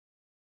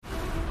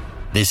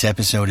This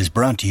episode is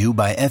brought to you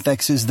by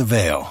FX's The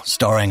Veil,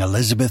 starring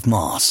Elizabeth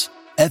Moss.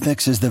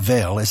 FX's The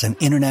Veil is an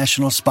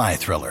international spy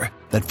thriller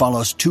that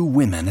follows two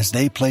women as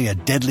they play a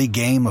deadly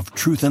game of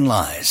truth and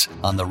lies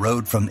on the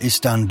road from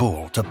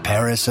Istanbul to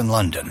Paris and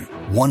London.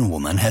 One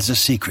woman has a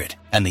secret,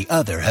 and the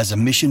other has a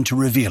mission to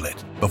reveal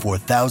it before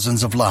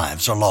thousands of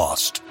lives are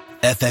lost.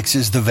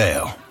 FX's The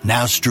Veil,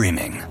 now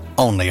streaming,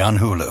 only on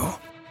Hulu.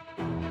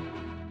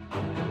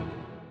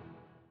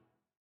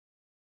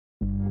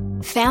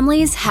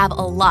 Families have a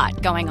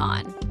lot going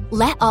on.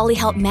 Let Ollie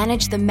help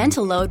manage the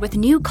mental load with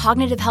new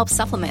cognitive help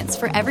supplements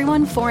for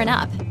everyone 4 and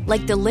up,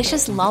 like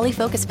delicious Lolly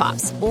Focus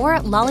Pops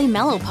or Lolly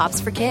Mellow Pops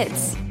for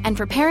kids. And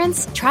for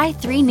parents, try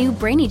 3 new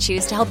Brainy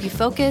Chews to help you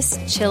focus,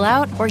 chill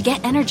out, or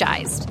get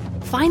energized.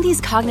 Find these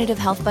cognitive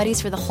health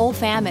buddies for the whole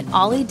fam at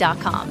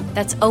ollie.com.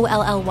 That's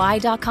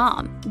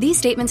OLLY.com. These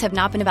statements have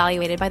not been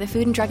evaluated by the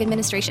Food and Drug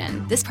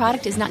Administration. This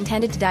product is not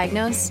intended to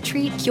diagnose,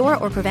 treat, cure,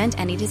 or prevent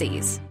any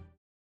disease.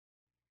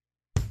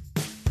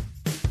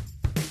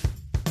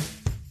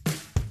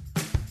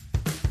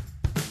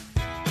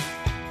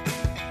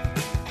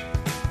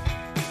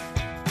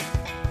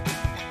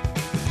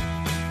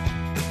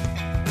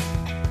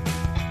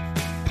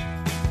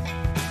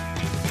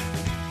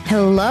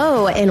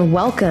 Hello and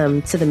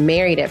welcome to the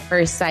Married at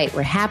First Sight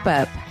Wrap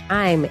Up.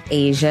 I'm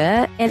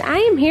Asia, and I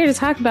am here to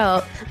talk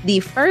about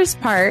the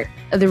first part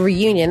of the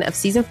reunion of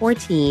season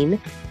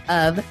 14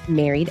 of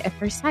Married at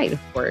First Sight, of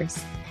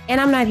course.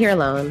 And I'm not here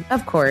alone,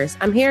 of course.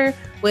 I'm here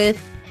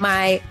with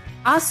my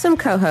awesome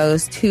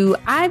co-host who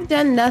I've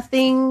done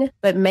nothing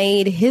but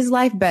made his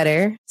life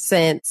better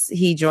since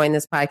he joined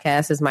this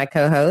podcast as my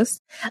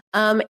co-host.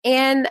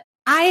 And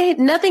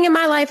nothing in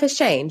my life has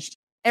changed.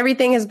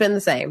 Everything has been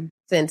the same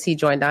since he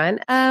joined on.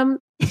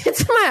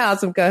 It's my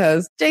awesome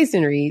co-host,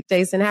 Jason Reed.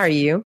 Jason, how are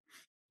you?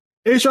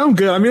 Hey, I'm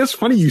good. I mean, it's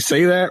funny you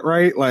say that,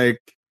 right? Like,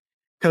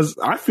 because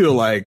I feel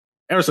like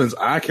ever since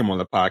I came on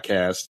the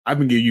podcast, I've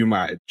been giving you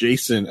my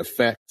Jason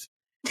effect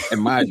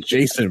and my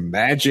Jason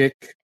magic,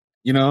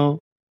 you know?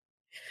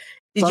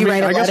 Did you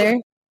write a letter?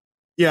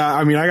 Yeah,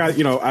 I mean,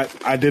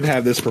 I did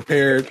have this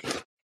prepared.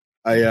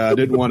 I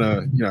didn't want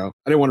to,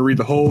 read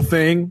the whole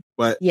thing,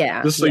 but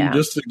just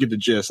to get the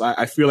gist,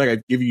 I feel like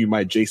I've given you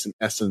my Jason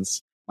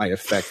essence, my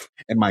effect,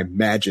 and my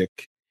magic,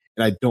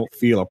 and I don't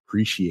feel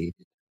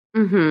appreciated.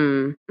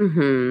 No.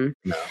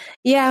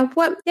 Yeah.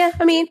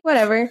 I mean,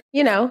 whatever.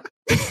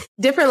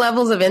 Different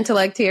levels of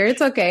intellect here.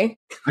 It's okay.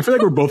 I feel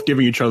like we're both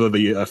giving each other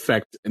the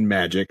effect and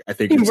magic. I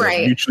think it's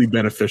a mutually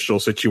beneficial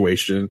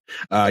situation.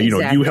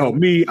 Exactly. You help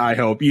me, I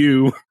help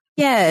you.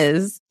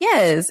 Yes,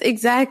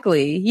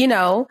 exactly.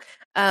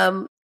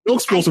 Don't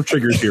spill some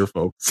triggers here,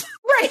 folks.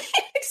 Right,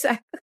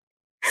 exactly.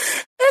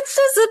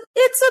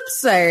 It's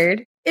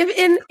absurd.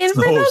 And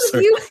for those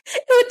of you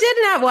who did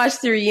not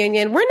watch the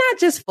reunion, we're not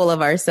just full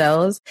of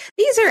ourselves.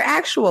 These are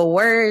actual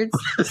words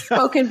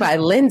spoken by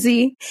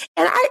Lindsay.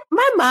 And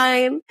my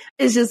mind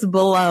is just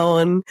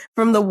blown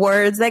from the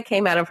words that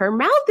came out of her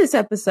mouth this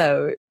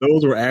episode.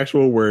 Those were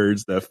actual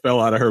words that fell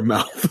out of her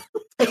mouth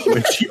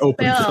when she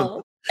opened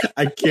them.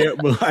 I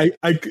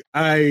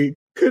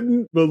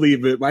couldn't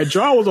believe it. My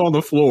jaw was on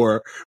the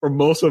floor for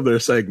most of their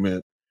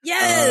segment.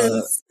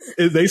 Yes.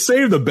 They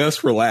saved the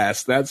best for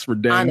last. That's for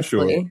damn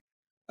sure.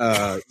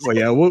 So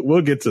yeah,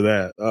 we'll get to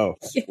that. Oh,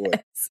 yes. Boy.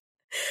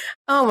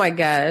 Oh my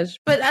gosh.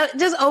 But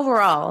just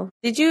overall,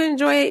 did you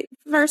enjoy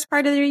the first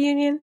part of the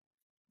reunion?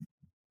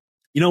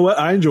 You know what?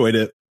 I enjoyed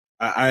it.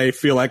 I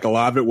feel like a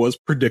lot of it was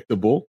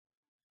predictable.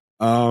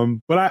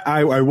 But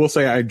I will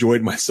say I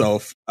enjoyed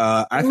myself.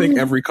 I think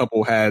every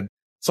couple had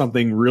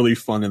something really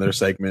fun in their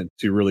segment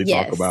to really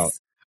talk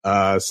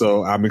about.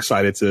 So I'm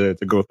excited to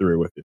go through it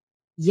with you.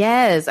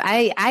 Yes,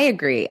 I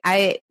agree.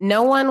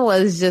 No one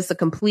was just a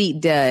complete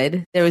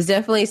dud. There was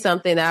definitely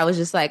something that I was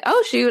just like,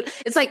 oh shoot.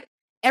 It's like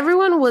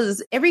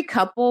every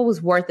couple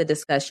was worth a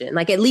discussion.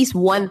 Like at least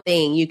one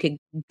thing you could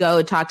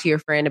go talk to your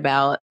friend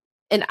about.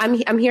 And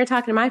I'm here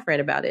talking to my friend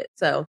about it.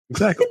 So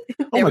exactly.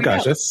 Oh my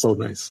gosh, that's so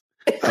nice.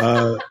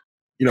 But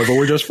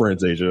we're just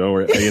friends, Asia. Don't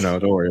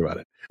worry about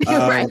it.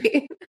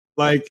 Right.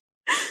 Like,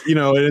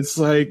 and it's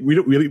like we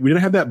didn't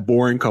have that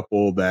boring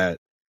couple that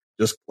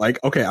just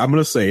like, okay, I'm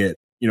gonna say it.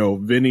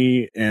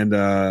 Vinny and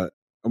oh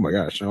my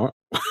gosh,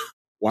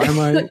 why am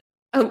I?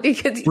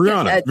 Because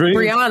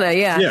Brianna,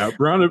 yeah,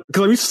 Brianna.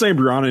 Because I used to say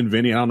Brianna and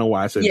Vinny. I don't know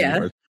why I said Vinny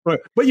first.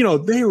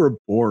 But they were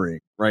boring,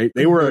 right?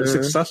 They were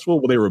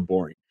successful, but they were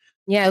boring.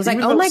 Yeah, it was like,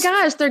 oh my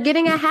gosh, they're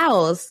getting a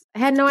house. I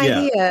had no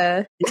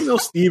idea. Even though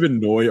Steve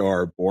and Noi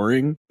are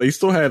boring, they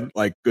still had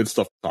like good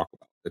stuff to talk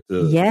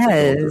about.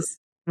 Yes,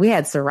 we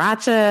had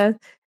Sriracha.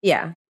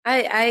 Yeah,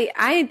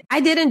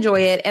 I did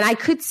enjoy it, and I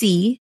could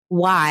see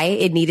why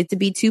it needed to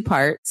be 2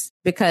 parts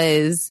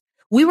because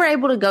we were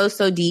able to go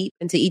so deep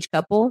into each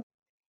couple.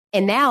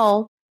 And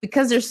now,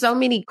 because there's so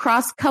many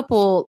cross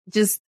couple,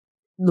 just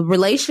the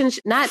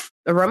relationship, not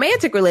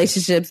romantic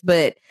relationships,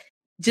 but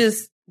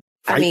just,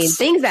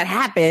 things that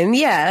happen.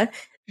 Yeah.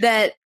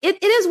 That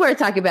it is worth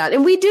talking about.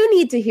 And we do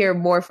need to hear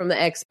more from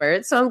the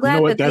experts. So I'm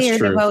glad that they are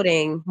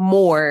devoting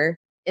more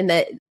in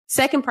the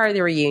second part of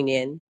the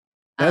reunion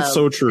That's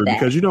so true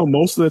because,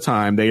 most of the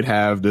time they'd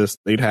have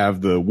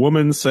the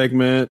woman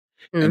segment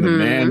and the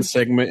man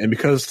segment. And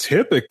because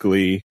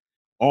typically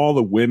all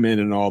the women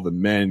and all the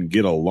men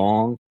get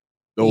along,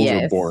 those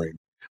are boring.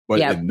 But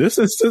in this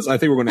instance, I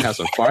think we're going to have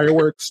some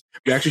fireworks.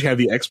 We actually have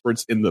the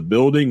experts in the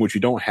building, which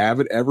you don't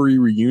have at every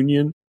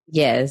reunion.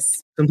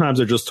 Yes. Sometimes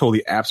they're just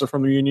totally absent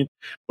from the reunion.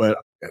 But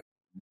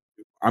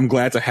I'm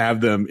glad to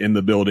have them in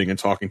the building and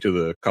talking to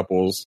the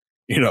couples,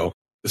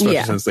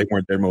 especially since they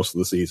weren't there most of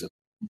the season.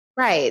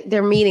 Right.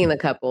 They're meeting the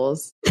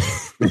couples.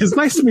 It's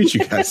nice to meet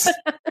you guys.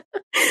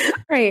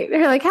 Right.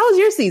 They're like, how was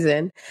your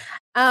season?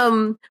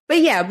 But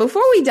yeah,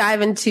 before we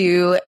dive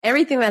into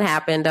everything that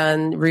happened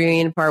on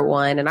Reunion Part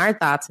 1 and our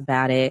thoughts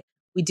about it,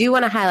 we do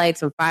want to highlight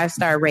some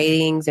 5-star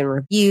ratings and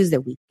reviews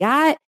that we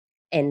got.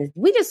 And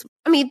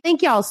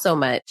thank y'all so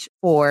much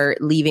for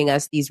leaving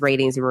us these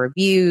ratings and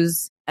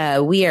reviews.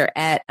 We are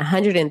at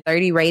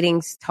 130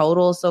 ratings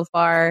total so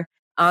far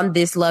on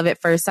this Love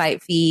at First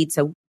Sight feed.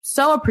 So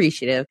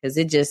appreciative because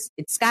it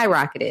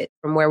skyrocketed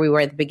from where we were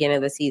at the beginning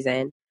of the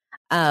season.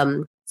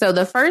 So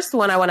the first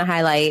one I want to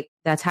highlight,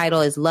 the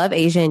title is Love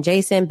Asia and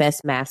Jason,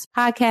 Best MAFS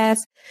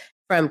Podcast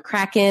from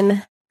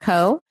Kraken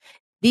Co.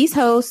 These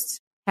hosts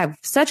have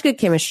such good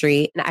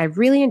chemistry, and I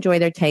really enjoy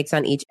their takes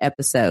on each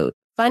episode.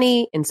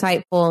 Funny,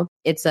 insightful.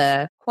 It's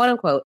a quote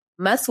unquote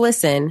must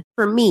listen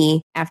for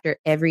me after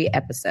every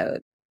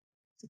episode.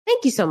 So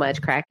thank you so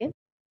much, Kraken.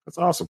 That's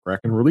awesome,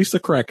 Kraken. Release the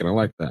Kraken. I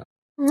like that.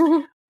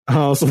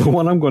 So the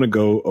one I'm going to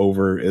go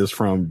over is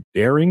from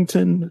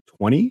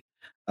Darrington20.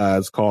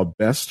 It's called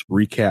Best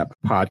Recap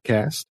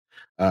Podcast.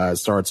 It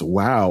starts,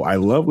 wow, I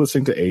love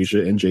listening to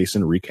Asia and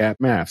Jason recap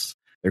MAFS.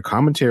 Their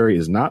commentary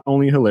is not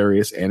only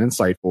hilarious and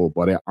insightful,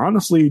 but I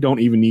honestly don't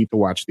even need to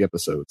watch the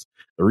episodes.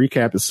 The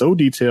recap is so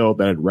detailed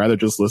that I'd rather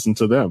just listen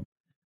to them.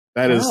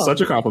 That is such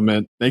a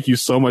compliment. Thank you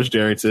so much,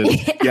 Darrington.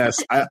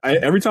 Yes, I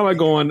every time I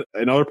go on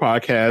another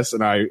podcast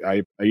and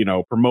I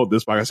promote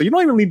this podcast, I say, you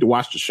don't even need to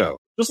watch the show.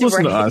 Just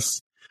listen to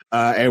us.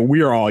 And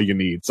we are all you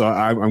need. So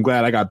I'm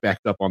glad I got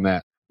backed up on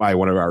that by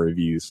one of our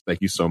reviews.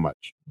 Thank you so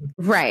much.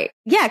 Right.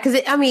 Yeah.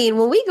 Because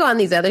when we go on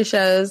these other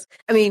shows,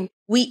 we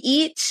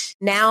each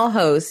now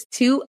host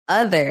 2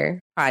 other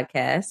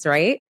podcasts,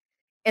 right?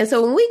 And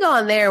so when we go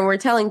on there and we're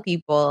telling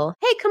people,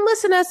 hey, come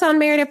listen to us on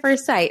Married at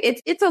First Sight,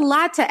 it's a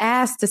lot to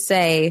ask to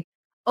say,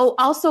 oh,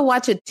 also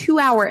watch a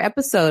 2-hour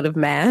episode of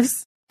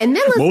MAFS and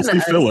then listen mostly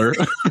to filler.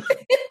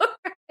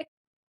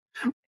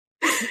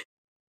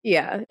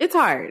 Yeah, it's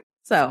hard.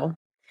 So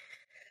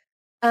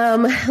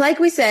like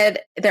we said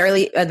at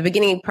the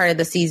beginning part of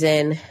the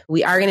season,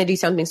 we are going to do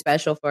something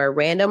special for a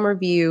random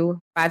review,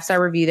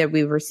 5-star review that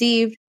we've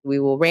received. We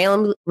will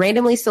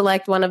randomly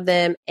select one of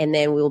them, and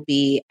then we'll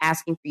be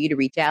asking for you to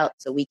reach out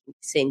so we can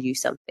send you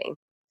something.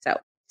 So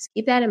just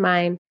keep that in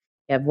mind.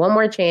 You have one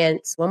more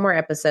chance, one more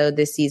episode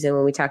this season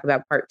when we talk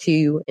about part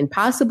 2 and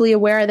possibly a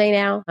Where Are They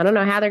Now? I don't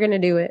know how they're going to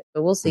do it,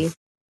 but we'll see.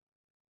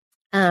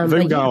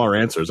 They've got all our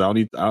answers. I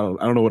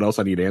don't know what else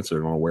I need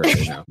answered on Where Are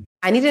They Now.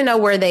 I need to know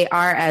where they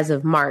are as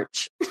of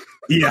March.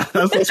 Yeah,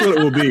 that's what it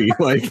will be.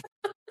 Like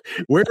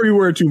where we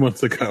were 2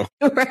 months ago.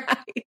 Right.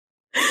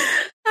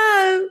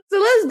 So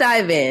let's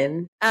dive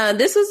in.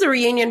 This was the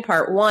reunion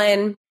part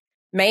 1.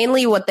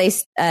 Mainly what they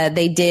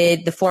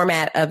did, the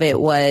format of it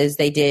was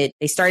they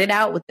started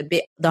out with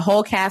the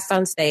whole cast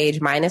on stage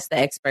minus the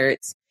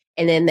experts,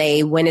 and then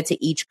they went into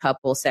each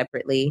couple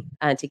separately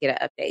to get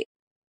an update.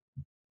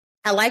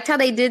 I liked how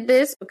they did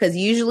this because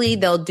usually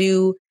they'll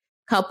do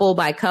couple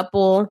by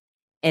couple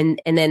and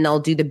then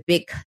they'll do the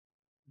big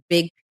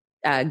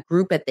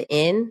group at the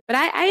end. But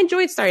I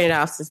enjoyed starting it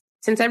off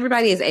since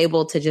everybody is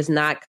able to just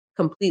not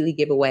completely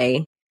give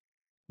away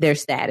their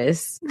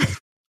status.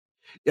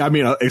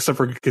 Yeah, except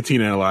for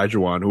Katina and Elijah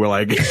who were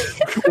like,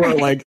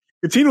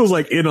 Katina was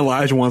like in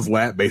Elijah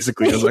lap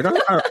basically. I was like,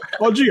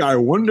 I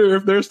wonder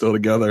if they're still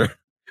together.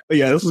 But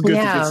yeah, this was good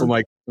to get some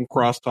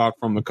crosstalk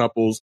from the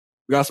couples.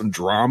 We got some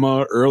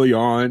drama early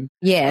on.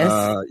 Yes.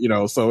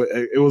 So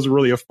it was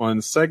really a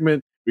fun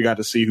segment. We got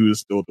to see who is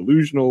still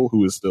delusional,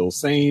 who is still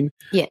sane.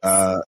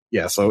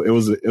 Yes. So it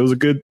was a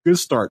good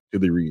start to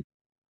the read.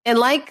 And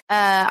like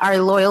our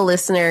loyal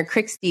listener,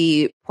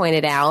 Crixty,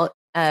 pointed out,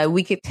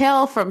 we could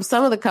tell from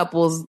some of the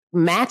couples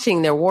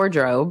matching their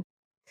wardrobe.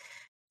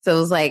 So it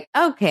was like,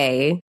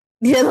 okay.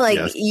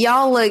 Yes.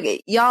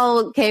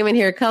 y'all came in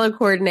here color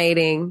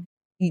coordinating.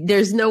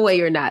 There's no way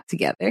you're not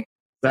together.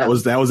 That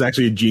was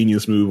actually a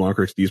genius move on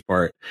Christie's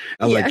part.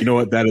 I was like, you know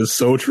what? That is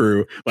so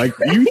true. Like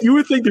you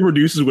would think the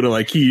producers would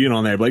have keyed in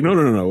on that. But like,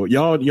 no.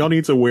 Y'all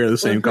need to wear the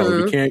same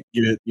color. We can't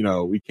get it.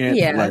 We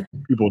can't let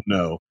people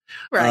know.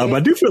 Right. But I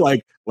do feel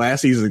like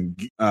last season,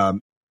 I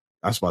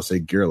was about to say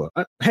Girla.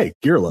 Hey,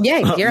 Girla.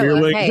 Yeah,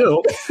 Girla. Hey.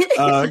 Gil,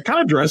 kind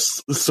of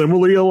dressed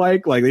similarly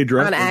alike. Like they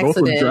both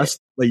were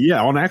dressed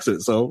on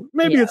accident. So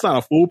maybe it's not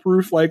a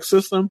foolproof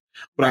system,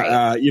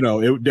 but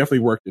it definitely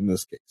worked in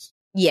this case.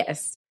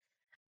 Yes.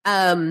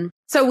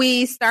 So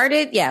we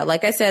started,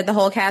 like I said, the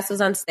whole cast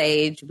was on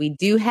stage. We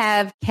do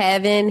have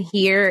Kevin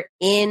here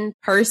in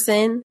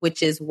person,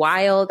 which is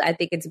wild. I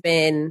think it's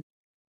been,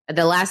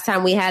 The last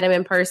time we had him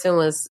in person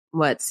was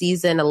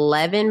season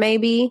 11,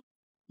 maybe?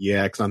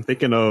 Yeah, because I'm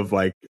thinking of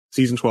like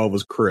season 12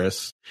 was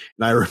Chris,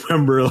 and I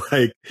remember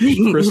like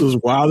Chris was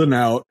wilding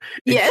out,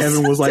 and Yes,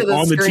 Kevin was like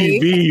on the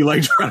TV,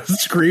 like trying to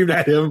scream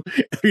at him,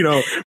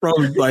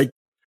 from like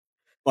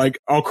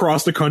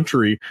across the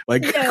country,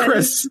 like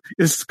Chris,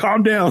 just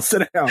calm down,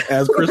 sit down,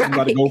 as Chris is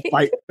about to go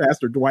fight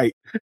Pastor Dwight.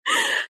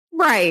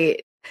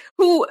 Right.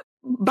 Who,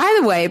 by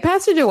the way,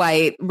 Pastor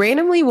Dwight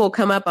randomly will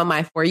come up on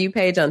my For You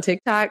page on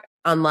TikTok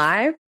on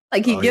live.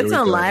 Like he gets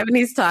on live and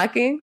he's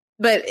talking,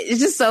 but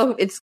it's just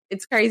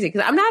it's crazy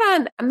because I'm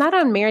not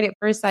on Married at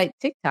First Sight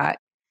TikTok.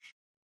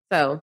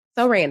 So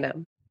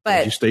random.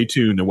 But you stay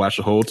tuned and watch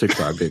the whole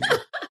TikTok video.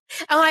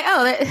 I'm like,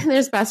 oh,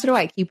 there's Pastor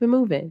Dwight. Keep it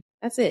moving.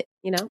 That's it,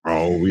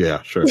 Oh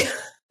yeah, sure.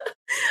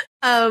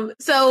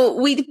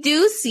 So we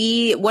do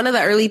see one of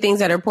the early things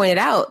that are pointed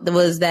out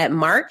was that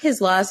Mark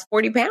has lost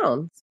 40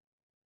 pounds.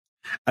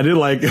 I did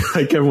like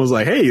Kevin was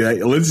like,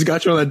 hey, Lindsay's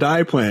got you on that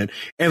diet plan.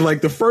 And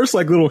like the first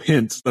like little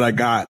hints that I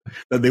got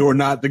that they were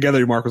not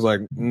together, Mark was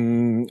like, I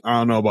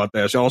don't know about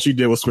that. All she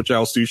did was switch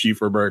out sushi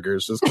for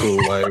burgers. It's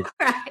cool. Like,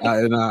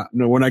 right.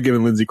 No, we're not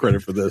giving Lindsay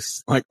credit for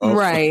this. Like,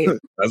 right.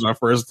 That's my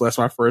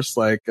first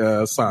like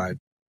sign.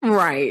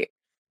 Right.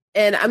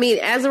 And I mean,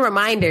 as a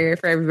reminder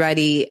for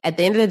everybody, at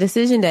the end of the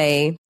decision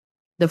day,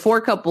 the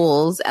 4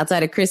 couples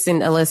outside of Chris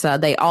and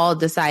Alyssa, they all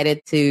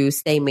decided to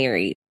stay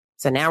married.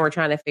 So now we're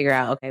trying to figure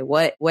out, okay,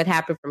 what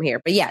happened from here?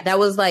 But yeah, that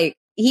was like,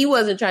 he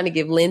wasn't trying to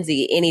give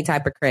Lindsay any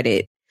type of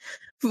credit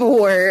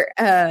for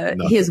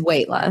his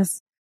weight loss.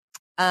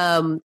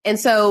 And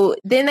so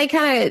then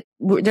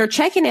they're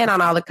checking in on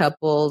all the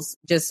couples,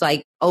 just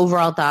like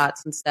overall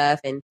thoughts and stuff.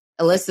 And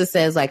Alyssa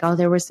says like, oh,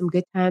 there were some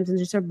good times and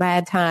there's some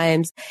bad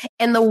times.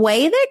 And the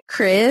way that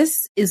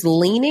Chris is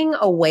leaning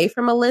away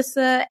from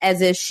Alyssa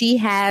as if she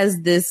has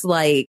this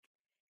like,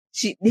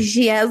 she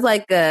has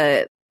like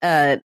a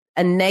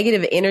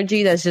negative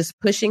energy that's just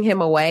pushing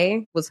him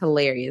away was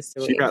hilarious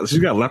to me. She's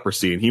got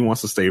leprosy and he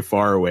wants to stay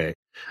far away.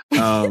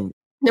 There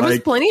was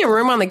plenty of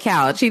room on the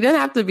couch. He didn't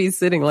have to be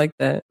sitting like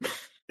that.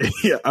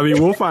 Yeah, I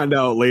mean, we'll find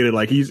out later.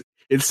 Like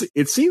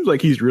it seems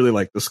like he's really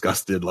like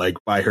disgusted like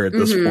by her at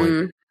this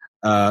point.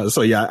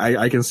 So yeah,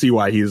 I can see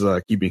why he's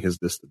keeping his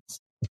distance.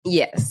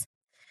 Yes.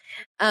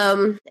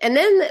 And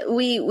then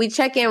we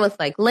check in with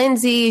like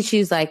Lindsay.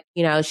 She's like,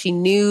 she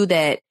knew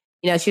that,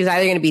 she was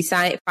either going to be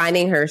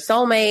finding her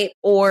soulmate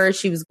or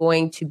she was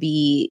going to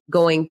be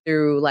going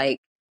through like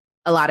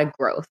a lot of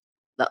growth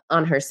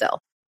on herself.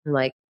 I'm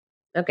like,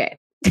 okay.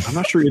 I'm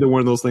not sure either one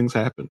of those things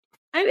happened.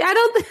 I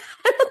don't.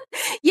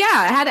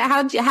 Yeah.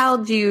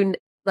 How'd you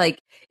like?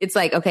 It's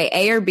like, okay,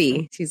 A or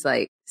B. She's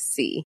like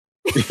C.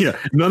 Yeah.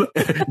 None of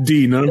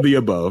the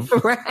above.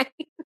 Right.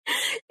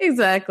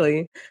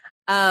 Exactly.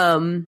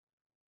 And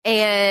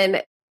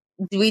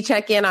we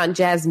check in on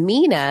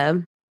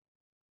Jasmina.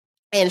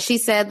 And she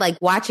said, like,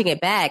 watching it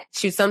back,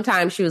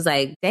 sometimes she was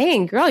like,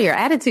 dang, girl, your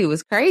attitude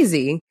was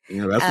crazy.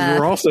 Yeah, that's what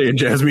we're all saying,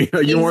 Jasmine.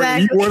 You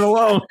weren't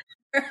alone.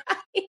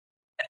 Right.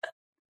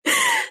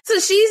 So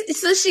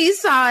she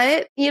saw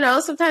it.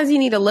 Sometimes you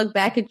need to look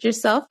back at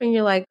yourself and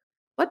you're like,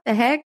 what the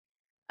heck?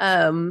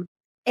 And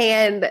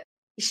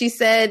she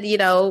said,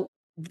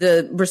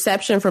 the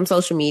reception from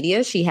social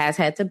media, she has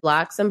had to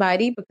block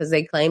somebody because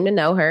they claim to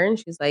know her. And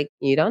she's like,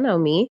 you don't know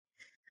me.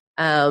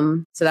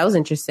 So that was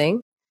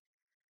interesting.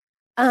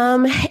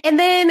 And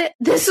then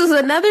this was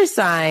another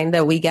sign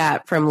that we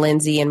got from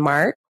Lindsay and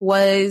Mark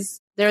was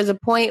there's a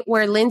point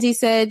where Lindsay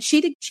said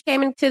she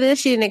came into this.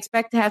 She didn't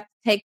expect to have to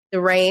take the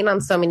reign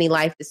on so many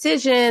life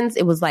decisions.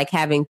 It was like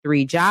having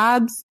 3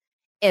 jobs,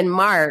 and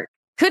Mark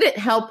couldn't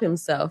help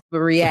himself but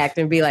react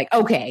and be like,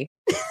 okay,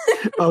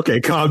 okay,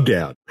 calm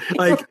down.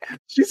 Like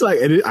she's like,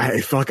 I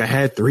felt like I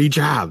had 3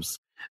 jobs.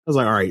 I was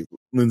like, all right,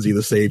 Lindsay,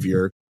 the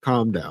savior,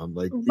 calm down.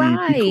 Like,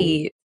 right.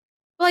 Be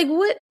cool. Like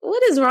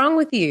what is wrong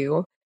with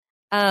you?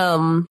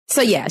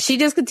 So yeah, she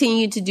just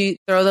continued to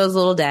throw those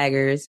little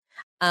daggers.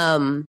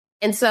 And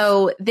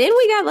so then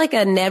we got like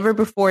a never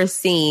before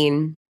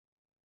seen,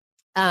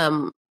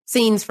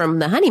 scenes from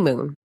the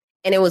honeymoon,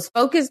 and it was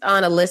focused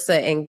on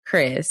Alyssa and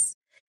Chris.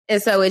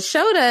 And so it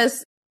showed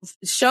us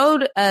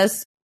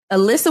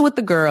Alyssa with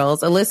the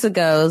girls. Alyssa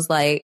goes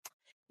like,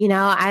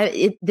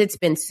 it's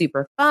been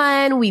super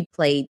fun. We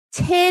played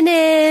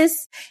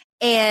tennis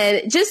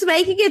and just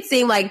making it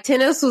seem like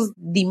tennis was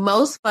the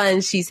most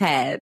fun she's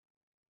had.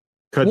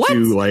 Cut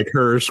to like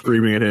her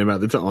screaming at him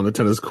on the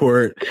tennis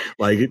court,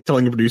 like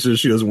telling the producers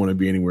she doesn't want to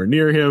be anywhere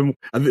near him.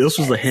 I think this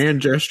was the hand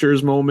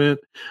gestures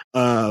moment,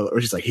 where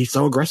she's like, he's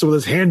so aggressive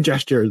with his hand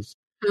gestures.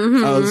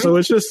 Mm-hmm. So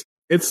it's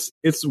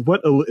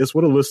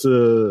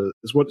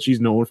what she's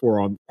known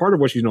for on part of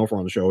what she's known for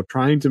on the show,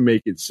 trying to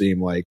make it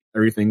seem like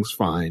everything's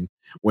fine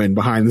when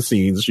behind the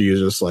scenes she is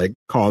just like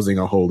causing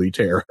a holy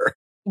terror.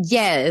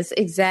 Yes,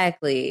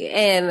 exactly.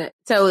 And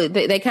so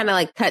they kind of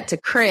like cut to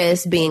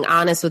Chris being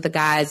honest with the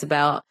guys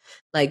about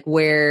like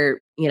where,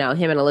 him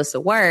and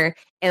Alyssa were.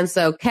 And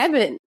so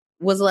Kevin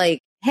was like,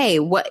 hey,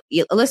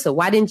 Alyssa,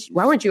 why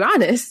weren't you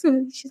honest?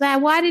 She's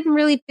like, well, I didn't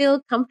really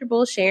feel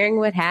comfortable sharing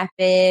what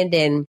happened.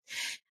 And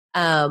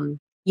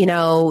You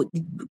know,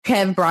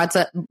 Kev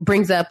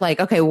brings up like,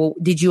 okay, well,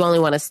 did you only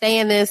want to stay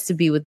in this to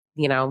be with,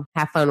 you know,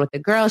 have fun with the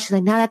girls? She's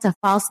like, no, that's a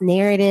false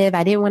narrative.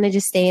 I didn't want to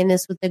just stay in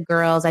this with the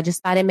girls. I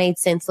just thought it made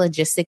sense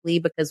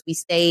logistically because we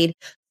stayed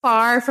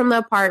far from the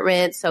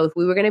apartment. So if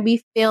we were going to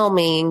be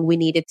filming, we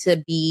needed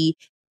to be,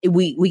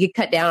 we could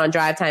cut down on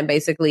drive time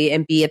basically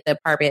and be at the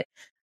apartment.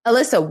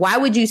 Alyssa, why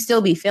would you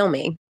still be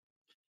filming?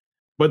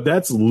 But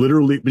that's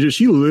literally, because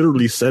she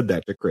literally said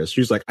that to Chris.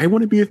 She's like, I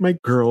want to be with my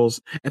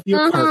girls at the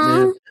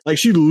apartment. Like,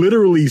 she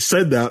literally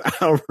said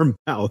that out of her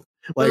mouth,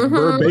 like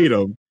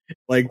verbatim,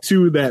 like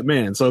to that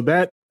man. So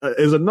that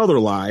is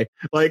another lie.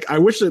 Like, I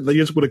wish that they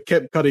just would have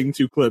kept cutting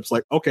to clips.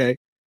 Like, okay,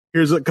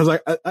 here's it. Cause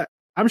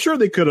I'm sure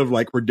they could have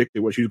like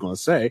predicted what she was going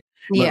to say.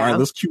 But, all right,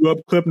 let's cue up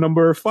clip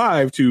number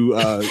 5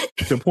 to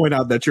point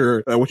out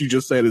that what you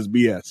just said is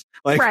BS.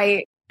 Like,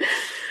 right.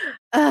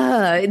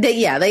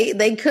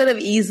 They could have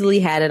easily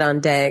had it on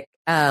deck.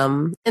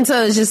 And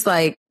so it's just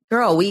like,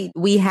 girl,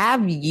 we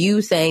have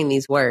you saying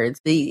these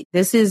words.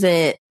 This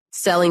isn't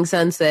Selling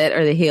Sunset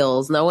or The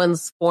Hills. No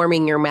one's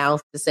forming your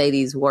mouth to say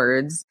these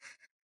words.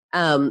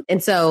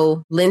 And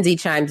so Lindsay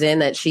chimes in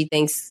that she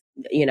thinks,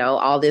 you know,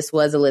 all this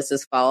was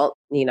Alyssa's fault.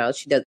 You know,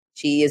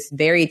 she is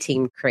very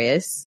team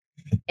Chris.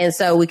 And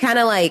so we kind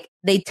of like,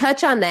 they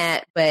touch on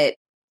that, but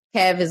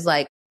Kev is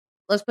like,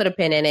 let's put a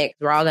pin in it.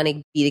 'Cause we're all going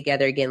to be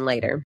together again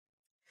later.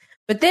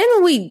 But then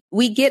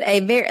we get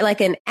a very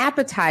like an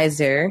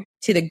appetizer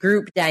to the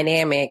group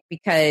dynamic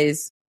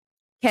because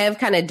Kev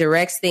kind of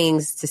directs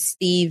things to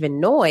Steve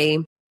and Noi,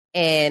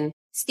 and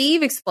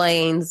Steve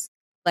explains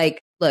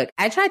like, look,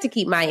 I tried to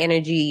keep my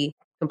energy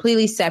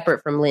completely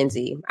separate from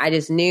Lindsay. I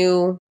just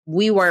knew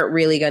we weren't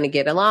really going to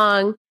get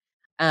along.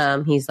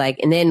 He's like,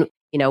 and then,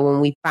 you know, when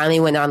we finally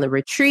went on the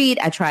retreat,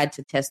 I tried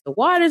to test the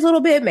waters a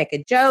little bit, make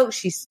a joke.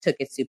 She took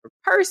it super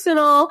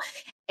personal.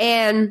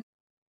 And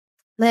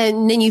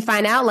then you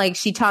find out like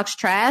she talks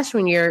trash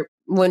when you're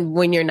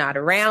not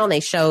around.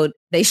 They showed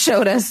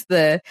us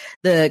the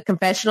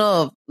confessional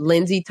of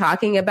Lindsay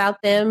talking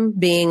about them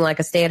being like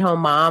a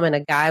stay-at-home mom and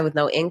a guy with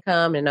no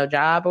income and no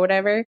job or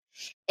whatever.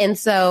 And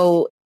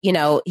so, you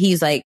know,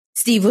 he's like,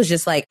 Steve was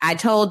just like, I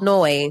told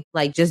Noi,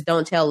 like, just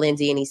don't tell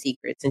Lindsay any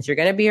secrets. Since you're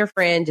going to be her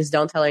friend, just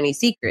don't tell her any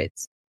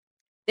secrets.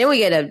 Then we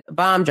get a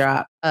bomb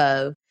drop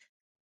of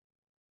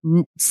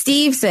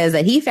Steve says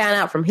that he found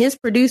out from his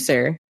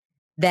producer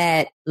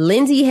that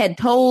Lindsay had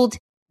told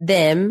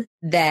them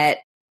that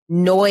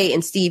Noi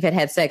and Steve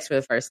had sex for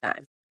the first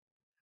time.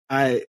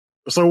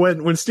 So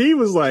when Steve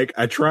was like,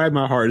 I tried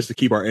my hardest to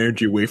keep our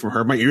energy away from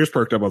her, my ears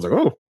perked up. I was like,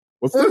 oh,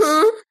 what's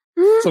this?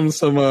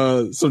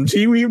 Some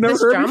tea we've never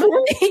heard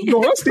before?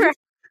 Go on, Steve.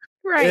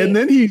 Right. And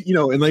then he, you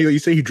know, and like you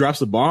say, he drops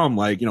the bomb.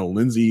 Like, you know,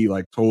 Lindsay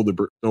like told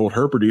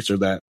her producer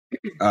that,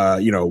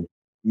 you know,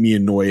 me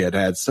and Noi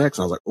had sex.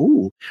 And I was like,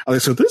 ooh. I was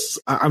like, so this,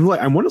 I'm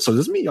wondering, so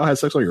does this mean y'all had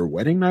sex on your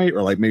wedding night?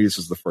 Or like maybe this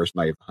is the first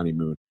night of the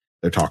honeymoon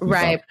they're talking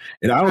about.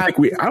 And I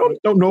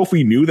don't know if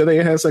we knew that they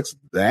had sex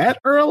that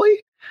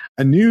early.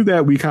 I knew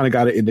that we kind of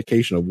got an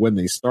indication of when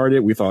they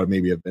started. We thought it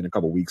maybe had been a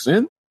couple weeks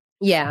in.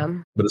 Yeah.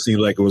 But it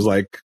seemed like it was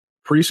like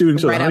pretty soon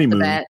into the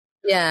honeymoon.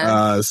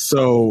 Yeah.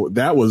 So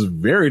that was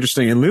very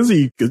interesting. And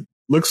Lindsay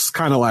looks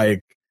kind of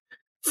like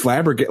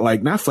flabbergasted,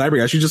 like not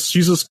flabbergasted.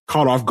 She's just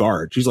caught off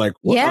guard. She's like,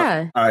 what?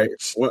 Yeah.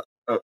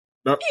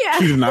 No. Yeah.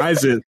 She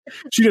denies it.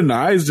 She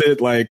denies it.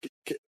 Like,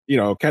 you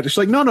know, she's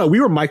like, no, we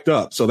were mic'd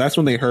up. So that's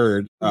when they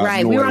heard.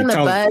 Right. We were on the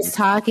bus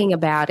talking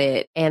about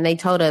it. And they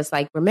told us,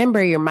 like,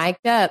 remember, you're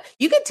mic'd up.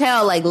 You could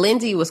tell, like,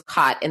 Lindsay was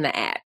caught in the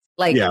act.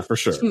 Like, yeah, for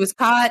sure. She was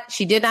caught.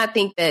 She did not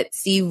think that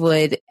Steve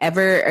would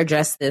ever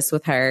address this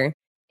with her.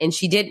 And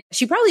she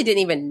probably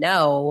didn't even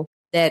know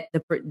that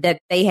that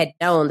they had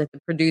known that the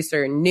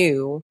producer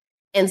knew.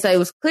 And so it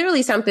was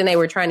clearly something they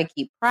were trying to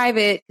keep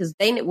private because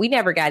we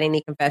never got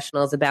any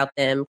confessionals about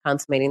them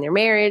consummating their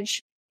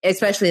marriage,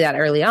 especially that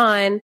early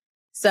on.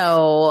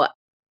 So,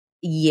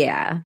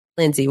 yeah,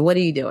 Lindsay, what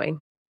are you doing?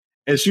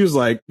 And she was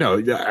like, no,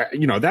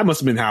 you know, that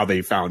must have been how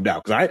they found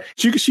out.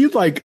 Because she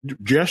like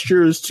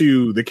gestures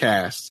to the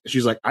cast.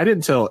 She's like, I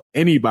didn't tell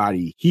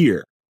anybody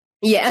here.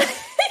 Yeah.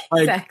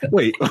 Like, exactly.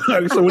 Wait,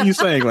 so what are you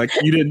saying? Like,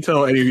 you didn't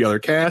tell any of the other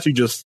cast, you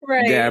just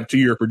gabbed to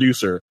your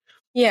producer.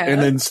 Yeah.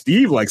 And then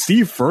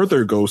Steve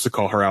further goes to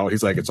call her out.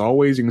 He's like, it's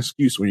always an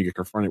excuse when you get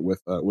confronted with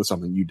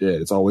something you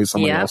did. It's always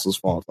somebody else's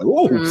fault. Like,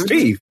 whoa,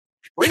 Steve,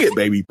 bring it,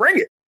 baby, bring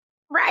it.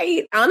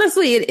 Right.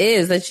 Honestly, it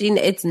is that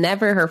it's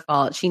never her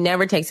fault. She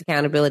never takes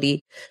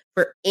accountability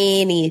for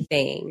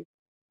anything.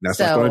 That's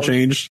not going to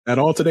change at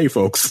all today,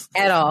 folks.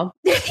 At all.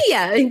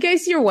 Yeah. In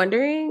case you're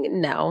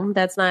wondering, no,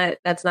 that's not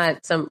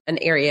an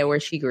area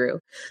where she grew.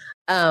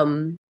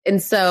 And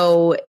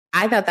so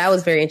I thought that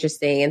was very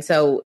interesting. And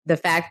so the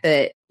fact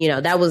that, you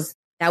know, that was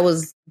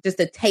just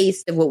a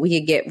taste of what we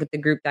could get with the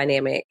group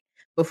dynamic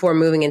before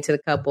moving into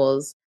the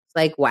couples. It's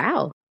like,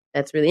 wow,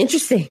 that's really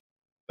interesting.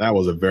 That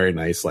was a very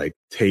nice like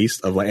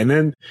taste of like,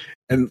 and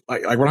we're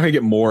not going to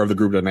get more of the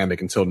group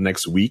dynamic until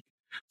next week.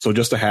 So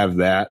just to have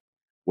that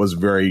was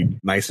very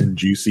nice and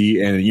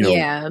juicy. And, you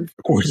know, of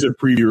course, in the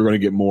preview, we're going to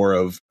get more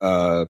of,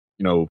 you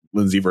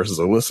Lindsay versus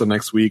Alyssa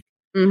next week.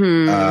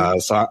 Mm-hmm.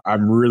 So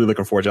I'm really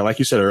looking forward to it. Like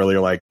you said earlier,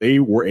 like they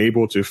were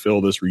able to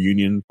fill this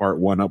reunion part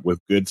 1 up with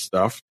good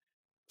stuff.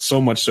 So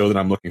much so that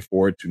I'm looking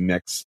forward to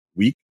next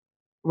week.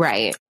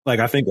 Right. Like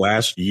I think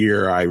last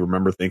year I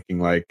remember thinking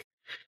like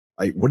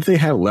what did they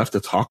have left to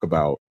talk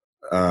about?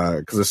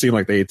 Because it seemed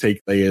like they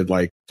had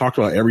like talked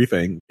about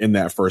everything in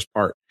that first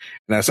part,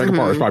 and that second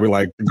part was probably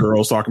like the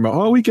girls talking about,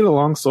 oh, we get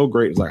along so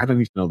great. It's like I didn't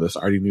need to know this.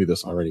 I already knew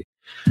this already.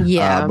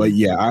 Yeah, but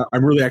yeah,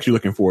 I'm really actually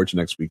looking forward to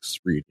next week's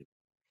reunion.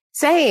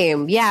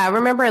 Same. Yeah. I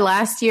remember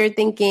last year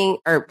thinking,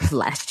 or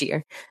last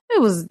year, it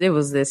was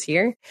this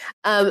year.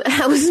 I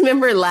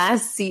remember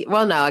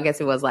well, no, I guess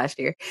it was last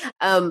year.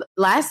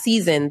 Last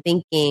season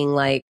thinking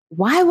like,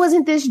 why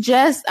wasn't this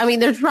just, I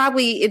mean, it's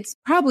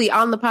probably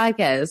on the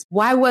podcast.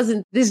 Why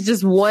wasn't this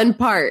just one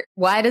part?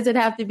 Why does it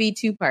have to be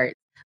 2 parts?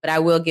 But I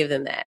will give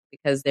them that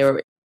because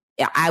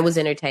I was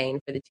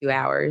entertained for the 2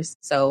 hours.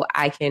 So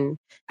I can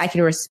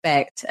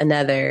respect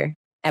another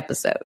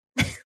episode.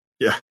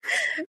 Yeah.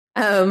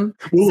 We'll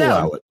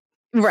allow it.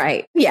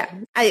 Right. Yeah.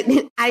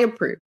 I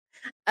approve.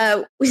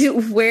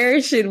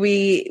 Where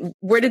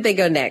did they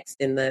go next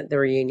in the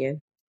reunion?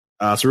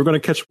 So we're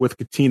going to catch with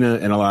Katina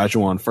and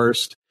Olajuwon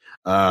first.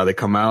 They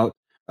come out.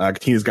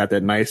 Katina's got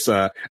that nice,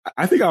 I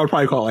think I would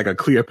probably call it like a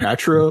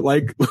Cleopatra,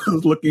 like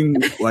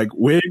looking like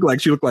wig.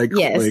 Like she looked like,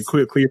 like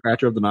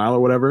Cleopatra of the Nile or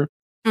whatever.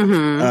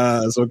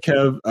 Mm-hmm. So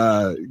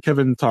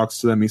Kevin talks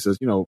to them. He says,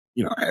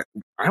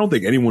 I don't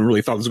think anyone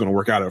really thought this was going to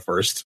work out at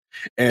first.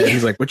 And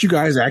he's like, but you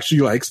guys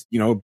actually like,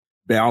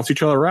 balance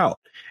each other out.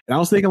 And I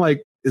was thinking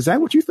like, is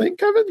that what you think,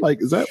 Kevin?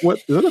 Like, is that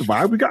the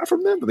vibe we got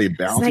from them? Do they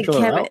balance each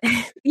other out?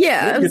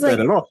 Yeah. I don't get that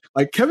at all.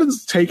 Like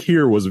Kevin's take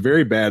here was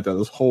very bad throughout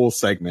this whole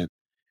segment,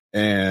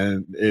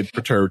 and it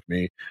perturbed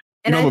me.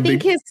 And I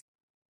think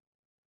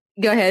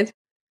go ahead.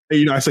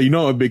 I say, I'm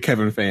a big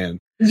Kevin fan.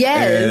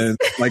 Yes.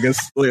 And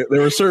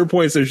there were certain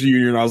points in this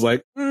reunion I was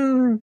like,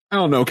 I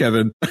don't know,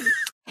 Kevin.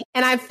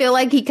 And I feel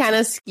like he kind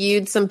of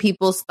skewed some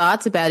people's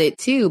thoughts about it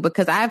too,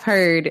 because I've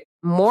heard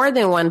more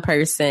than one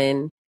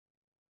person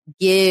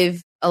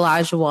give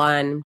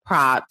Olajuwon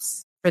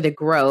props for the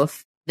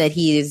growth that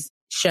he's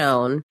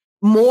shown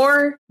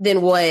more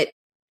than what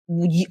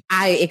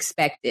I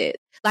expected.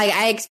 Like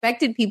I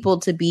expected people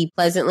to be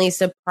pleasantly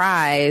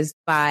surprised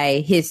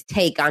by his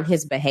take on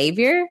his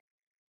behavior.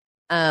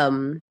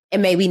 And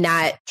maybe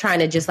not trying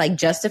to just like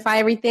justify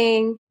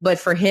everything, but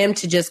for him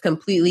to just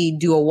completely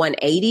do a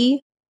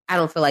 180, I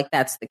don't feel like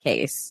that's the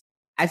case.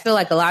 I feel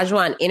like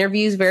Olajuwon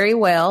interviews very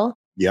well.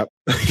 Yep.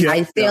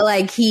 I feel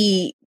like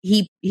he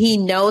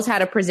knows how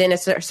to present a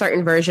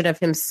certain version of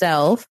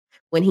himself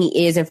when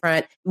he is in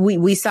front.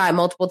 We saw it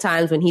multiple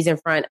times when he's in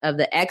front of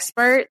the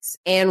experts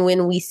and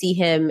when we see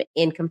him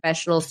in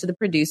confessionals to the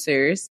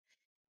producers.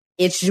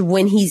 It's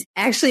when he's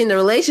actually in the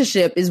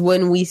relationship is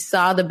when we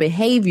saw the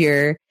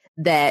behavior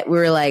that we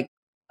were like,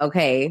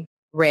 okay,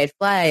 red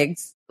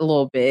flags a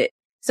little bit.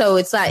 So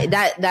it's like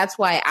that's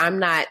why I'm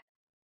not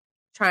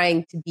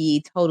trying to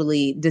be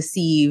totally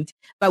deceived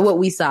by what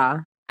we saw.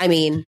 I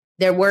mean,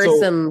 there were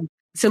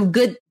some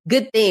good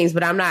things,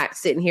 but I'm not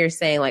sitting here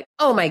saying like,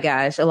 oh my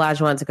gosh,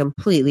 Olajuwon's a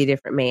completely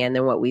different man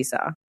than what we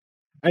saw.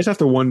 I just have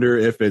to wonder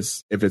if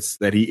it's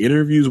that he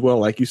interviews well,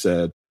 like you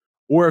said,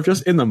 or if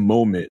just in the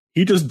moment,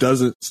 he just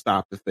doesn't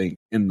stop to think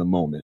in the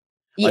moment.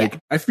 Yeah. Like,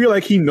 I feel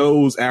like he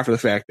knows after the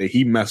fact that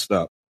he messed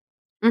up.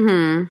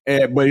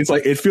 Mm-hmm. But it's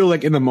like, it feels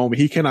like in the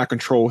moment, he cannot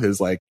control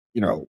his,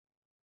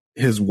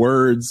 his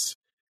words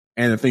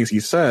and the things he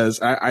says.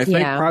 I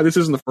think probably this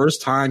isn't the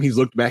first time he's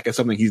looked back at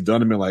something he's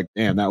done and been like,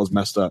 damn, that was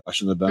messed up. I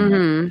shouldn't have done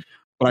that.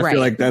 But I feel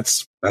like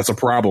that's a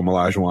problem,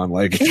 Olajuwon.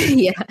 Like,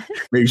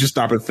 maybe you should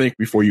stop and think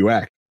before you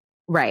act.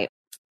 Right.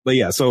 But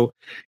yeah, so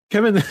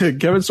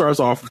Kevin starts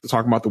off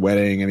talking about the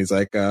wedding, and he's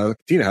like,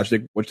 Tina, what'd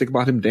you think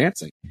about him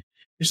dancing?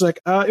 And she's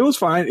like, it was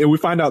fine. And we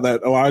find out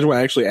that Olajuwon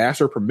actually asked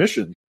her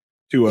permission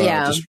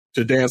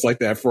to dance like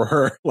that for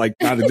her, like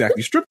not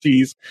exactly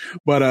striptease,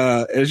 but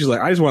and she's like,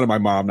 I just wanted my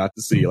mom not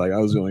to see. Like,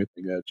 that was the only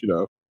thing that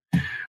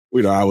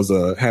I was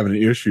having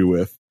an issue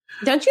with.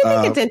 Don't you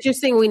think it's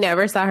interesting we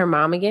never saw her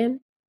mom again?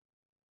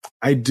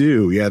 I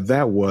do. Yeah,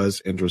 that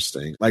was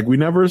interesting. Like we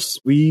never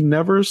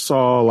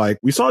saw, like,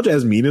 we saw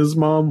Jasmina's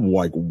mom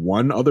like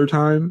one other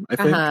time, I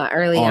think,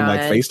 early on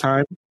like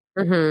FaceTime.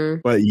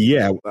 Mm-hmm. But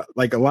yeah,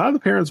 like a lot of the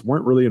parents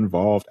weren't really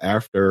involved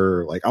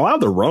after, like a lot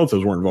of the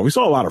relatives weren't involved. We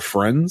saw a lot of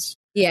friends.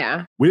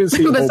 Yeah. We didn't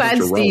see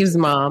besides Steve's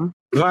mom.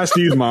 Besides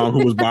Steve's mom,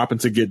 who was bopping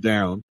to get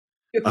down.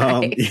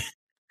 Right.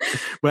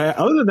 But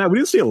other than that, we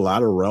didn't see a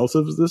lot of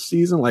relatives this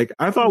season. Like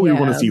I thought we were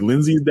going to see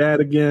Lindsay's dad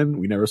again.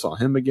 We never saw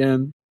him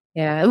again.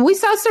 Yeah, we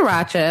saw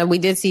Sriracha. We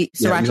did see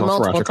Sriracha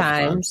multiple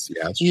times.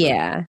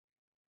 Yeah.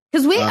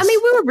 Because we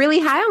were really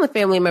high on the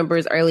family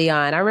members early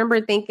on. I remember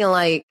thinking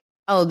like,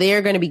 oh,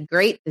 they're going to be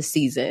great this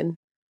season.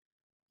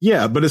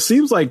 Yeah, but it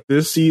seems like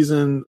this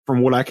season,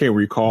 from what I can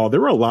recall,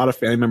 there were a lot of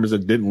family members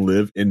that didn't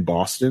live in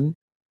Boston.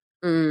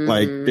 Mm.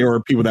 Like there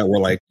were people that were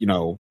like,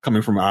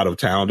 coming from out of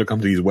town to come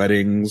to these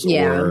weddings.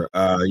 Yeah. Or,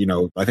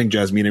 I think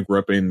Jasmina grew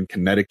up in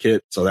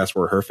Connecticut, so that's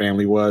where her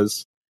family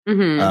was.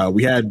 Mm-hmm.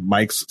 We had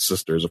Mike's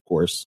sisters, of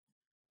course.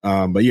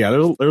 But yeah,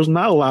 there's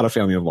not a lot of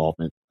family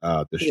involvement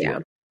this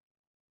year.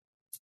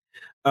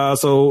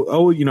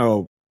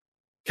 So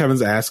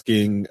Kevin's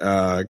asking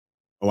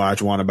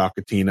Olajuwon about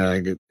Katina,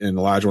 and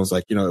Olajuwon's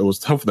like, it was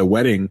tough for the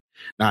wedding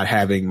not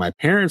having my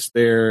parents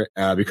there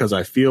because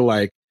I feel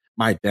like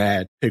my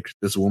dad picked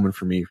this woman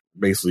for me,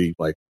 basically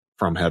like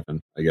from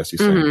heaven, I guess he's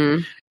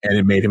saying, and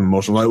it made him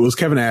emotional. It was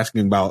Kevin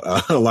asking about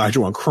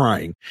Olajuwon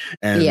crying,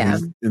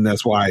 and and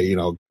that's why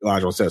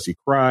Olajuwon says he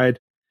cried.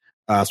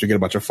 So we get a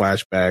bunch of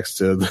flashbacks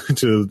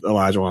to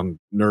Olajuwon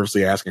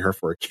nervously asking her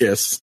for a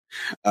kiss.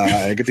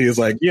 And Katina's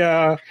like,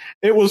 yeah,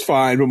 it was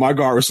fine, but my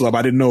guard was still up.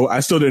 I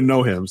still didn't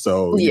know him.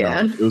 So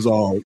it was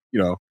all,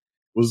 it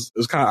was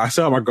kind of, I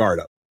still had my guard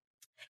up.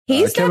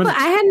 He's Kevin,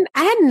 I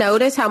hadn't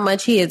noticed how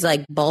much he is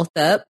like bulked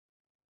up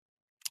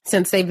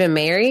since they've been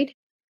married.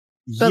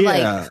 But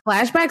like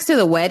flashbacks to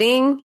the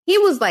wedding, he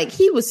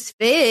was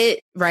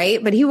fit,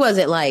 right? But he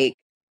wasn't like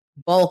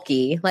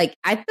bulky. Like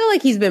I feel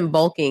like he's been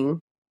bulking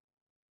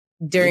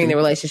during the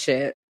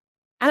relationship.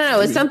 I don't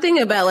know. It's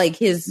something about like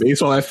his.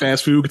 Based on that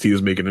fast food he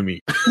was making to me.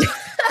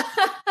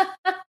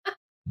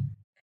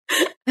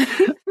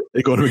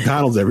 They go to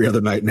McDonald's every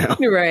other night now.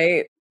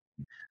 Right.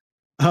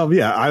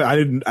 Yeah, I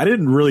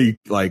didn't really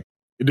like,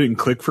 it didn't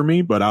click for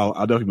me, but I'll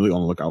definitely be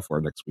on the lookout for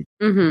it next week.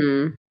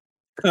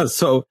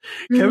 So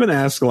Kevin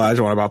asks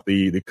Olajuwon about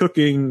the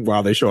cooking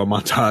while they show a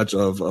montage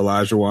of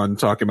Olajuwon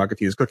talking about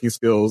Katina's cooking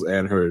skills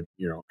and her,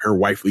 her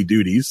wifely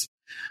duties.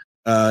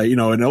 And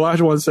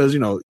Olajuwon says,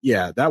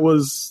 yeah, that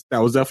was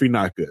definitely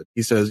not good.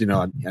 He says,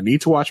 I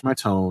need to watch my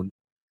tone.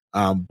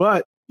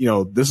 But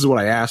this is what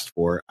I asked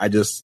for.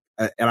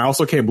 And I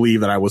also can't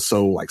believe that I was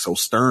so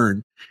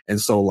stern and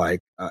so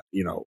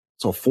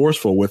so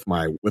forceful with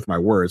my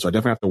words. So I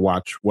definitely have to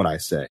watch what I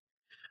say.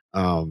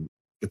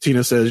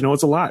 Katina says,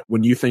 it's a lot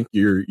when you think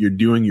you're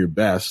doing your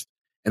best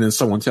and then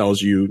someone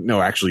tells you,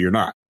 no, actually you're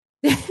not.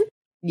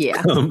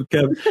 Yeah.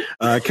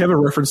 Kevin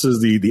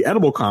references the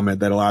edible comment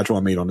that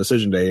Olajuwon made on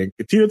decision day, and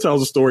Katina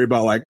tells a story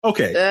about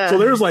so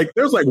there's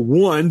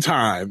one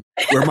time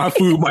where my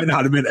food might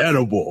not have been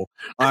edible.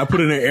 I put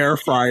it in an air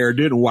fryer,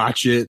 didn't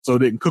watch it, so it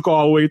didn't cook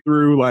all the way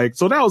through.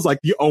 So that was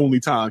the only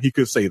time he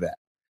could say that.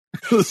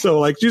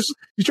 So she's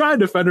trying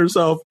to defend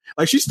herself.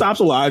 She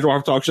stops Olajuwon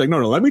from talking. She's like, no,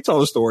 let me tell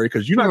the story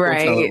because you're not going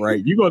to tell it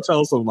right. You're going to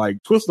tell some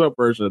twisted up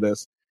version of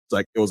this. It's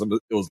like it was a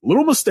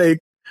little mistake.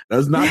 That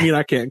does not mean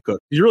I can't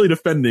cook. She's really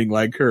defending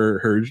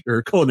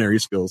her culinary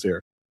skills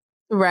here.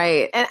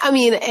 Right. And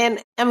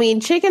I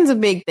mean, chicken's a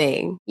big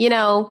thing, you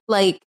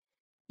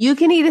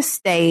can eat a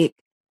steak.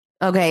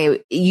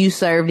 Okay. You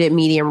served it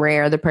medium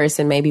rare. The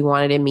person maybe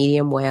wanted it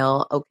medium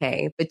well.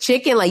 Okay. But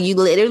chicken, you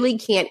literally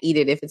can't eat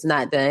it if it's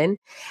not done.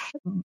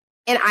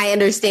 And I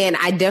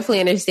definitely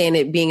understand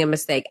it being a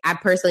mistake. I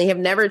personally have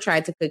never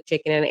tried to cook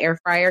chicken in an air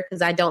fryer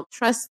because I don't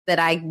trust that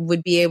I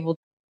would be able to.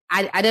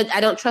 I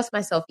don't trust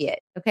myself yet.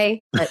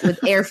 Okay.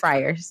 With air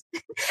fryers,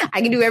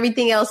 I can do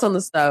everything else on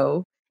the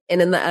stove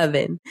and in the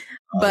oven.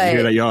 But you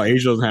hear that, y'all?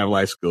 Asia doesn't have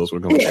life skills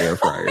when it comes to air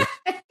fryers.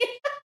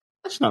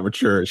 She's not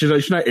mature.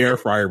 She's not air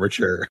fryer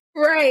mature.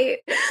 Right.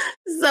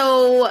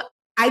 So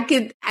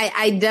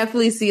I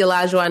definitely see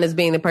Olajuwon as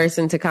being the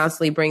person to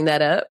constantly bring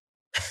that up.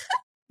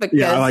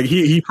 Because,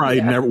 he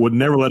probably would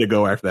never let it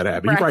go after that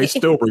happened. Right. He probably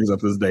still brings it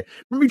up to this day.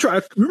 Remember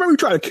you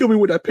tried to kill me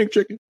with that pink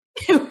chicken?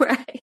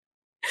 Right.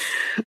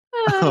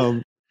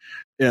 So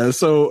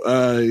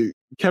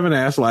Kevin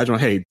asked Olajuwon,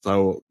 hey,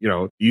 so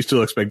do you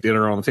still expect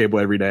dinner on the table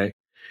every day?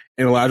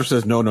 And Olajuwon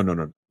says, no.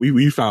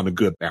 We found a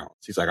good balance.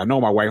 He's like, I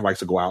know my wife likes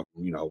to go out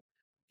and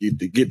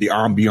get the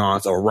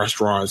ambiance of a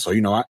restaurant. So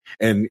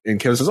and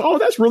Kevin says, oh,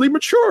 that's really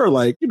mature.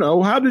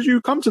 How did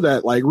you come to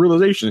that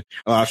realization?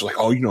 Olajuwon's like,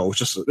 oh, it's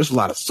just there's a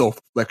lot of self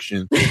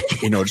reflection.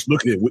 Just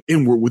looking at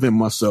inward within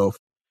myself.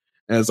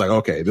 And it's like,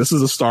 okay, this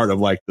is the start of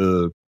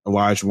the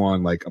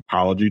Olajuwon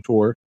apology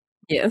tour.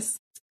 Yes.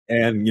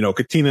 And,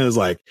 Katina is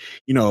like,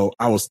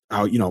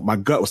 my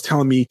gut was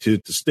telling me to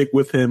stick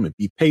with him and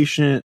be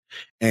patient.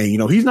 And,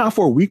 he's not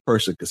for a weak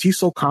person because he's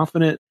so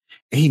confident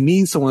and he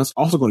needs someone that's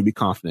also going to be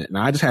confident. And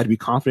I just had to be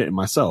confident in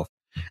myself.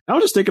 And I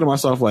was just thinking to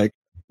myself,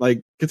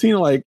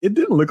 Katina, it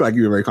didn't look like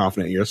you were very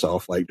confident in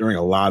yourself, during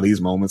a lot of these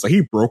moments.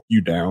 He broke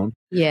you down.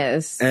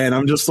 Yes. And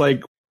I'm just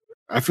I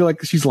feel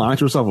like she's lying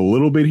to herself a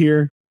little bit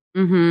here.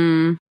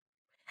 Mm-hmm.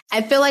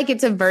 I feel like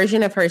it's a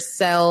version of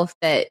herself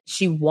that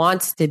she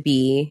wants to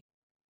be.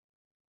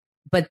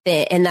 But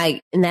then,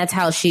 and that's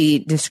how she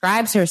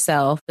describes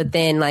herself. But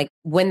then,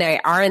 when they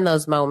are in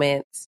those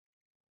moments,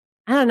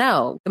 I don't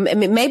know. I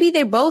mean, maybe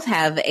they both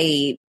have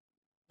the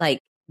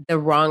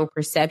wrong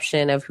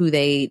perception of who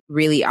they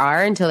really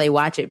are until they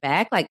watch it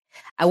back.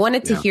 I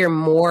wanted to hear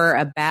more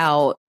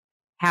about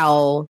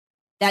how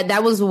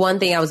that was one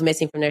thing I was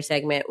missing from their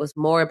segment, was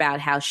more about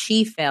how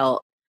she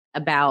felt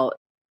about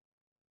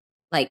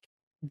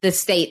the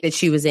state that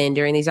she was in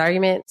during these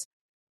arguments.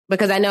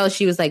 Because I know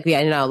she was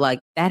that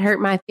hurt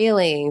my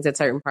feelings at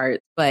certain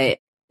parts, but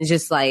it's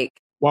just it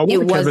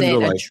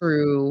wasn't a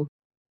true.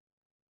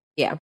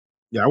 Yeah.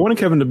 Yeah. I wanted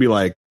Kevin to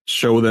be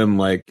show them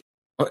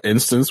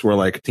instance where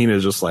like Katina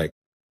is just like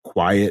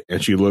quiet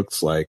and she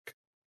looks like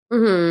she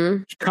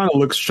kind of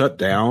looks shut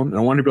down. And I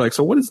wanted to be like,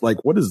 so what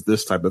is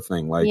this type of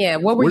thing? Like, yeah,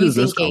 what were where you does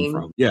this thinking?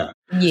 come from? Yeah.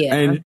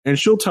 Yeah. And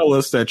she'll tell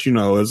us that,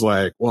 is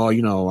like, well,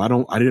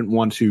 I didn't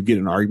want to get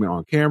an argument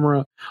on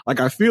camera. Like,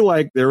 I feel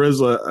like there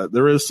is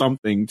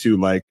something to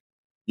like,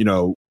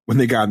 when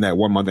they got in that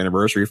 1 month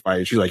anniversary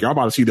fight, she's like, y'all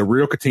about to see the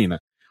real Katina.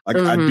 Like,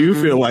 I do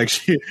feel like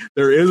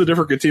there is a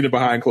different Katina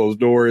behind closed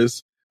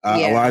doors.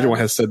 Elijah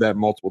has said that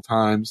multiple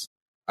times.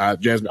 I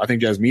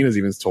think Jasmine has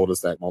even told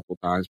us that multiple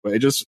times, but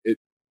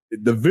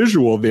the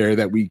visual there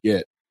that we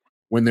get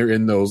when they're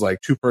in those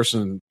like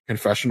 2-person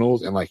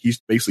confessionals and like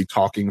he's basically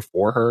talking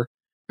for her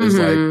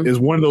is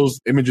one of those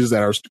images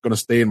that are going to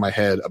stay in my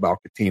head about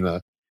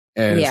Katina.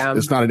 And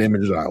it's not an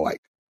image that I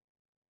like.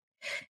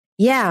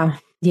 Yeah.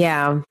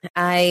 Yeah.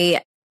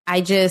 I've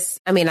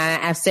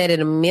said it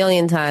a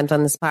million times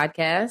on this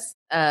podcast,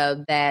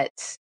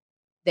 that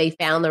they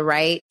found the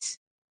right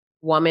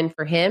woman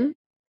for him,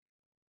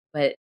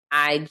 but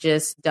I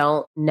just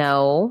don't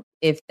know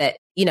if that,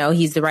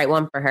 he's the right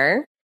one for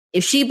her.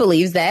 If she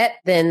believes that,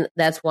 then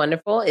that's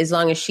wonderful. As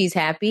long as she's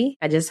happy,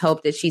 I just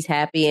hope that she's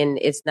happy and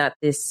it's not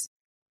this,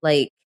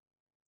 like,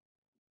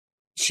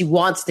 she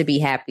wants to be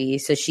happy.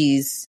 So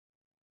she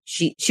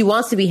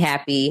wants to be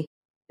happy.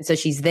 And so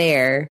she's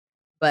there,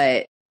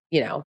 but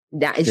she's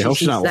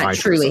not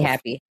truly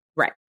happy.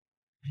 Right.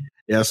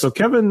 Yeah. So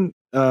Kevin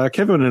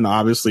in an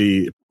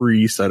obviously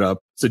pre-set up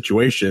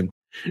situation,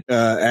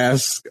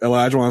 asks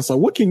Elijah, so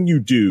what can you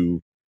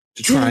do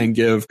to try and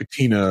give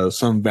Katina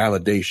some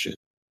validation?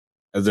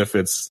 As if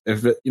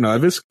Katina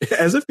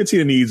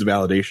needs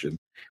validation,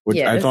 which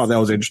I thought that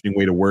was an interesting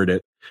way to word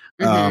it.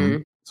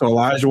 So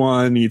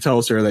Elijah, he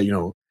tells her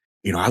that,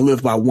 I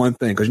live by one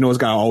thing. Cause it's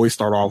got to always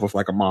start off with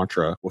like a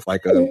mantra, with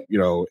like a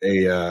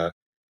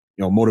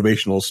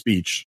motivational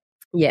speech.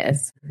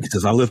 Yes. He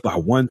says, I live by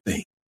one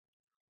thing.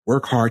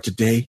 Work hard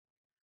today,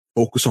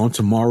 focus on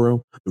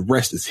tomorrow. The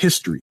rest is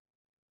history.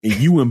 And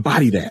you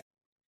embody that.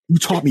 You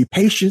taught me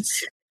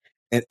patience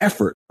and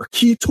effort are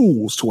key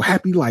tools to a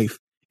happy life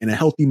and a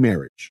healthy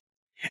marriage.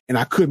 And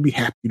I couldn't be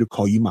happier to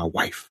call you my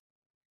wife.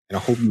 And I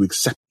hope you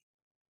accept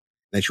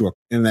me.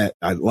 That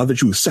I love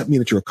that you accept me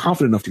and that you're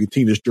confident enough to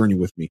continue this journey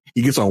with me.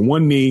 He gets on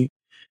one knee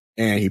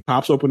and he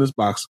pops open his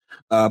box.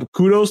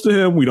 Kudos to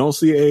him. We don't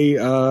see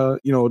a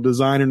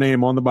designer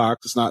name on the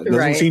box. It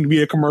doesn't seem to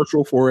be a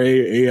commercial for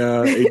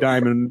a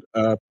diamond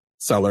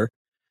seller.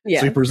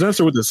 Yeah. So he presents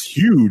her with this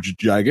huge,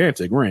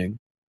 gigantic ring.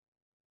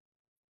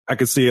 I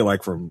could see it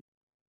like from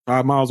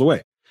 5 miles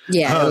away.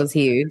 Yeah, it was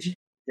huge.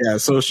 Yeah,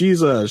 so she's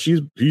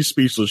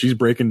speechless. She's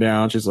breaking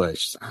down. She's like,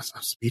 I'm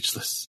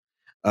speechless.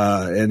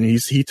 And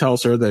he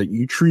tells her that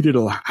you treated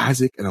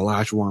Isaac and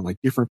Elijah like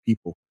different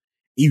people.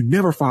 You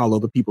never follow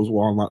other people's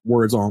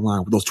words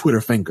online with those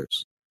Twitter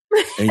fingers.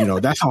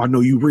 And that's how I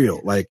know you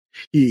real. Like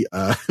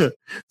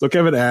so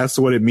Kevin asks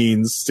what it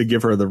means to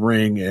give her the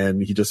ring,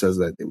 and he just says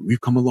that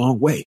we've come a long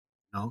way.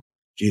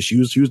 She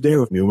was there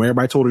with me when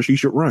everybody told her she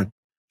should run.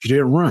 She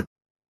didn't run.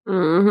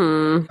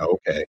 Mm-hmm.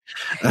 Okay.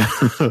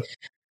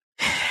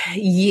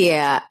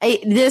 Yeah.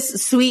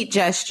 This sweet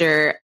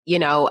gesture,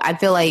 I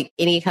feel like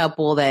any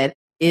couple that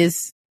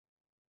is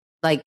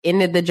like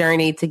ended the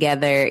journey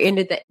together,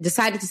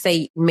 decided to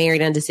say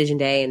married on decision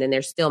day, and then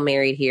they're still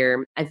married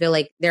here. I feel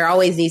like there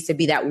always needs to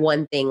be that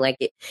one thing, like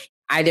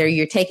either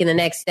you're taking the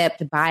next step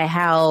to buy a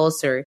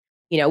house, or,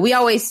 we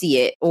always see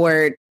it,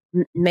 or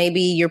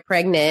maybe you're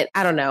pregnant.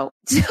 I don't know.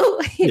 So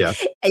yeah.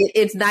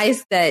 It's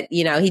nice that,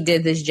 he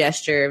did this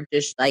gesture of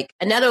just like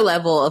another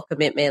level of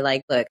commitment.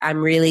 Like, look,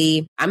 I'm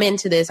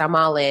into this. I'm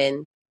all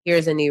in.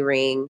 Here's a new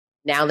ring.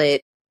 Now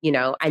that,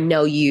 I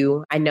know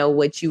you, I know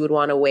what you would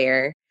want to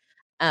wear.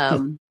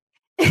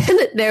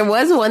 There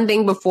was one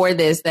thing before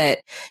this that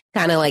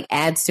kind of like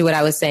adds to what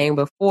I was saying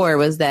before,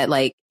 was that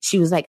like, she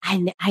was like,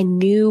 I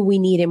knew we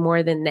needed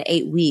more than the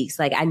 8 weeks.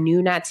 Like, I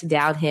knew not to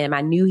doubt him.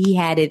 I knew he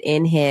had it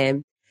in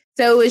him.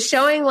 So it was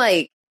showing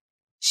like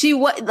she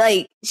was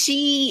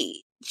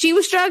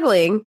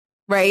struggling,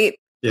 right?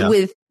 Yeah.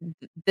 With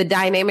the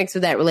dynamics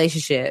of that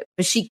relationship,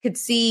 but she could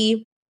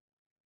see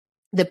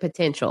the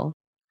potential.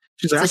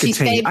 She's like,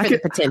 the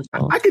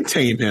potential. I can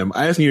tame him.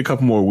 I just need a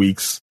couple more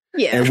weeks.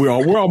 Yeah. And we're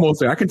almost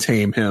there. I can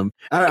tame him.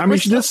 I mean,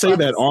 she did say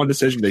that on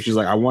decision day. She's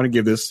like, I want to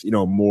give this,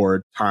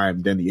 more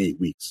time than the 8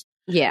 weeks.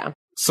 Yeah.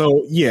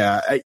 So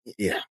yeah.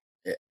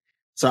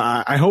 So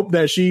I hope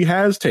that she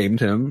has tamed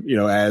him,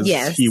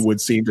 as he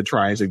would seem to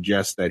try and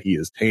suggest that he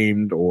is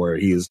tamed or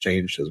he has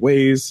changed his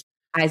ways.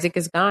 Isaac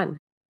is gone.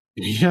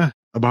 Yeah,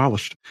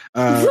 abolished.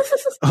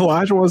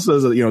 Elijah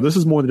says that, this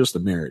is more than just a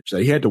marriage,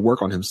 that he had to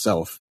work on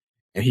himself,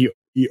 and he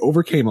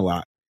overcame a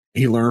lot.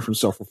 He learned from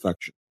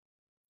self-reflection.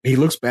 He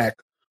looks back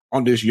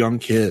on this young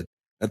kid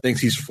that thinks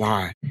he's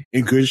fly,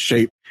 in good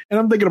shape. And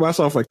I'm thinking to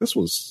myself, like, this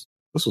was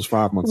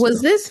 5 months ago.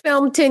 Was this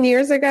filmed 10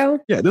 years ago?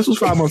 Yeah, this was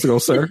 5 months ago,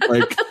 sir.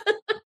 Like,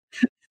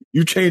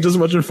 you changed as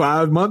much in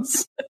 5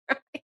 months?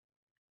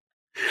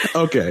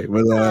 Okay,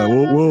 but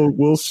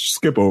we'll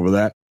skip over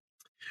that.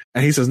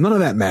 And he says, none of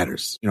that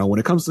matters. When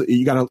it comes to,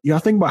 you gotta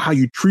think about how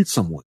you treat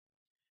someone.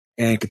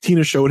 And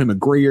Katina showed him a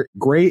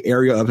gray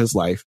area of his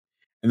life,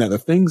 and that the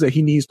things that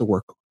he needs to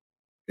work on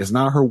is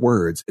not her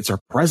words, it's her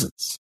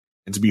presence.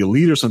 And to be a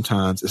leader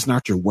sometimes, it's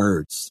not your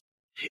words,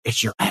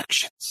 it's your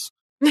actions.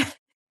 And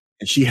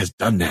she has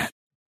done that.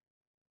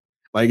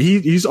 Like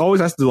he's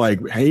always has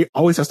to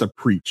always has to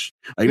preach.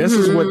 Like this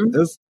is what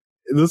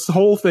this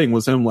whole thing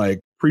was him like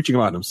preaching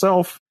about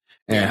himself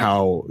and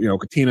how,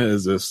 Katina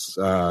is this,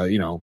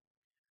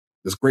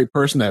 this great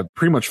person that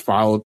pretty much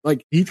followed,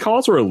 like he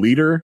calls her a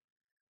leader,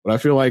 but I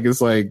feel like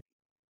it's like,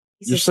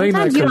 you're saying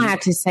that you don't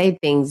have to say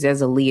things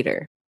as a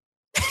leader.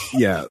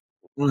 Yeah.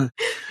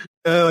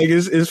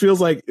 It feels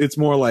like it's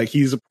more like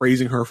he's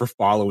praising her for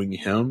following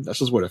him. That's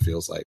just what it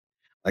feels like.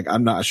 Like,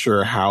 I'm not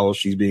sure how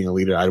she's being a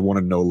leader. I want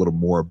to know a little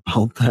more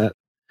about that.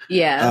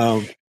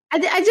 Yeah. I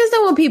just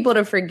don't want people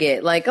to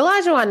forget. Like,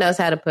 Olajuwon knows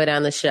how to put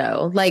on the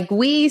show. Like,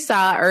 we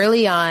saw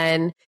early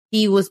on,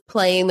 he was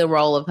playing the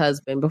role of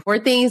husband. Before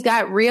things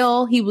got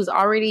real, he was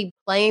already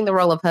playing the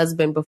role of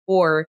husband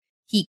before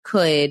he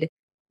could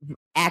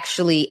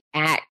actually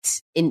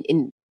act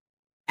in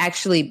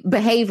actually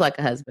behave like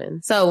a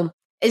husband. So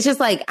it's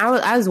just like,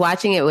 I was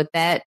watching it with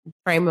that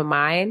frame of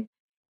mind.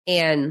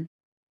 And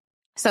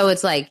so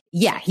it's like,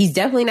 yeah, he's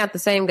definitely not the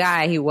same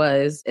guy he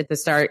was at the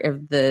start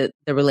of the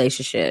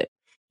relationship.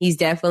 He's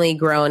definitely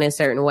grown in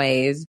certain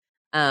ways.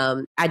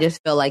 I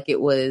just feel like he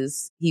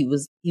was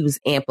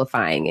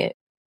amplifying it.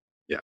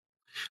 Yeah.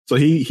 So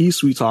he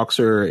sweet talks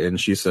her and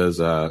she says,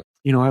 I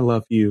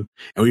love you.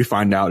 And we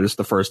find out it's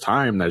the first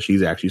time that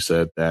she's actually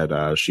said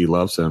that she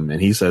loves him, and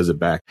he says it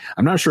back.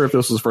 I'm not sure if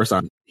this was the first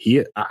time.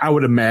 I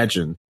would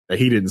imagine that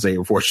he didn't say it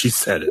before she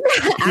said it.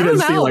 I don't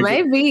know,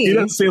 maybe. He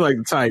doesn't seem like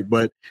the type,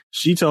 but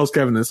she tells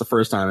Kevin it's the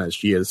first time that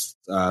she has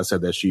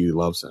said that she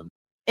loves him.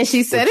 And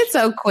she said it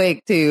so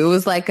quick, too. It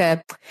was like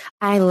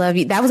I love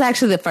you. That was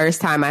actually the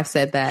first time I've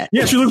said that.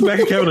 Yeah, she looks back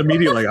at Kevin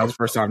immediately like, that was the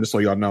first time, just so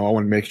y'all know. I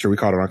want to make sure we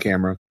caught it on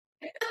camera.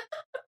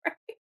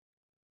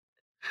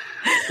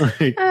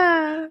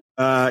 And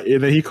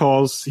then he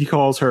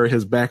calls her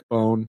his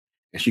backbone,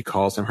 and she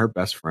calls him her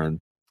best friend.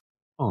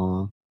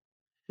 Aw.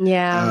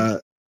 Yeah.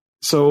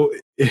 So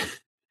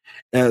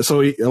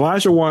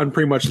Olajuwon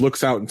pretty much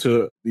looks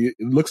into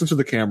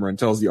the camera and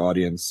tells the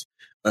audience,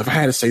 if I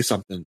had to say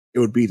something, it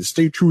would be to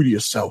stay true to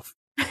yourself.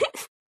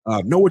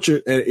 Know what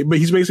but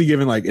he's basically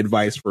giving like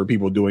advice for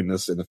people doing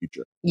this in the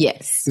future.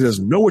 Yes. He says,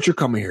 know what you're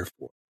coming here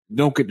for.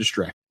 Don't get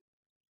distracted.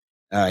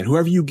 And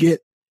whoever you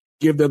get,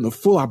 give them the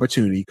full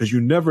opportunity, because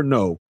you never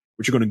know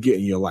what you're going to get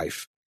in your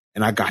life.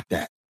 And I got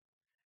that.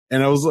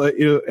 And I was like,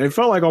 it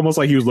felt like almost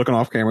like he was looking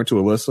off camera to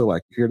Alyssa,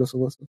 like, you hear this,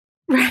 Alyssa?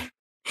 Right.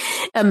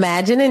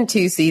 Imagine in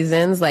 2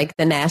 seasons, like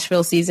the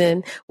Nashville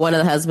season, one of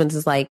the husbands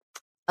is like,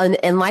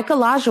 and like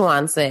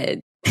Olajuwon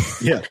said.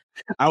 Yeah.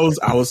 I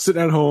was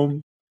sitting at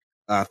home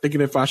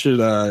thinking if I should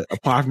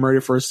apply for Married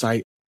at First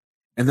Sight.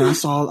 And then I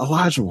saw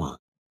Olajuwon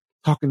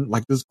talking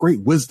like this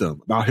great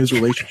wisdom about his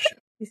relationship.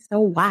 He's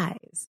so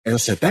wise. And I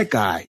said, that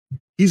guy,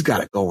 he's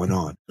got it going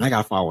on. And I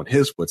got to follow in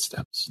his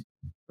footsteps.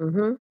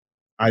 Mm-hmm.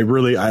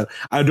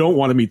 I don't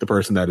want to meet the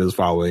person that is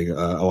following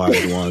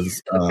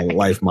Olajuwon's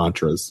life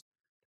mantras.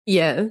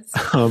 Yes.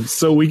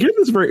 So we get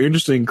this very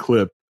interesting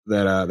clip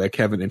that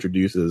Kevin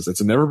introduces.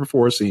 It's a never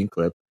before seen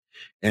clip.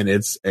 And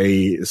it's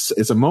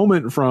a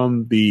moment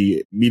from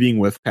the meeting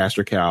with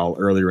Pastor Cal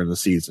earlier in the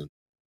season.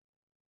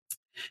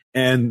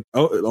 And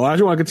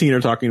Olajuwon and Katina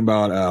are talking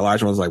about,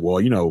 Olajuwon's like,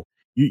 well,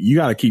 you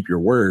got to keep your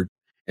word.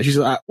 And she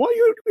said, well, what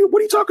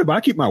are you talking about?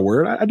 I keep my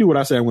word. I do what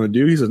I say I'm going to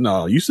do. He says,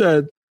 no, you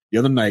said the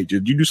other night,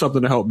 did you do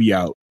something to help me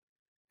out?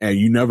 And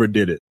you never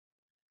did it.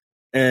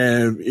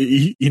 And,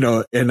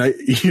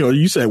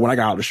 you said when I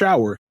got out of the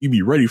shower, you'd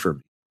be ready for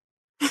me.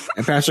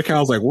 And Pastor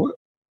Cal's like,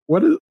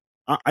 what is,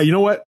 you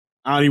know what?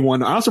 I don't even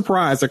want to, I'm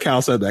surprised that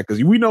Cal said that,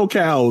 because we know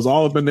Cal is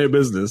all up in their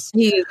business.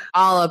 He's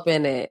all up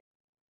in it.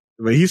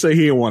 But he said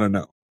he didn't want to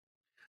know.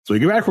 So we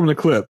get back from the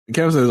clip, and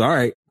Kevin says, all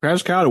right,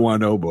 Pastor Cal didn't want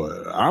to know,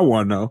 but I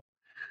want to know.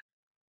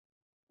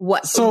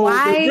 What? So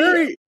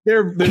why?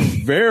 They're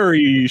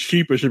very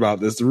sheepish about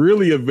this,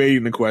 really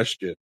evading the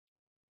question.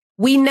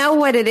 We know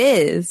what it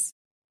is.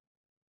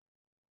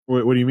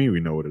 What do you mean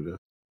we know what it is?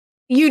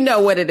 You know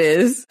what it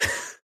is.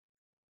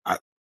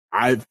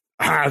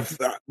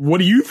 What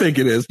do you think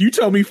it is? You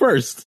tell me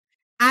first.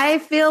 I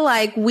feel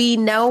like we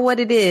know what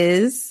it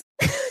is.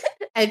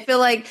 I feel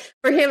like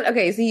for him,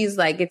 okay, so he's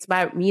like, it's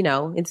my,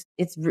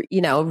 it's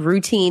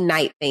routine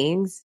night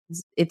things.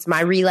 It's my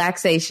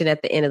relaxation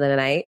at the end of the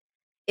night.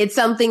 It's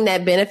something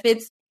that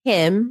benefits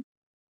him.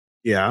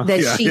 Yeah.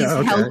 That she's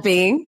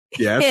helping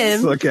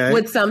him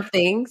with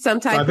something,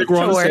 some type of chore. I think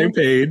we're on the same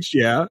page.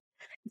 Yeah.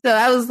 So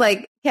I was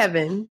like,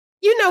 Kevin,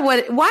 you know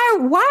what?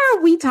 Why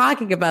are we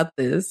talking about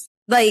this?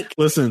 Like,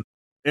 listen,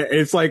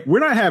 it's like, we're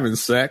not having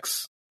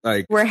sex.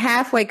 Like, we're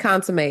halfway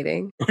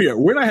consummating. Yeah.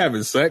 We're not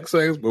having sex,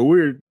 but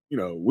we're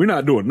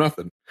not doing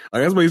nothing.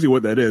 Like, that's basically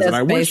what that is.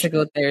 That's basically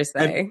what they're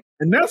saying.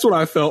 And that's what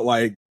I felt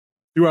like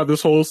throughout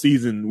this whole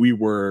season we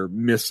were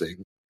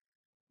missing.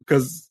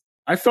 Because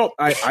I felt,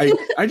 I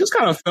just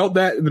kind of felt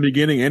that in the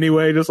beginning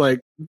anyway, just like,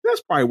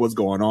 that's probably what's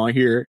going on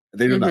here.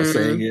 They're just not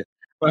saying it.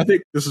 But I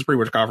think this is pretty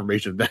much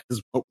confirmation that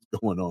is what was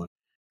going on.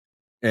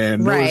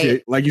 And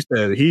Right. like you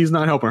said, he's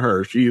not helping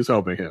her. She is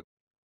helping him.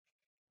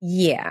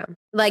 Yeah.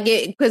 Like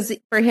because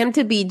for him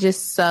to be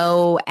just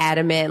so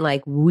adamant,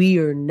 like, we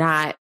are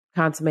not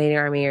consummating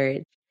our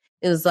marriage,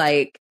 it was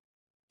like,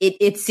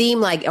 it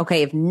seemed like,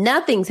 okay, if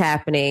nothing's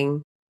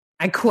happening,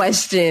 I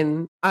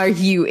question, are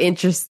you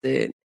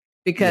interested?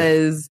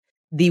 Because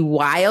the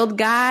wild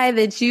guy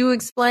that you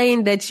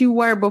explained that you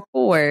were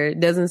before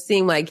doesn't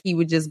seem like he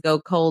would just go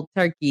cold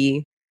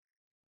turkey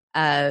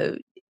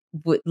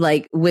with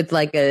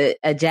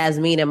a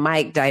Jasmine and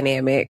Mike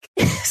dynamic.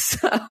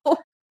 So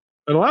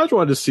And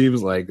Olajuwon just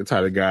seems like the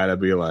type of guy to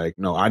be like,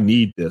 no, I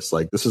need this.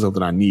 Like, this is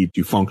something I need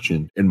to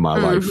function in my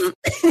life.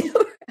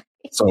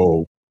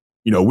 So,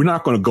 we're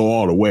not going to go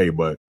all the way,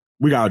 but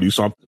we got to do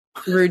something.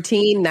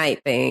 Routine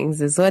night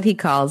things is what he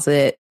calls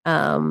it.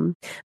 But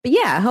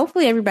yeah,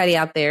 hopefully everybody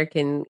out there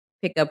can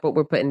pick up what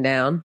we're putting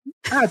down.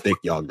 I think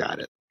y'all got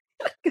it.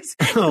 Because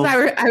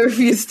I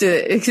refuse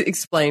to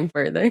explain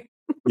further.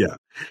 Yeah.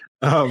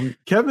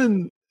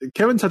 Kevin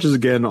touches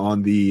again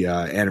on the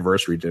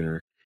anniversary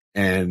dinner,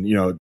 and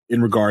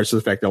in regards to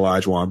the fact that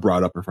Olajuwon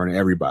brought up in front of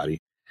everybody,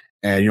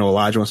 and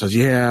Olajuwon says,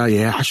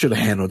 yeah, I should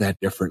have handled that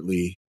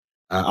differently.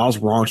 I was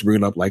wrong to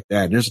bring it up like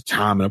that. And there's a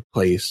time and a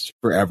place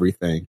for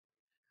everything.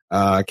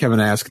 Kevin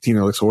asks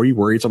Katina, like, so are you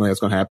worried something that's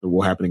going to happen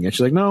will happen again?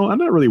 She's like, no, I'm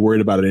not really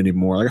worried about it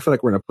anymore. Like, I feel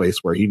like we're in a place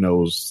where he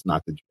knows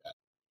not to do that.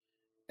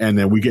 And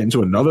then we get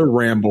into another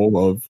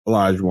ramble of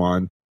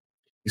Olajuwon.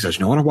 He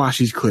says, I want to watch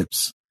these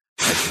clips.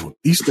 Like,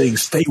 these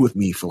things stay with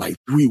me for like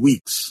 3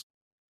 weeks.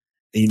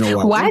 And you know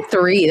what? Why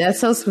 3? That's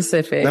so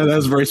specific.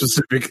 That's a very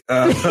specific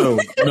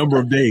number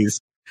of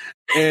days.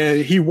 And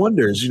he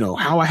wonders,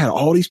 how I had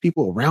all these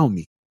people around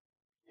me.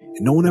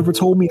 And no one ever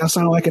told me I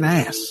sounded like an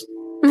ass.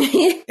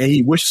 And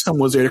he wishes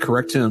someone was there to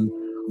correct him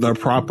the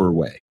proper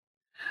way.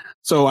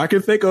 So I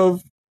can think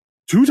of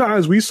 2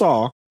 times we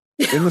saw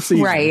in the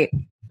season right.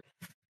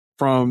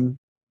 from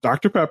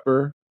Dr.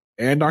 Pepper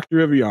and Dr.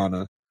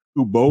 Viviana,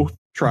 who both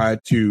tried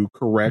to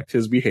correct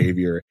his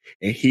behavior,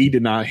 and he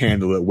did not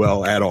handle it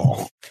well at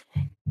all.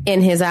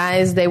 In his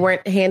eyes, they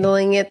weren't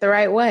handling it the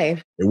right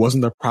way. It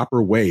wasn't the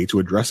proper way to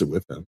address it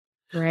with him.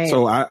 Right.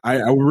 So I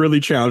would really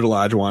challenge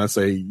Olajuwon to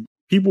say,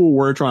 people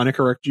were trying to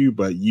correct you,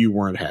 but you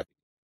weren't happy.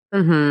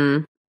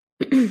 Mm-hmm.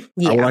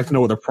 Yeah. I would like to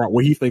know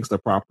what he thinks the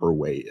proper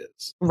way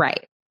is.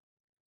 Right.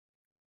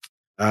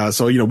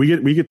 So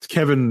we get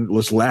Kevin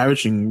just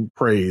lavishing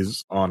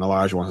praise on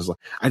Olajuwon. He's like,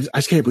 I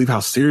just can't believe how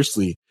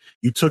seriously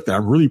you took that.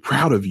 I'm really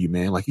proud of you,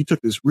 man. Like, you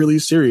took this really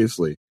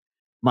seriously.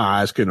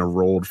 My eyes couldn't have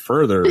rolled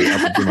further up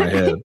into my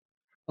head.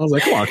 I was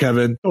like, come on,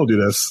 Kevin, don't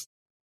do this.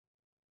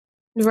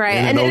 Right.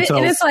 And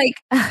it's like,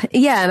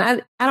 yeah,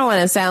 and I don't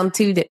want to sound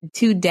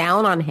too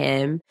down on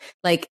him.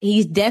 Like,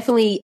 he's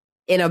definitely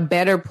in a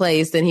better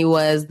place than he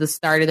was the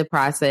start of the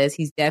process.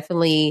 He's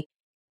definitely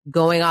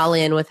going all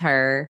in with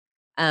her.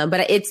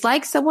 But it's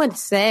like someone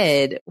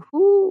said,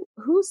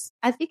 who's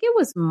I think it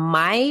was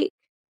Mike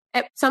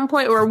at some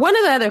point, or one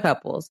of the other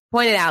couples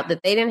pointed out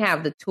that they didn't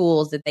have the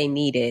tools that they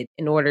needed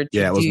in order to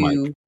it was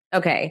Mike.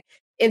 Okay.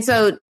 And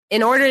so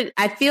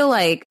I feel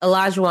like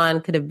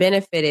Olajuwon could have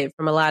benefited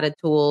from a lot of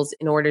tools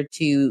in order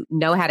to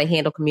know how to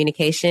handle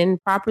communication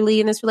properly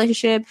in this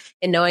relationship,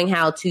 and knowing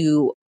how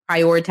to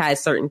prioritize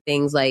certain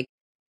things. Like,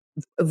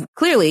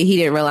 clearly he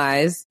didn't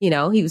realize, he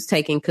was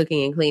taking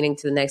cooking and cleaning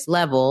to the next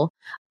level.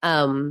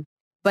 But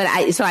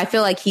I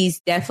feel like he's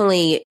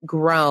definitely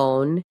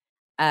grown.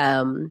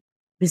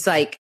 It's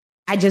like,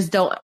 I just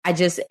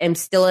am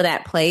still in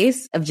that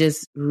place of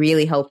just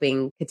really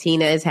hoping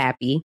Katina is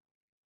happy,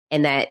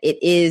 and that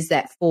it is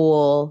that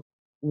full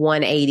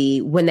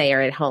 180 when they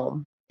are at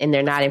home and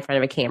they're not in front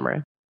of a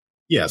camera.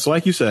 Yeah. So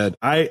like you said,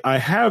 I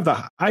have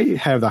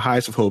the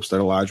highest of hopes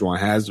that Olajuwon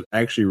has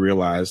actually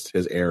realized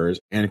his errors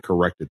and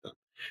corrected them.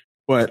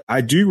 But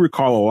I do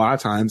recall a lot of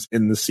times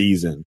in the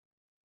season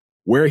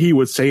where he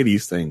would say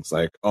these things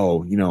like,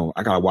 oh,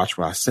 I got to watch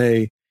what I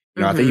say.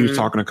 I think he was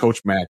talking to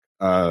Coach Mack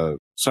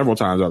several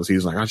times throughout the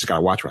season. Like, I just got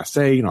to watch what I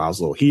say. I was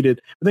a little heated.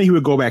 But then he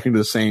would go back into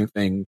the same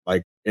thing,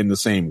 like in the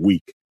same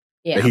week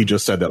that he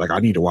just said that, like, I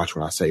need to watch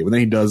what I say. But then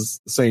he does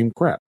the same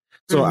crap.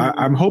 So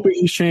I'm hoping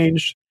he's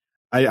changed.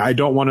 I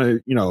don't want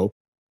to,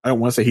 I don't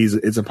want to say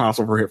it's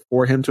impossible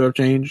for him to have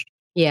changed.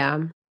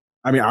 Yeah.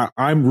 I mean,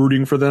 I'm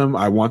rooting for them.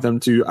 I want them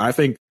to. I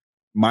think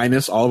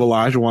minus all of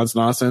Olajuwon's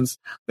nonsense,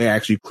 they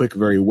actually click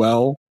very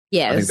well.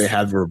 Yes. I think they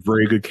have a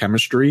very good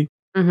chemistry.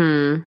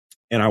 Mm-hmm.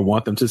 And I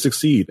want them to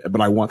succeed,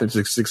 but I want them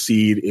to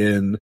succeed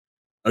in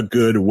a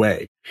good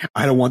way.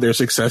 I don't want their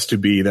success to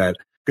be that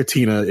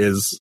Katina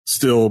is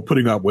still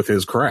putting up with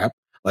his crap.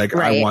 Like,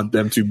 right. I want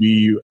them to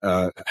be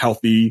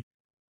healthy.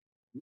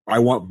 I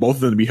want both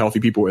of them to be healthy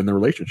people in the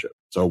relationship.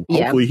 So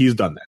hopefully he's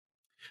done that.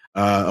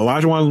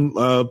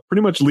 Olajuwon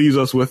pretty much leaves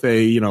us with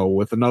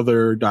with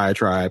another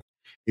diatribe.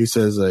 He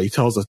says, he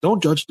tells us,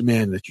 don't judge the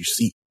man that you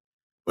see,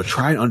 but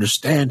try and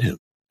understand him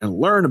and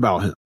learn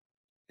about him.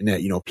 And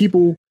that,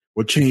 people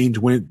will change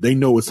when they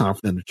know it's time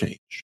for them to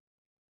change.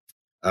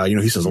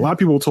 He says, a lot of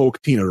people told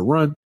Katina to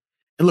run,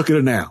 and look at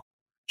her now.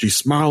 She's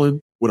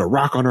smiling with a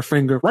rock on her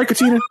finger. Right,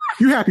 Katina?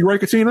 You happy, right,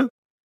 Katina?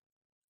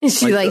 And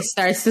she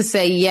starts to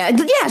say, yeah,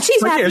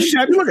 she's happy. Yeah, she's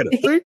happy. Look at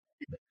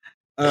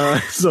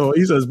it. So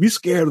he says, be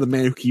scared of the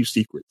man who keeps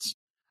secrets,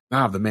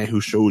 not of the man who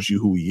shows you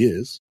who he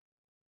is.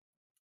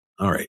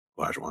 All right,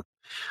 Olajuwon.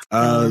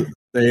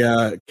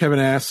 Kevin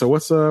asks, so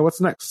what's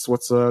next?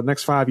 What's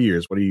next 5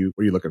 years? What are you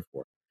looking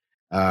for?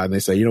 And they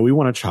say, we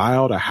want a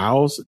child, a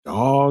house, a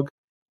dog.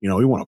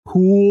 We want a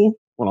pool,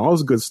 want all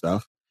this good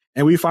stuff.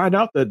 And we find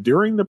out that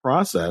during the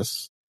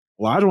process,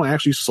 Olajuwon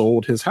actually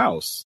sold his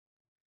house.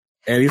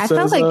 And I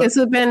felt like this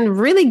would have been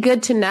really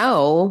good to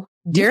know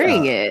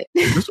during it.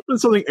 This would have been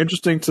something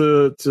interesting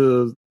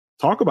to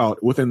talk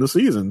about within the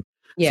season.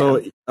 Yeah.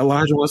 So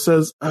Olajuwon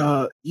says,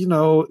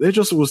 there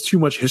just was too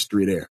much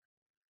history there.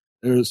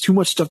 There was too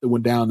much stuff that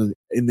went down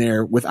in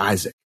there with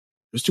Isaac.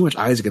 There's too much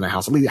Isaac in the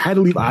house. I mean, I had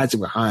to leave Isaac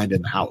behind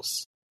in the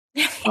house.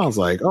 I was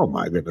like, oh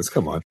my goodness,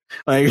 come on.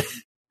 Like,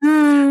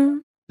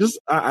 just,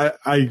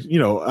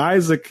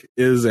 Isaac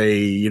is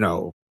a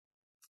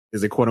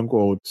quote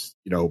unquote,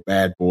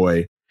 bad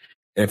boy.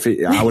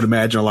 I would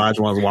imagine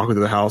Olajuwon was walking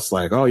through the house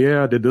like, oh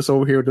yeah, I did this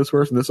over here with this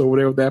person, this over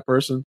there with that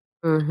person.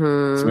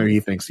 Mm-hmm. So maybe he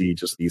thinks he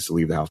just needs to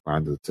leave the house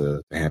behind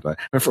to handle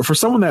that. For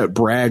someone that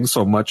brags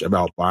so much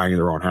about buying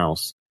their own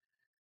house,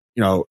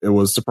 it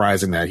was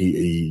surprising that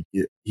he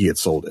had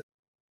sold it.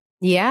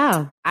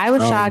 Yeah, I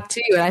was shocked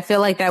too. And I feel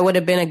like that would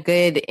have been a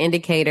good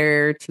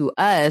indicator to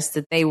us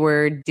that they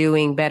were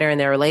doing better in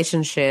their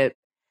relationship,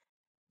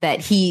 that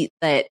he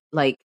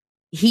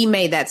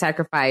made that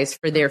sacrifice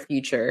for their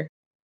future.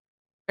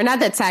 Or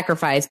not that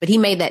sacrifice, but he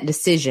made that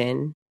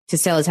decision to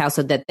sell his house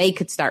so that they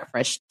could start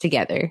fresh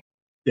together.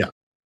 Yeah.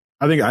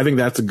 I think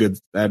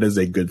that is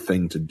a good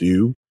thing to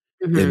do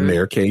in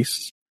their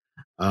case.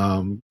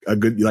 Like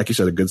you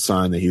said, a good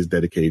sign that he's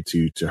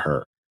dedicated to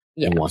her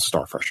and wants to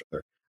start fresh with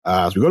her.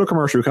 So we go to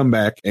commercial, we come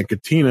back, and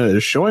Katina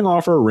is showing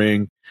off her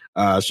ring.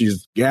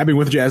 She's gabbing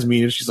with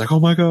Jasmine, and she's like, "Oh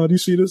my god, you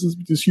see this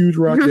huge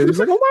rocket?" He's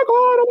like, "Oh my god!"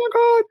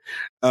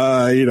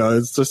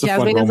 It's just a fun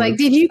moment. Jasmine's like,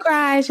 "Did you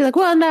cry?" She's like,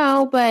 "Well,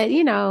 no, but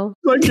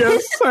like,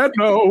 yes, I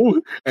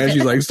know. And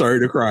she's like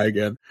starting to cry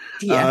again.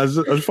 Yeah. It's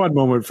a fun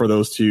moment for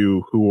those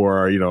two who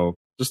are,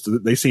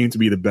 they seem to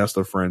be the best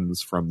of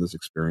friends from this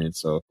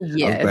experience. So I'm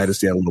glad to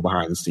see a little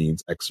behind the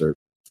scenes excerpt.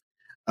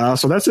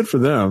 So that's it for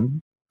them.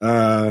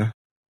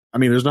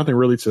 There's nothing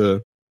really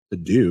to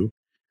do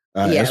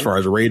as far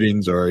as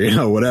ratings or,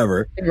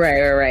 whatever.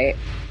 Right.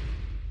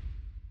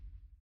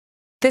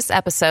 This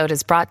episode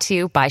is brought to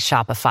you by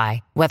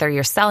Shopify. Whether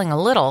you're selling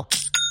a little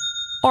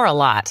or a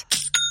lot,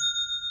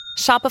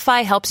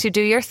 Shopify helps you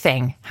do your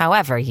thing,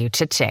 however you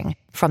cha-ching.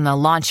 From the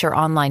launch your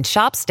online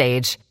shop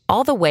stage,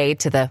 all the way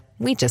to the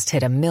we just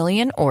hit 1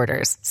 million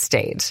orders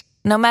stage.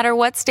 No matter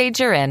what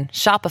stage you're in,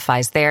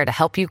 Shopify's there to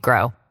help you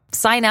grow.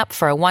 Sign up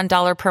for a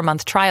 $1 per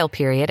month trial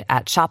period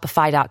at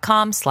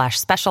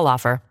shopify.com/special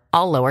offer,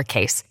 all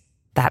lowercase.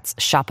 That's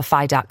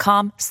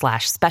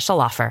shopify.com/special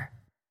offer.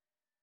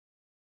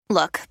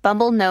 Look,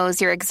 Bumble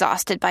knows you're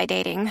exhausted by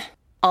dating.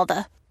 All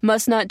the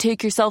must not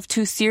take yourself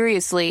too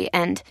seriously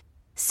and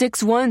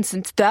 6'1"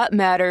 since that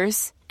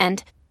matters.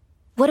 And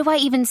what do I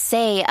even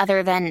say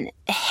other than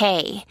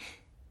hey?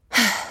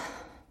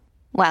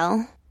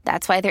 Well,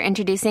 that's why they're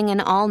introducing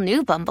an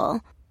all-new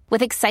Bumble.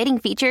 With exciting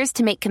features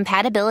to make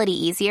compatibility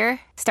easier,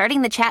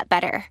 starting the chat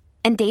better,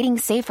 and dating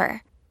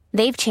safer.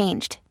 They've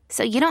changed,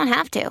 so you don't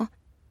have to.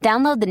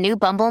 Download the new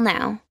Bumble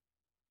now.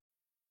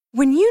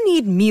 When you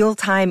need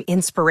mealtime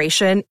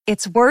inspiration,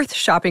 it's worth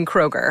shopping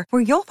Kroger,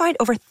 where you'll find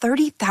over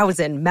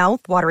 30,000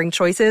 mouth-watering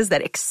choices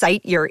that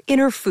excite your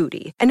inner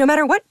foodie. And no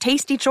matter what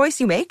tasty choice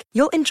you make,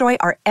 you'll enjoy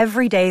our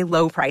everyday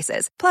low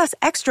prices, plus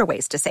extra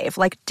ways to save,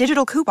 like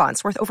digital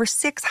coupons worth over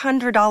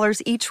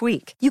 $600 each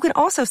week. You can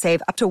also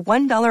save up to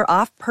 $1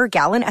 off per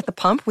gallon at the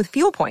pump with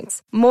fuel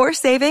points. More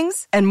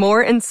savings and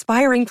more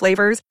inspiring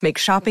flavors make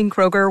shopping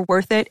Kroger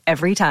worth it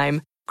every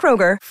time.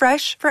 Kroger,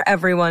 fresh for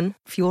everyone.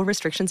 Fuel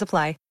restrictions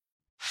apply.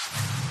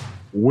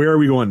 Where are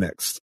we going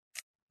next?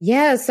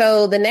 Yeah,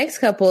 so the next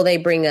couple they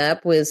bring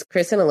up was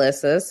Chris and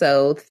Alyssa.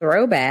 So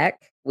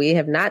throwback. We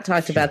have not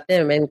talked about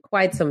them in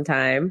quite some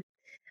time.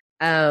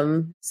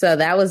 So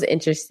that was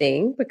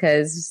interesting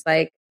because it's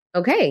like,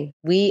 okay,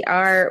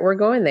 we're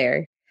going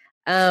there.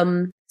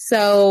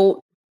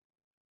 So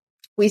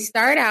we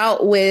start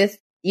out with,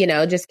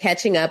 just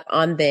catching up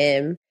on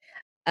them.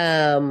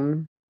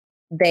 They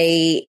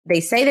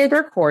say that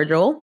they're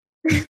cordial.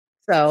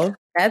 So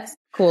that's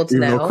cool to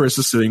know. Even though Chris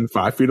is sitting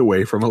 5 feet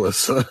away from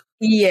Alyssa.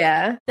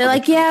 Yeah. They're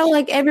like,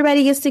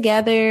 everybody gets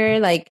together.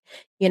 Like,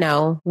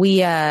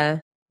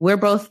 we're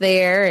both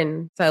there.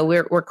 And so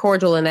we're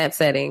cordial in that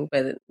setting,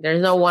 but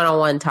there's no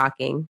one-on-one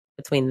talking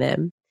between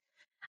them.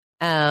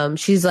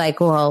 She's like,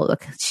 well,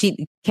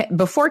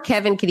 before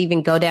Kevin could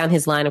even go down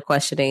his line of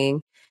questioning,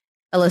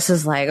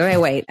 Alyssa's like, okay,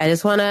 wait, I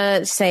just want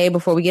to say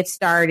before we get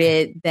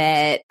started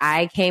that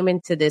I came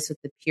into this with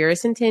the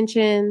purest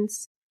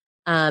intentions.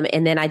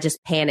 And then I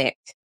just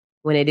panicked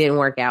when it didn't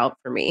work out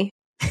for me.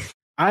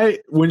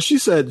 When she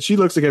said, she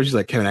looks at Kevin, she's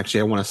like, Kevin, actually,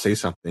 I want to say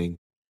something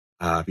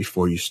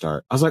before you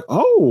start. I was like,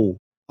 oh,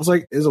 was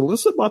like, is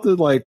Alyssa about to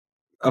like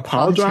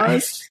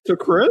apologize to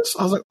Chris?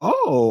 I was like,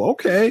 oh,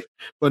 okay.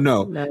 But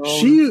no.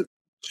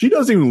 She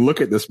doesn't even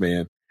look at this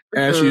man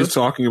as she's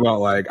talking about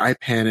like, I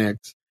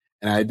panicked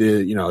and I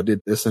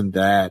did this and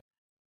that.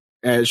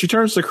 And she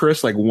turns to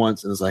Chris like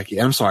once and is like,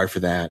 yeah, I'm sorry for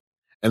that.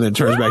 And then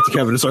turns back to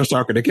Kevin and starts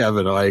talking to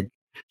Kevin. Like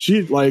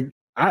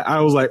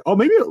I was like, oh,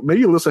 maybe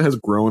Alyssa has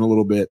grown a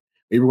little bit.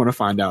 Maybe we're going to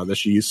find out that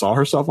she saw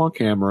herself on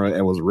camera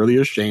and was really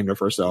ashamed of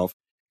herself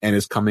and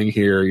is coming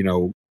here,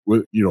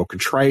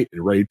 contrite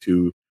and ready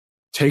to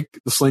take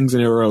the slings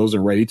and arrows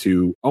and ready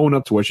to own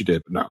up to what she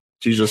did. But no,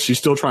 she's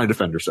still trying to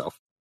defend herself.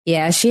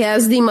 Yeah, she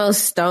has the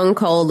most stone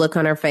cold look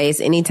on her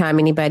face anytime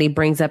anybody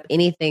brings up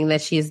anything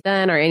that she's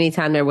done or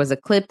anytime there was a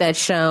clip that's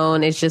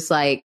shown. It's just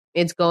like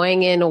it's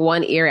going in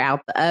one ear, out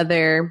the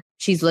other.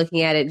 She's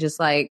looking at it just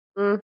like,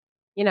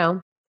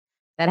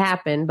 that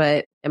happened.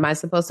 But am I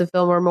supposed to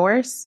feel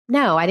remorse?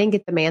 No, I didn't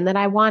get the man that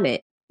I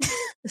wanted.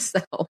 So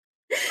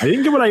I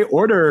didn't get what I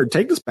ordered.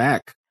 Take this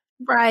back.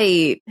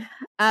 Right.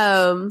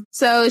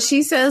 So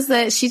she says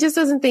that she just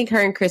doesn't think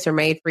her and Chris are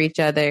made for each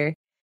other.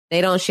 They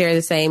don't share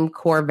the same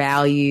core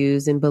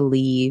values and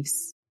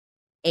beliefs.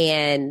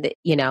 And,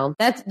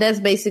 that's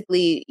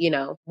basically,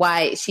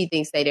 why she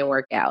thinks they didn't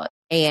work out.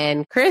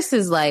 And Chris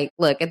is like,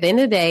 look, at the end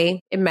of the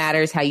day, it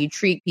matters how you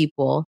treat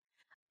people.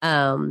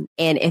 And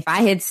if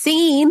I had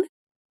seen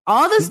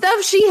all the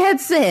stuff she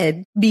had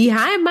said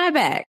behind my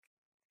back,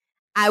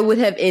 I would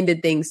have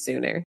ended things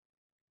sooner.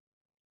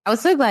 I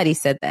was so glad he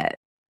said that.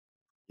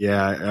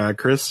 Yeah,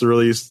 Chris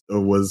really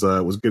was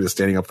good at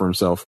standing up for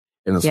himself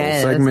in this whole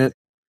segment.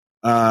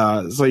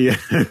 So yeah,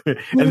 and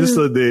this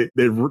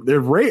the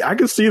rage. I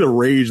could see the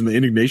rage and the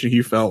indignation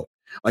he felt.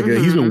 Like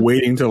he's been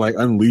waiting to like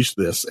unleash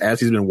this as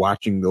he's been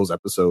watching those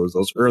episodes,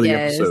 those early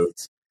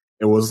episodes.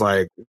 It was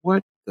like,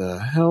 what the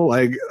hell?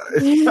 Like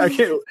I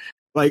can't.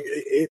 Like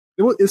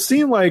it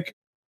seemed like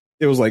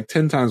it was like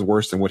 10 times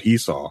worse than what he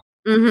saw.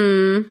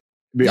 Mm-hmm.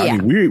 I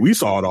mean, we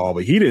saw it all,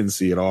 but he didn't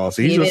see it all.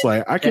 So he's just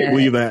like, I can't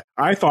believe that.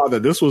 I thought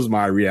that this was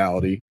my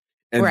reality.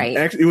 And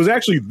it was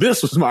actually,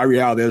 this was my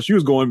reality. She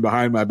was going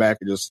behind my back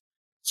and just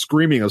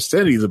screaming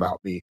obscenities about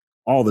me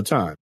all the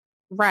time.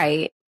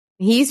 Right.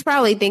 He's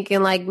probably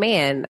thinking like,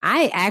 man,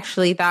 I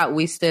actually thought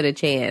we stood a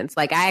chance.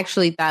 Like, I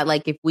actually thought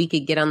like if we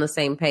could get on the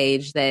same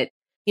page that,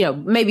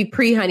 maybe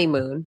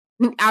pre-honeymoon,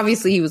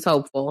 obviously he was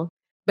hopeful,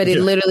 but it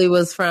literally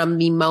was from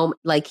the moment,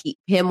 like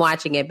him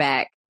watching it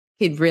back,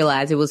 he'd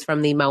realize it was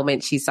from the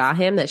moment she saw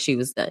him that she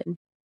was done.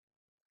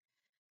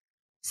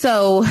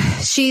 So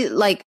she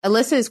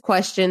Alyssa's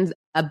questions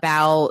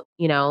about,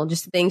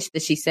 just the things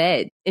that she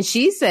said. And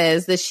she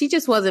says that she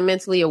just wasn't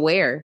mentally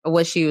aware of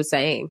what she was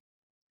saying.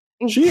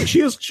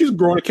 She's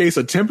growing a case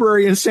of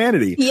temporary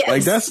insanity. Yes.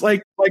 Like that's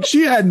like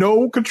she had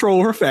no control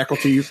of her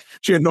faculties.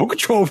 She had no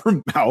control of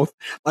her mouth.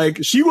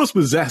 Like she was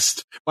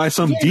possessed by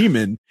some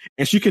demon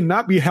and she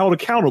cannot be held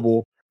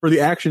accountable for the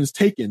actions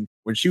taken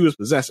when she was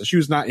possessed. And she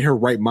was not in her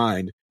right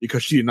mind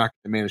because she did not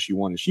get the man that she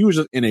wanted. She was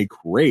just in a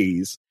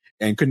craze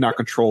and could not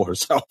control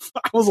herself.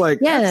 I was like,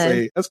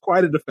 that's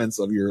quite a defense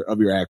of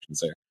your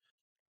actions there.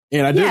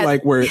 And I did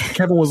like where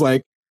Kevin was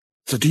like,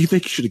 so do you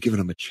think you should have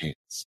given him a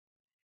chance?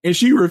 And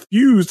she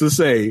refused to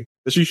say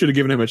that she should have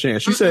given him a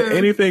chance. She said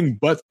anything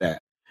but that.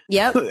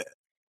 Yep.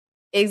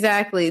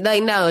 Exactly.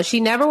 Like, no, she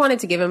never wanted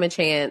to give him a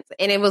chance.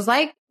 And it was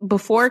like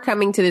before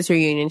coming to this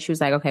reunion, she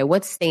was like, okay,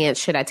 what stance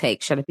should I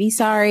take? Should I be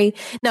sorry?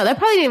 No, that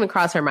probably didn't even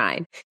cross her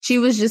mind. She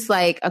was just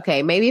like,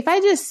 okay, maybe if I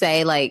just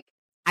say like,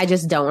 I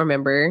just don't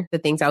remember the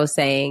things I was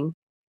saying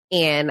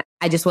and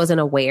I just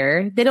wasn't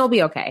aware, then it'll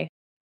be okay.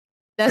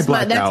 That's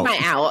my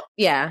out.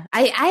 Yeah.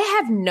 I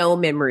have no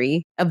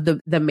memory of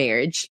the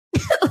marriage.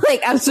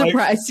 Like, I'm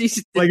surprised she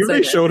like if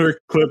they showed her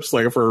clips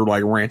like of her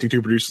like ranting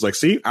to producers, like,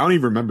 see, I don't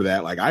even remember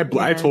that. Like I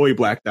totally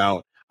blacked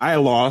out. I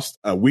lost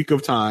a week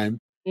of time.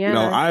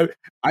 Yeah.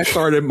 I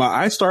started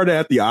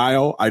at the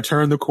aisle, I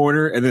turned the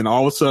corner, and then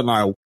all of a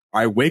sudden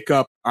I wake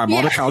up, I'm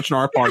on the couch in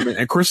our apartment,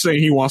 and Chris saying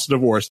he wants a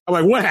divorce. I'm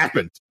like, what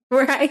happened?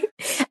 Right.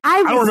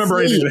 I don't remember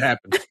anything that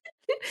happened.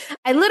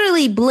 I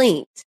literally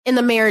blinked and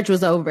the marriage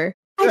was over.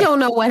 I don't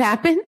know what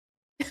happened.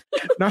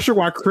 Not sure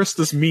why Chris,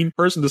 this mean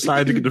person,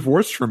 decided to get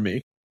divorced from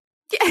me.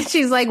 Yeah,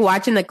 she's like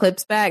watching the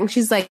clips back and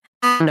she's like,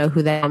 I don't know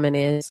who that woman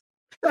is.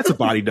 That's a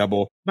body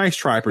double. Nice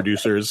try,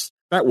 producers.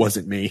 That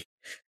wasn't me.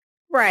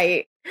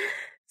 Right.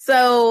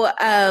 So,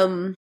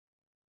 Kev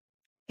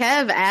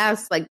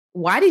asked, like,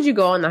 why did you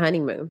go on the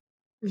honeymoon?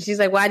 And she's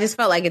like, well, I just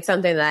felt like it's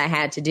something that I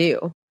had to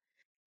do.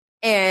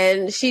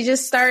 And she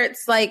just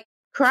starts like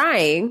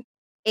crying.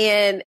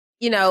 And,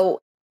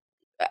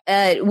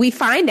 we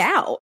find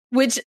out,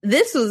 which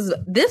this was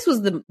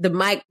the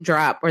mic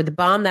drop or the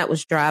bomb that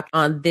was dropped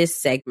on this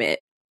segment,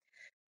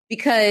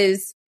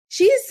 because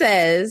she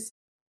says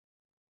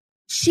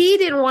she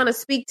didn't want to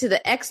speak to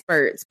the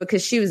experts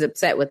because she was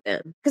upset with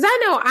them. Because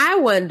I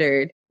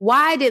wondered,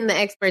 why didn't the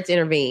experts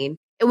intervene?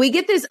 And we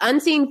get this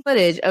unseen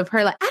footage of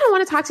her like, I don't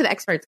want to talk to the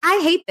experts. I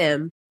hate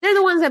them. They're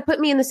the ones that put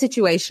me in the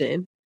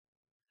situation.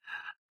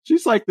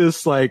 She's like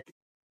this like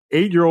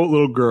 8-year-old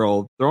little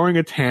girl throwing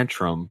a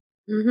tantrum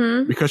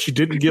because she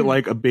didn't get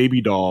like a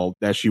baby doll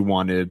that she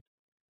wanted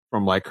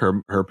from like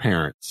her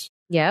parents.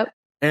 Yep.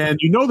 And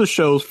the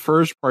show's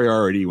first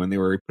priority when they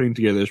were putting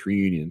together this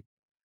reunion,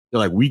 they're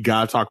like, we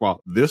got to talk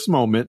about this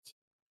moment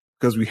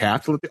because we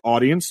have to let the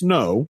audience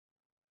know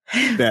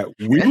that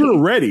we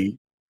were ready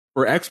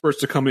for experts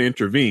to come and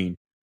intervene,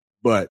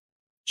 but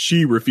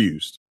she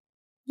refused.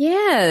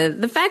 Yeah,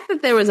 the fact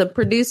that there was a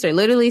producer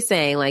literally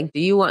saying, like, do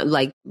you want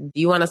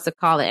us to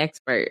call the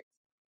expert?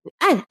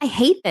 I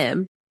hate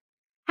them.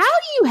 How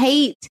do you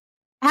hate?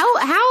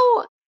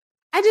 How?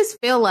 I just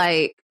feel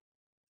like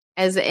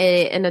as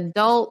an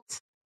adult,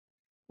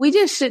 we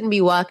just shouldn't be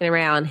walking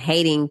around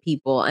hating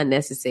people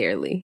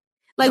unnecessarily.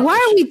 Like, why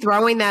are we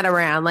throwing that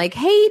around? Like,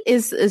 hate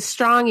is a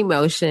strong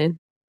emotion.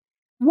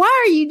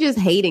 Why are you just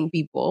hating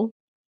people?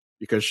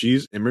 Because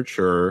she's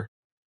immature.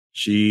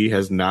 She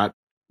has not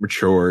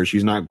matured.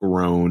 She's not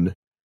grown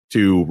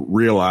to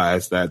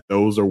realize that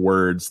those are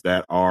words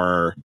that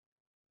are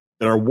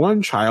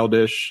one,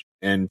 childish,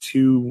 and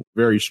two,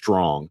 very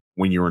strong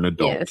when you're an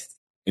adult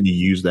and you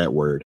use that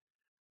word.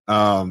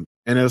 And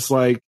it's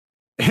like,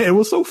 it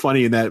was so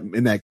funny in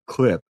that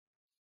clip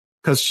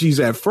because she's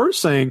at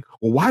first saying,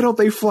 well, why don't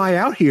they fly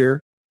out here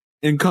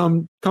and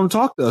come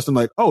talk to us? I'm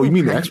like, oh, you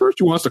mean the experts?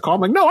 You want us to call?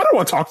 I'm like, no, I don't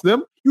want to talk to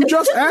them. You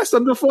just asked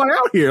them to fly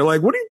out here.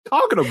 Like, what are you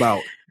talking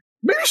about?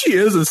 Maybe she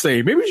is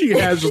insane. Maybe she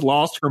has just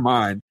lost her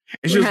mind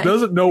and she just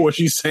doesn't know what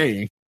she's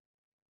saying.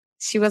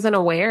 She wasn't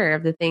aware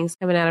of the things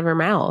coming out of her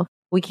mouth.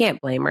 We can't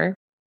blame her.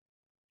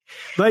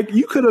 Like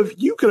you could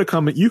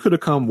have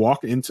come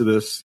walk into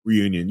this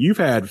reunion. You've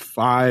had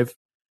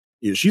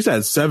she's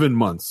had 7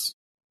 months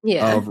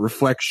of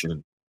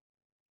reflection.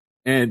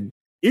 And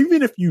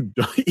even if you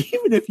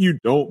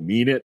don't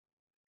mean it,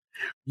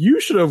 you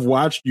should have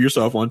watched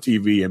yourself on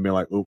TV and been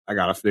like, oh, I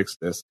got to fix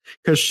this.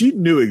 Because she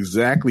knew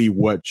exactly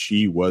what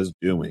she was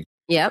doing.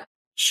 Yep.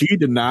 She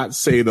did not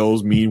say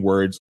those mean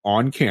words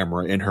on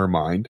camera in her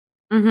mind.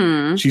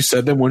 Mm-hmm. She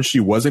said them when she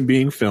wasn't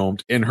being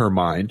filmed in her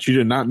mind. She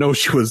did not know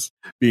she was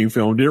being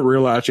filmed. Didn't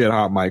realize she had a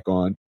hot mic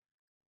on.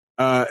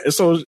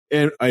 So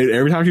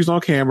every time she was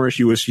on camera,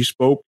 she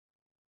spoke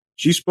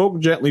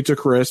gently to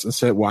Chris and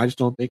said, well, I just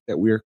don't think that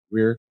we're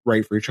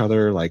right for each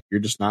other. Like,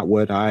 you're just not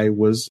what I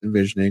was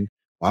envisioning.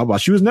 Blah, blah.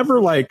 She was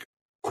never like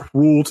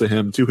cruel to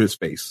him to his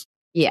face.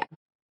 Yeah.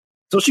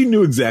 So she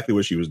knew exactly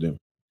what she was doing.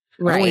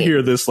 Right. I don't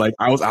hear this like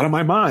I was out of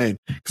my mind.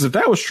 Because if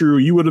that was true,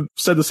 you would have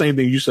said the same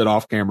thing you said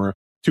off camera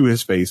to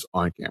his face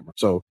on camera.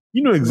 So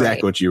you know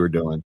exactly what you were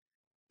doing.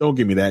 Don't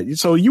give me that.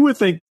 So you would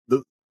think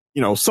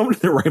someone in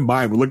their right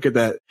mind would look at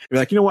that and be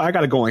like, you know what? I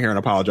got to go in here and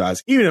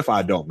apologize, even if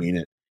I don't mean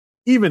it.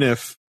 Even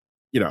if,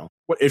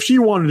 if she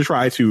wanted to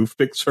try to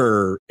fix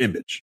her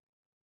image.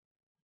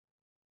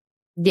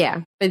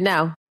 Yeah, but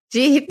no,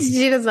 she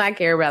does not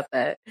care about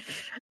that.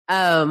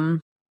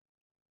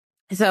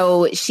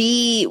 So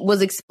she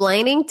was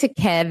explaining to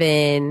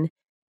Kevin,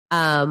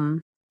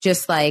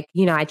 just like,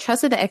 I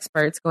trusted the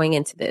experts going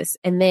into this.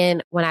 And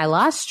then when I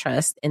lost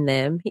trust in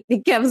them,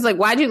 Kevin's like,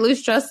 why'd you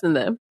lose trust in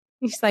them?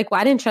 He's like, well,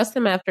 I didn't trust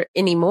them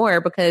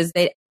anymore because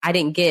I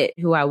didn't get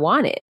who I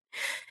wanted.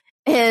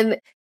 And,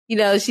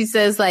 she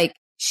says like,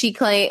 she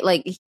claimed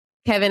like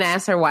Kevin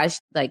asked her why,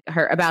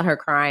 about her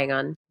crying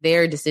on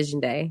their decision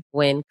day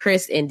when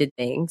Chris ended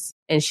things.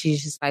 And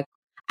she's just like,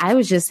 I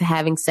was just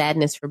having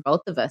sadness for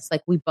both of us.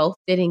 Like, we both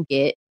didn't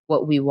get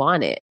what we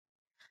wanted.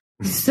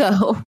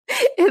 So,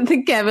 and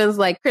then Kevin's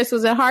like, Chris,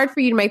 was it hard for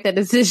you to make that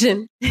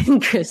decision?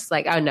 And Chris is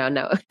like, oh,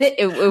 no,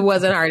 it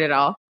wasn't hard at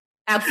all.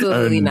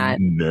 Absolutely not.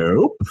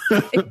 Nope.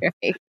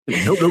 Right.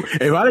 Nope.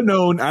 If I'd have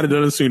known, I'd have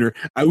done it sooner.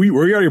 We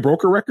already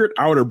broke a record.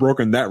 I would have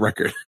broken that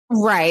record.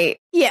 Right.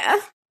 Yeah.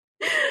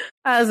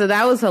 So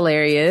that was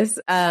hilarious.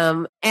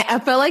 And I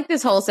felt like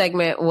this whole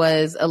segment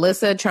was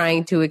Alyssa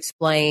trying to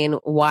explain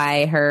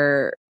why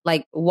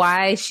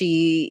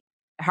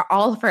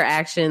all of her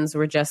actions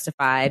were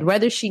justified,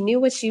 whether she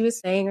knew what she was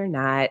saying or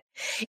not.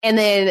 And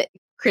then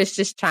Chris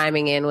just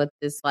chiming in with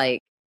this,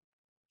 like,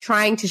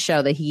 trying to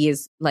show that he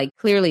is like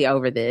clearly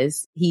over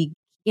this. He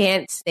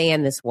can't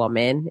stand this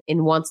woman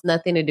and wants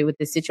nothing to do with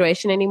this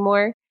situation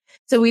anymore.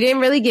 So we didn't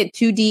really get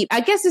too deep.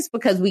 I guess it's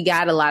because we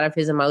got a lot of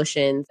his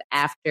emotions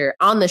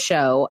on the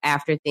show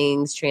after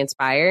things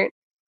transpired.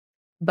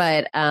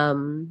 But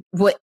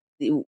what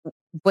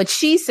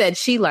she said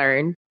she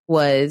learned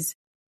was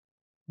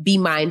be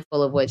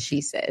mindful of what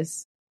she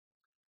says.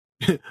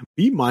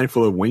 Be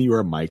mindful of when you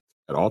are mic'd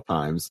at all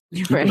times.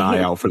 Keep an eye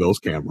out for those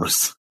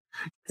cameras.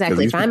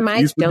 Exactly. If I'm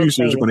mic'd, these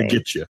producers are going to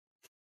get you.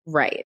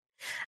 Right.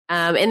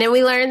 And then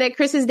we learned that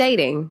Chris is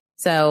dating.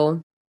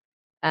 So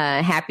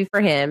happy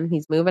for him.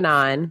 He's moving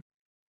on.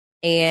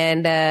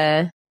 And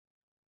that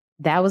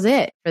was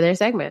it for their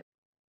segment.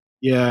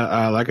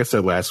 Yeah. Like I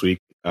said last week,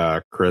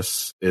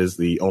 Chris is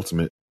the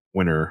ultimate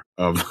winner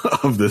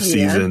of this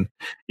season.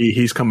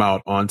 He's come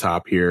out on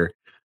top here.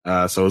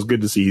 So it's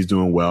good to see he's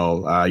doing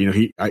well.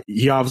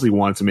 He obviously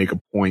wanted to make a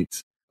point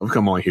of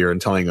come on here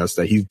and telling us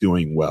that he's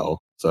doing well.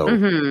 So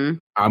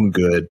I'm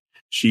good.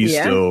 She's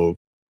still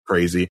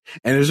crazy.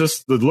 And it's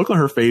just the look on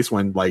her face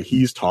when like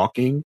he's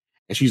talking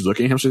and she's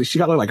looking at him. She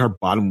got like her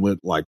bottom lip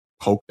like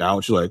poked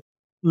out. She's like,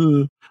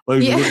 looking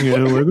at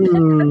him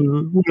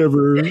like,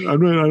 whatever. I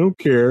don't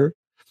care.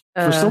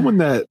 For someone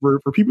that for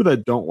people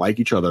that don't like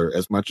each other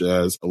as much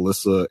as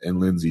Alyssa and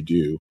Lindsay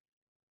do,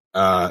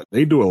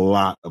 they do a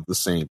lot of the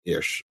same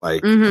ish.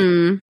 Like,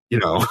 you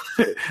know,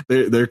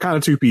 they're kind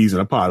of two peas in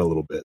a pod a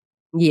little bit.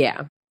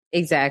 Yeah,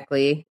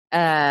 exactly.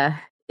 I'm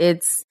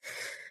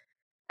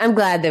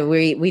glad that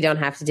we don't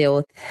have to deal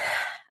with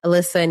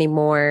Alyssa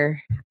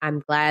anymore. I'm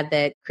glad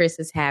that Chris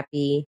is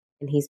happy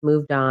and he's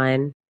moved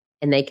on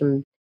and they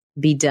can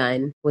be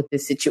done with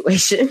this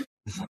situation.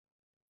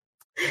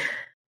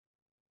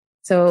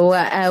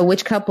 So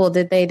which couple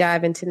did they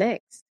dive into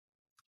next?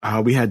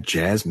 We had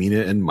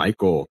Jasmina and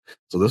Michael.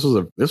 So this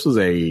was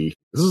an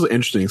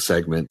interesting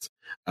segment.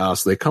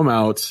 So they come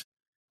out.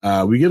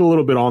 We get a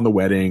little bit on the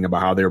wedding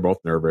about how they were both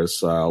nervous,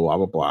 blah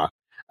blah blah.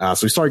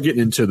 So we start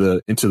getting into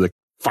the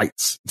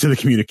fights, to the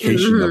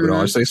communication of it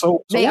all. I say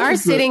so they are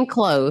sitting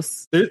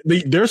close.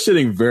 They're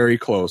sitting very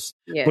close.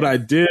 Yes. But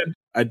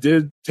I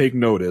did take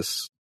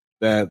notice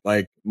that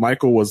like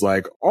Michael was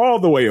like all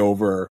the way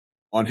over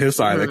on his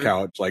side of the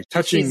couch, like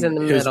touching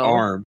his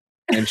arm,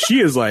 and she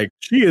has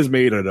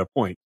made it a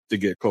point to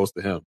get close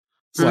to him.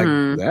 It's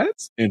like,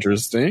 that's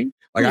interesting.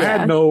 Like I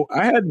had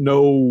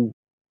no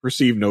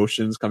perceived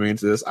notions coming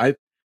into this. I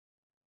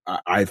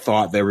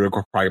thought they were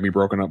probably gonna be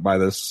broken up by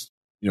this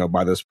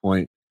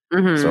point.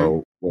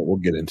 So we'll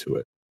get into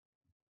it.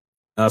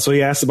 So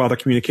he asked about the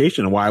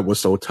communication and why it was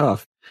so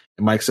tough.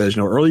 And Mike says,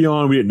 early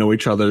on we didn't know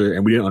each other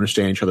and we didn't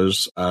understand each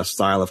other's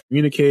style of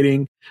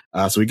communicating.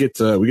 So we get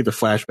the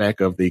flashback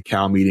of the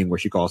Cal meeting where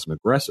she calls him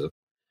aggressive.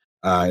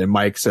 And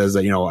Mike says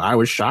that, I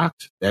was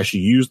shocked that she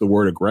used the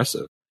word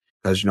aggressive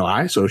because,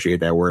 I associate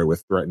that word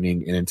with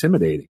threatening and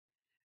intimidating.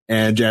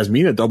 And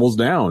Jasmina doubles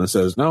down and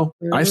says, no,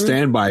 I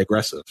stand by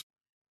aggressive.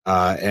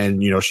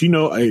 And, she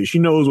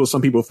knows what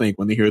some people think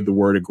when they hear the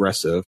word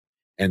aggressive.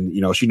 And,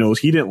 she knows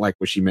he didn't like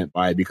what she meant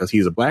by it because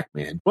he's a black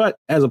man. But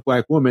as a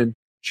black woman,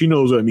 she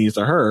knows what it means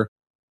to her.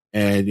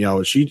 And,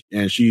 she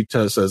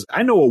says,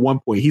 I know at one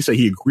point he said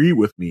he agreed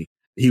with me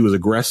that he was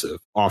aggressive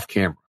off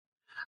camera.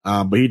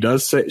 But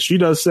she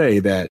does say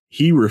that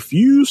he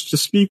refused to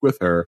speak with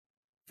her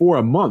for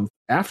a month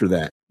after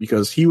that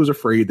because he was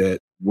afraid that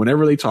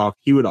whenever they talked,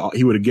 he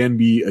would again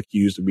be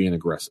accused of being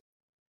aggressive.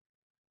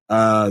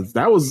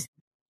 That was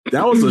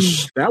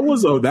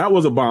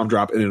a bomb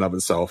drop in and of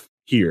itself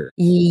here.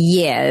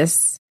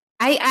 Yes.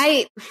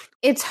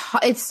 It's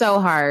so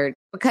hard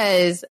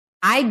because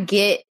I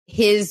get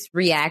his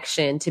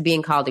reaction to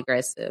being called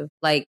aggressive.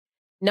 Like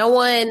no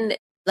one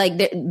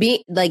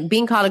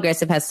being called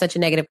aggressive has such a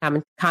negative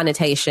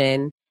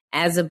connotation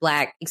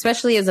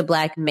especially as a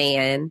black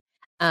man.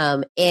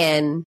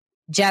 And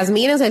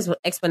Jasmina's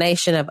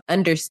explanation of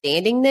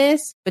understanding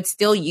this, but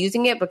still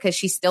using it because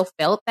she still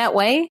felt that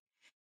way.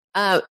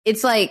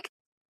 It's like,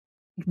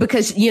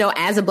 because,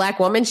 as a black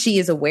woman, she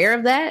is aware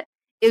of that.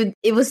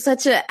 It was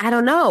such a, I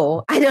don't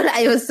know.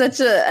 It was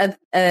such a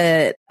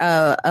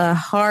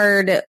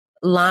hard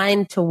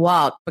line to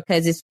walk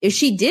because if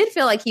she did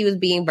feel like he was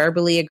being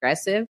verbally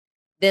aggressive,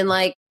 then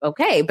like,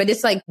 okay, but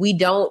it's like, we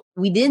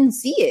didn't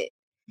see it.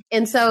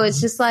 And so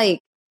it's just like,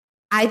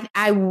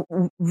 I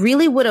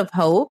really would have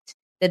hoped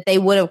that they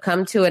would have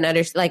come to an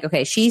understanding, like,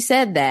 okay, she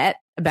said that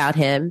about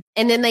him.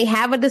 And then they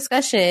have a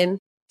discussion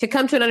to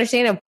come to an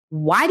understanding of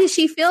why did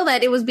she feel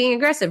that it was being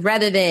aggressive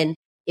rather than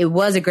it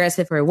was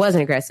aggressive or it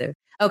wasn't aggressive.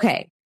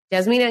 Okay,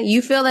 Jasmina,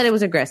 you feel that it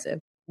was aggressive.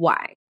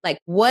 Why? Like,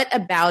 what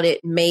about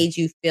it made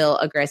you feel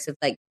aggressive?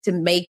 Like, to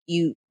make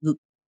you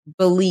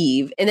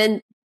believe and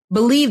then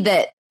believe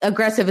that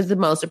aggressive is the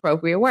most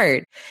appropriate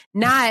word.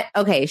 Not,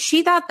 okay,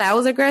 she thought that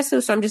was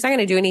aggressive, so I'm just not going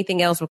to do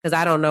anything else because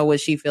I don't know what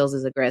she feels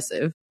is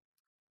aggressive.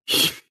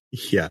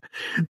 Yeah.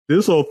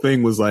 This whole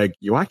thing was like,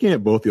 why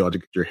can't both of y'all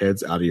get your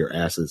heads out of your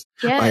asses?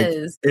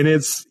 Yes. And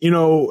it's,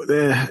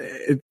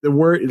 the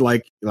word,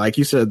 like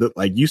you said,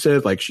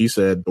 she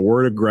said, the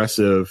word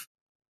aggressive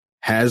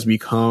has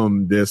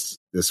become this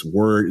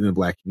word in the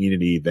black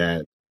community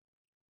that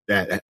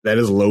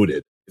is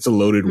loaded. It's a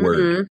loaded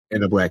word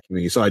in the black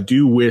community. So I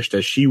do wish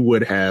that she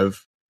would have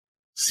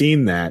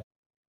seen that,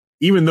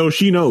 even though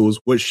she knows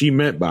what she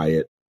meant by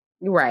it.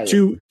 Right.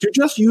 To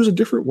just use a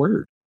different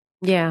word.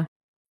 Yeah.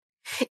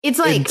 It's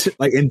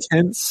like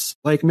intense,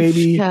 like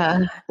maybe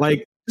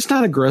like it's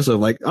not aggressive.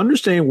 Like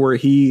understand where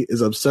he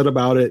is upset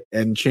about it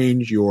and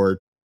change your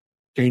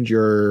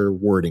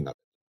wording of it.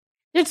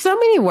 There's so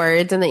many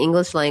words in the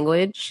English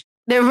language.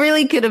 There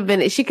really could have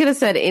been, she could have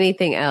said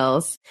anything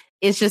else.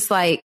 It's just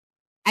like,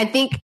 I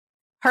think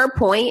her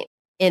point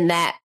in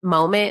that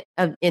moment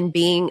in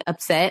being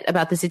upset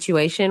about the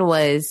situation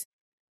was,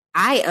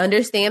 I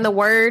understand the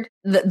word,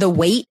 the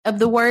weight of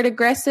the word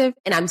aggressive,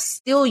 and I'm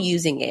still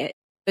using it.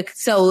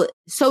 So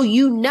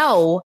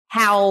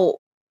how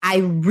I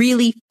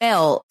really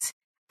felt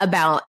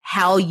about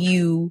how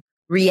you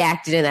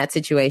reacted in that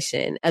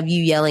situation of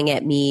you yelling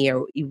at me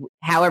or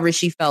however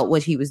she felt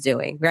what he was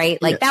doing, right?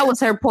 Like that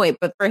was her point.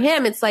 But for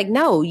him, it's like,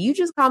 no, you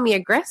just call me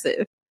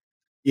aggressive.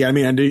 Yeah, I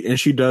mean, and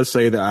she does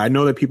say that. I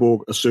know that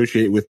people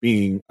associate with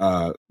being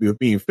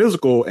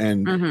physical,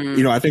 and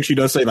I think she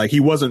does say like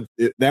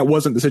that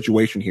wasn't the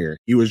situation here.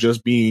 He was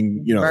just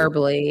being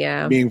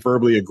being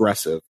verbally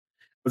aggressive.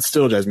 But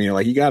still, Jasmine,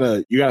 like you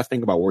gotta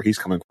think about where he's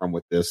coming from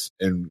with this,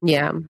 and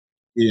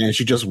and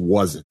she just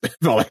wasn't.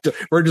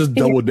 We're just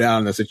doubled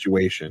down in the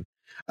situation.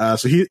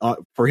 So he,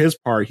 for his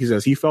part, he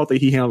says he felt that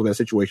he handled that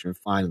situation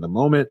fine in the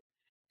moment,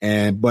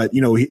 but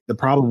the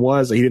problem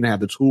was that he didn't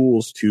have the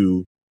tools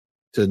to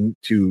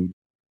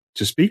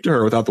speak to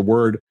her without the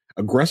word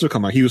aggressive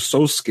come out. He was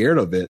so scared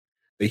of it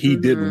that he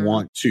didn't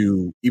want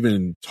to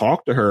even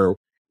talk to her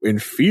in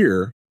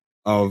fear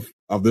of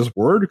this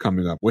word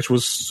coming up, which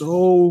was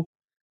so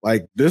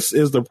like, this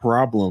is the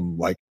problem.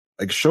 Like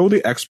show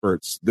the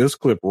experts this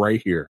clip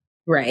right here.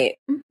 Right.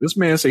 This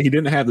man said he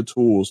didn't have the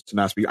tools to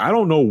not speak. I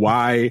don't know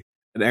why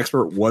an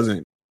expert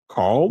wasn't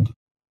called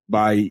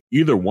by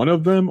either one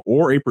of them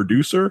or a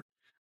producer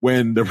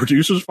when the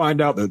producers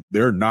find out that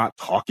they're not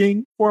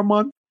talking for a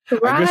month.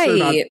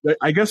 Right.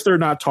 I guess they're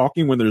not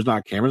talking when there's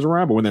not cameras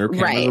around, but when there are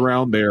cameras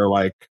around, they're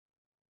like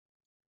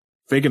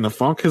faking the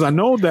funk. Because I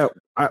know that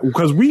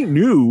because we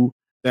knew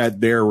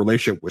that their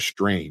relationship was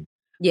strained.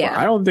 Yeah.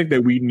 I don't think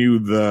that we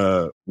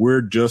knew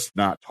we're just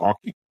not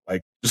talking.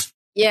 Like, just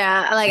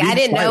I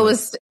didn't know it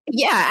was.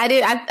 Yeah, I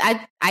did.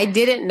 I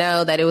didn't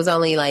know that it was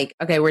only like,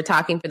 okay, we're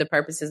talking for the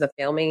purposes of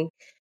filming.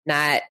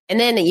 Not, and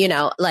then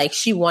like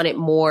she wanted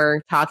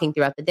more talking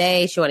throughout the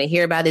day. She wanted to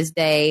hear about his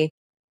day,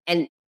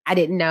 and I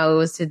didn't know it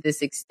was to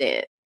this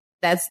extent.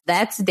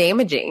 That's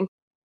damaging.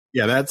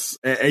 Yeah, that's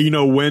earlier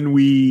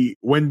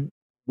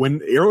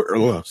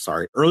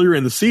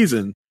in the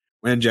season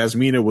when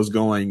Jasmina was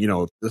going,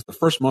 the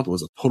first month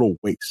was a total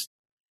waste,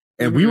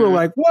 and we were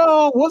like,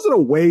 well, was it a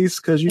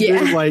waste because you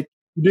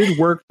did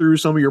work through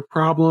some of your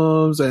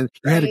problems and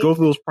you had to go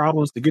through those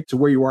problems to get to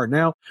where you are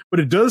now. But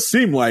it does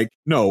seem like,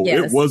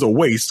 it was a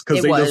waste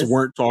because they just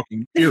weren't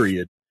talking,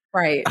 period.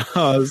 Right.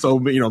 So,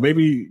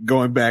 maybe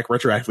going back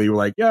retroactively, we're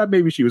like, yeah,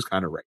 maybe she was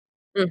kind of right.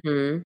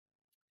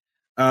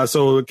 Mm-hmm.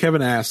 So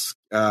Kevin asks,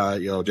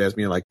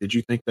 Jasmine, like, did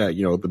you think that,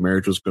 the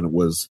marriage was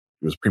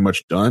pretty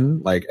much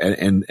done, like,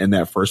 and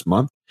that first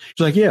month?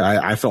 She's like,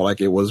 yeah, I felt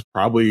like it was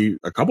probably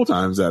a couple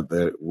times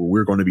that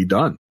we're going to be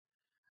done.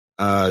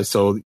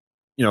 So,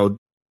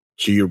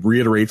 she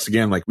reiterates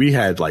again, like, we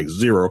had like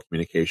zero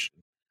communication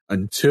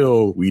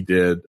until we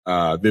did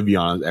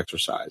Viviana's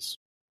exercise.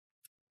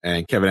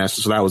 And Kevin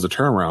asks, so that was a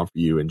turnaround for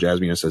you? And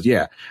Jasmine says,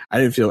 yeah, I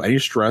didn't feel any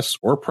stress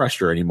or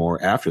pressure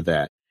anymore after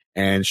that.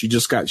 And she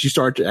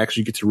started to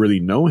actually get to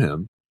really know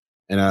him.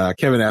 And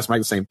Kevin asked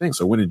Mike the same thing.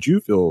 So when did you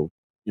feel,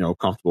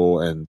 comfortable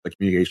and the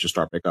communication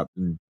start back up?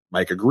 And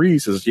Mike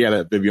agrees, says, yeah,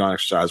 that Viviana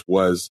exercise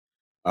was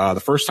the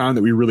first time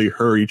that we really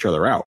heard each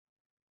other out.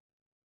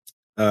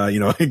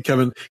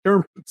 Kevin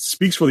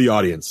speaks for the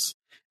audience.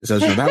 It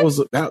says, that was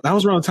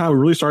around the time we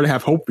really started to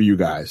have hope for you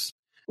guys,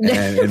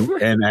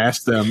 and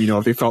asked them,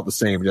 if they felt the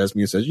same.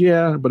 Jasmine says,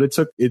 yeah, but it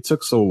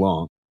took so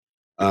long.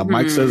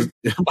 Mike says,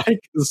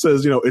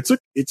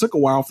 it took a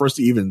while for us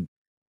to even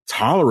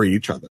tolerate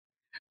each other,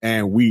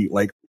 and we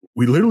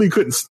literally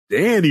couldn't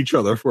stand each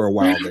other for a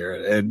while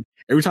there. And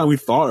every time we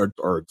thought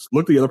or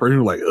looked at the other person,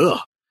 we were like,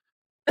 ugh.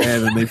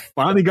 And then they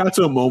finally got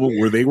to a moment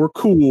where they were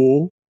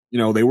cool.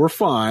 They were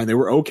fine. They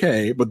were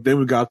okay. But then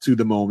we got to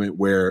the moment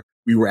where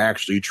we were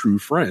actually true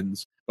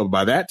friends. But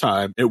by that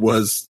time, it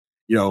was,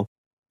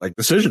 like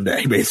decision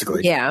day,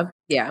 basically. Yeah.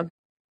 Yeah.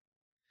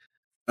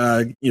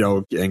 And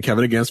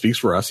Kevin again speaks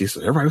for us. He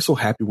said, everybody was so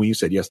happy when you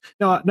said yes.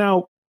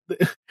 Now,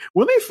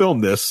 when they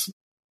filmed this,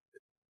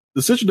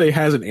 decision day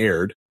hasn't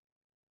aired.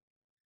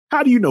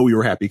 How do you know we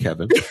were happy,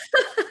 Kevin?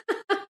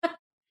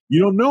 You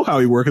don't know how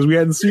we were because we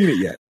hadn't seen it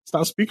yet.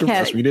 Stop speaking for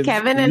us. We didn't.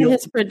 Kevin and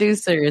his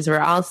producers were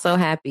all so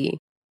happy.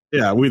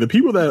 Yeah, the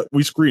people that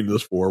we screened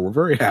this for were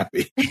very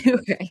happy.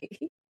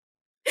 Right.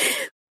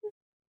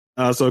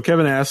 So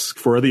Kevin asks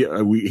for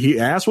he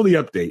asked for the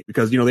update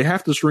because they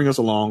have to string us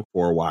along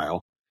for a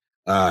while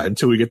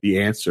until we get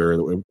the answer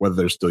whether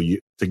they're still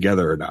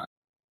together or not.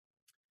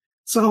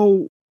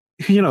 So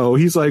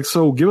he's like,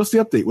 so give us the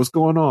update. What's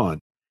going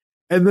on?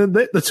 And then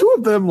the two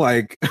of them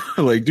like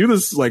do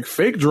this like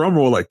fake drum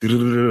roll like.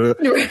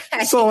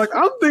 Right. So like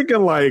I'm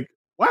thinking like,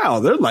 wow,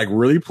 they're like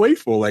really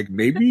playful. Like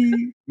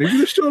maybe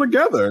they're still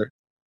together.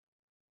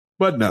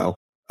 But no.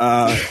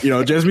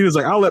 Jasmine is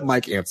like, I'll let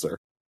Mike answer.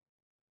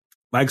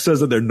 Mike says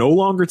that they're no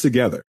longer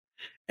together.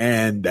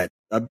 And that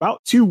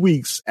about 2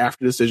 weeks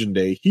after decision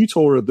day, he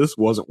told her this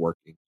wasn't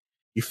working.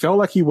 He felt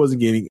like he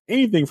wasn't getting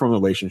anything from the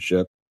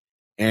relationship.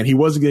 And he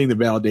wasn't getting the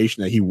validation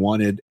that he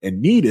wanted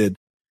and needed.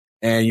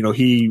 And,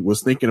 he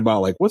was thinking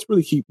about like, what's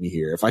really keeping me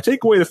here? If I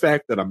take away the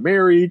fact that I'm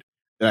married,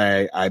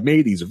 that I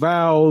made these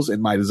vows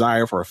and my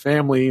desire for a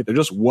family, there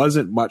just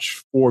wasn't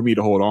much for me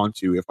to hold on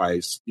to if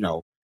I,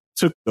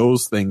 took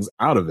those things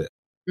out of it.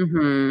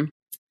 Mm-hmm.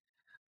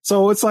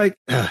 So it's like,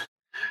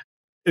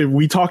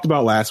 we talked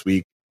about last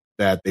week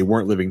that they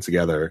weren't living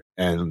together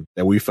and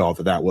that we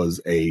felt that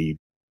was going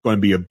to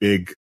be a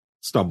big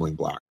stumbling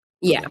block.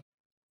 Yeah.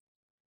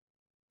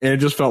 And it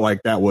just felt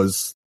like that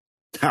was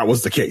that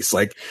was the case.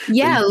 Like,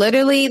 yeah,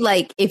 literally,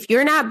 like if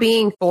you're not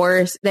being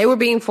forced, they were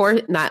being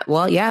forced,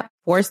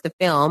 forced to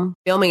film.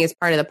 Filming is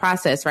part of the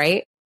process,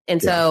 right?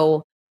 And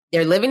so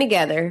they're living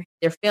together,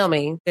 they're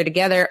filming, they're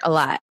together a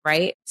lot,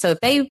 right? So if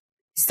they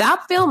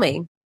stop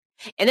filming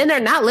and then they're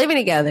not living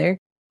together,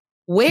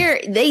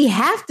 where they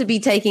have to be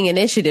taking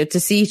initiative to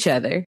see each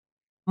other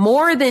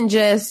more than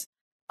just,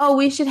 oh,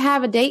 we should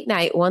have a date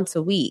night once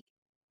a week.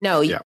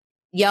 No,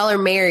 y'all are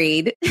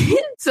married.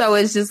 So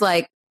it's just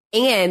like,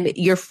 and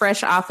you're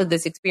fresh off of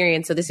this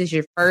experience. So this is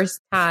your first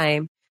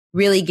time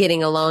really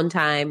getting alone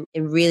time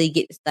and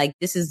really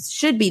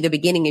should be the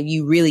beginning of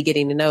you really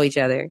getting to know each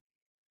other.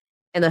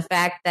 And the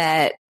fact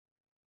that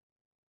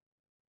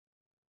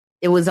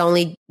it was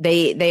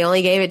they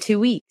only gave it 2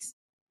 weeks.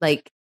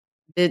 Like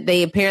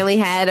they apparently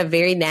had a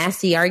very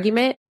nasty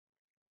argument.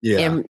 Yeah.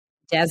 And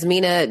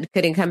Jasmina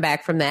couldn't come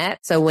back from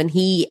that. So when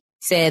he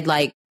said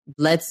like,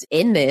 let's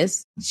end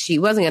this, she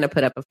wasn't going to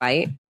put up a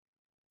fight.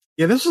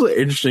 Yeah, this was an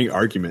interesting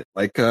argument.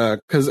 Like,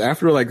 cause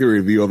after like the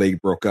reveal, they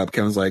broke up.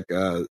 Kevin's like,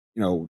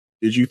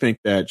 did you think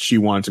that she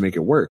wanted to make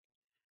it work?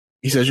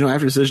 He says,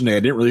 after decision day, I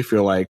didn't really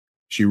feel like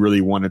she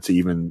really wanted to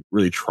even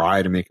really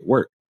try to make it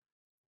work.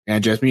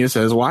 And Jasmina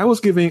says, well,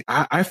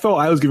 I felt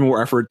I was giving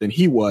more effort than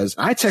he was.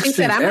 I texted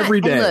him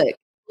every day.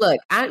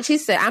 She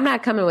said, I'm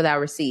not coming without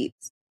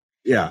receipts.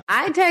 Yeah.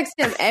 I text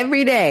him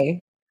every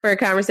day for a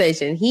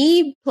conversation.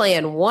 He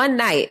planned one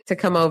night to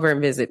come over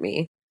and visit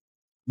me.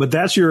 But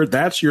that's your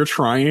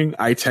trying.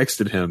 I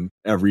texted him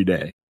every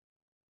day.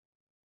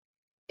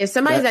 If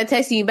somebody's not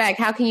texting you back,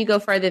 how can you go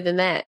further than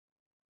that?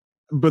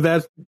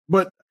 But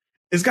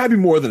it's got to be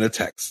more than a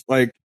text.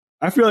 Like,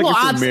 I feel like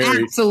if you're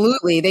married,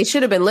 absolutely, they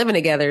should have been living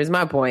together. Is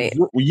my point.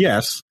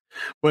 Yes,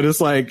 but it's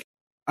like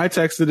I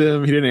texted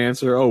him, he didn't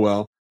answer. Oh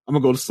well, I'm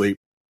gonna go to sleep.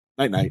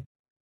 Night.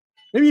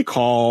 Maybe a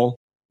call,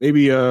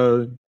 maybe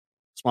a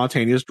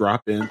spontaneous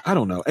drop in. I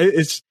don't know.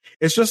 It's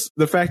just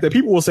the fact that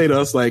people will say to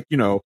us like,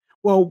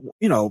 people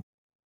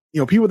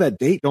that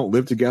date don't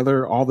live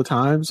together all the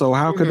time. So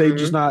how could they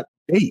just not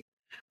date?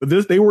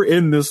 But they were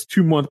in this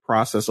 2-month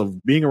process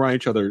of being around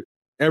each other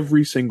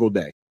every single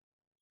day.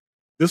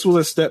 This was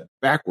a step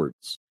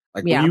backwards.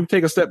 Like when you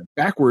take a step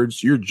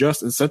backwards, you're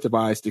just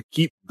incentivized to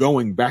keep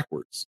going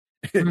backwards.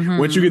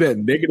 Once you get that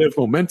negative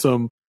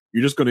momentum,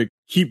 you're just going to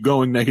keep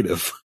going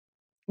negative.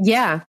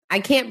 Yeah,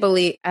 I can't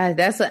believe I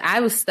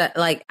was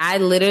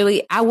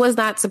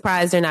not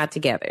surprised they're not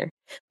together,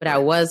 but I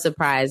was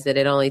surprised that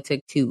it only took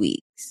 2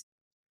 weeks.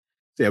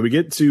 So yeah, we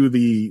get to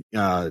the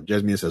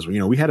Jasmine says,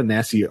 we had a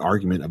nasty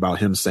argument about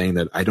him saying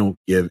that I don't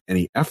give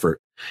any effort.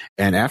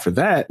 And after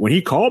that, when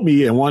he called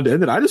me and wanted to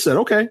end it, I just said,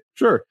 okay,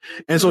 sure.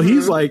 And so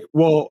he's like,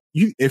 well,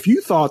 if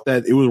you thought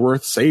that it was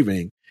worth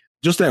saving,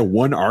 just that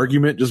one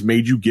argument just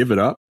made you give it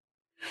up.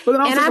 But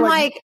then I'm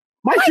like,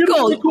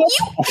 Michael, you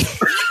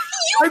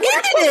ended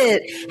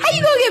it. How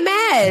you gonna get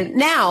mad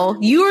now?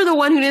 You were the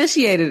one who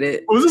initiated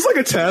it. Was this like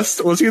a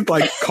test? Was he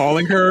like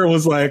calling her and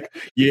was like,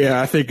 yeah,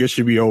 I think it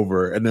should be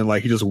over. And then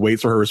like he just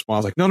waits for her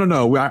response. Like,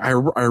 no. I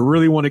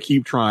really want to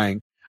keep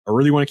trying. I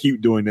really want to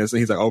keep doing this. And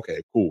he's like,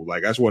 okay, cool.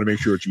 Like, I just want to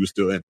make sure that you were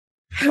still in.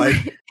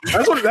 Like,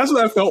 that's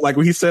what I felt like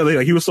when he said,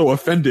 like, he was so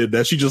offended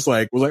that she just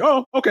like, was like,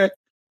 oh, okay.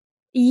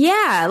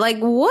 Yeah. Like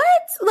what?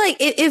 Like,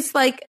 it's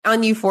like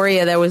on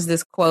Euphoria, there was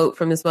this quote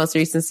from this most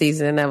recent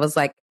season that was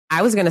like,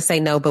 I was going to say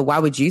no, but why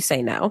would you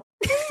say no?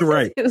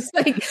 Right. It was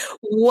like,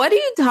 what are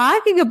you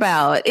talking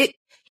about?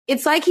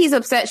 It's like he's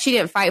upset she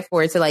didn't fight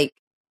for it. So like,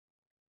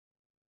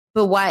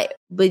 but why?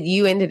 But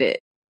you ended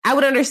it. I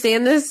would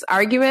understand this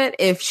argument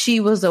if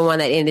she was the one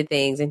that ended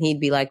things and he'd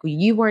be like, well,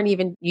 you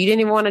didn't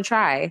even want to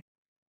try.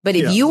 But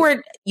if you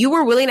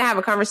were willing to have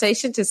a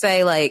conversation to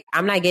say like,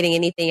 I'm not getting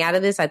anything out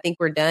of this. I think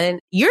we're done.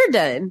 You're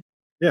done.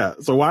 Yeah.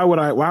 So why would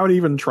I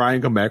even try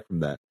and come back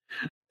from that?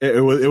 It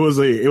was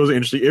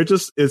interesting.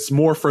 It's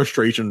more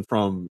frustration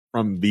from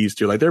these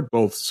two. Like they're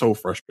both so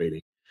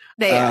frustrating.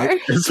 They are.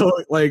 And so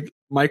like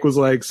Mike was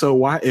like, so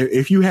why,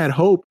 if you had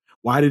hope,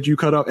 why did you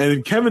cut up?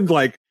 And Kevin's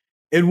like,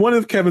 in one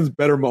of Kevin's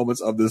better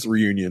moments of this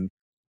reunion,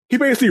 he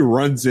basically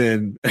runs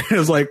in and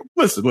is like,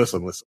 listen.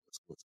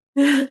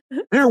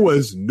 There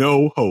was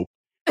no hope.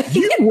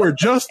 You were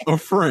just a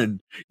friend.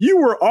 You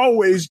were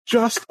always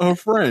just a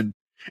friend.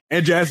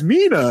 And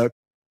Jasmina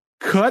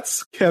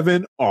cuts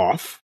Kevin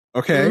off.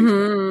 Okay.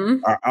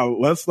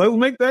 Mm-hmm. Let's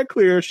make that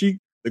clear. She,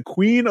 the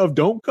queen of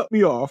don't cut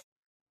me off,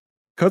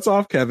 cuts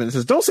off Kevin and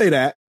says, don't say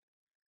that.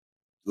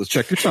 Let's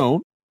check your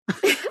tone.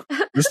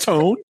 This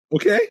tone.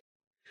 Okay.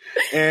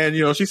 And,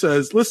 she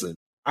says, listen,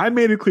 I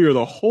made it clear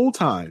the whole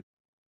time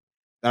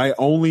that I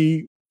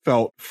only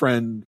felt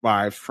friend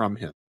vibes from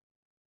him.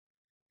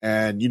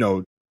 And,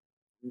 no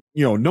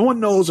one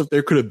knows if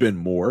there could have been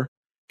more.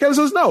 Kevin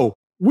says, no,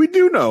 we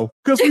do know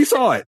because we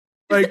saw it.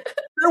 Like,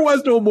 there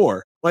was no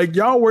more. Like,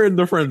 y'all were in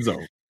the friend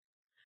zone.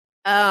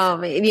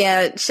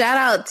 Yeah. Shout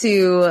out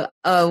to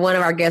one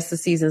of our guests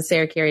this season,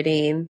 Sarah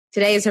Carradine.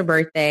 Today is her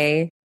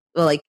birthday.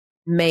 Well, like,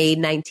 May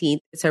 19th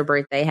is her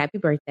birthday. Happy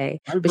birthday.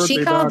 But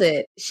she called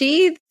it.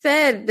 She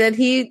said that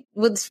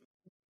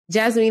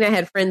Jasmina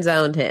had friend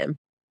zoned him.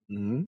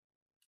 Mm-hmm.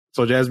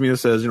 So Jasmina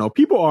says,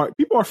 people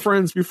are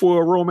friends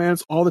before a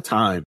romance all the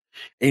time.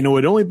 And,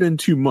 it only been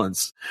 2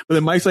 months. But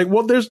then Mike's like,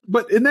 well,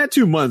 but in that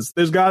 2 months,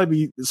 there's got to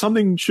be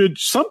something should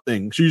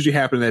usually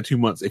happen in that 2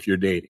 months if you're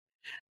dating.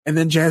 And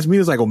then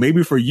Jasmina's like, well,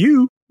 maybe for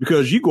you,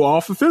 because you go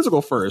off for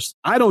physical first.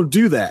 I don't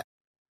do that.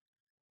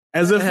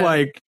 As if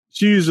like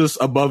she's just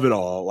above it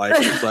all. Like,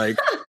 it's like,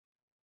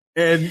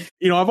 and,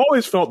 I've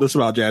always felt this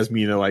about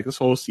Jasmina, like this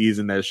whole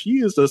season, that she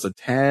is just a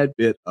tad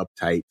bit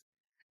uptight.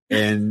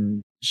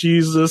 And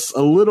she's just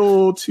a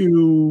little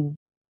too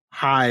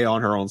high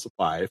on her own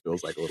supply. It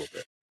feels like a little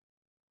bit.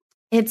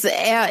 I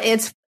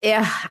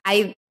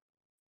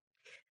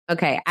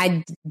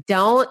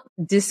don't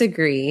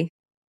disagree.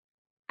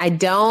 I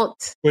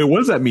don't. Wait, what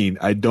does that mean?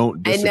 I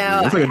don't disagree.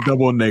 I know. It's like a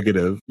double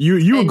negative.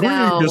 You agree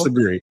or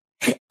disagree?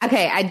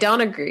 Okay, I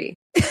don't agree.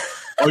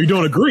 Oh, you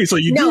don't agree? So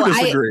you do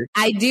disagree.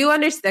 I do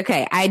understand.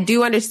 Okay, I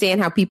do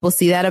understand how people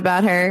see that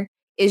about her.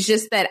 It's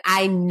just that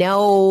I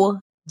know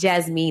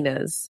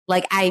Jasmina's.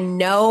 Like, I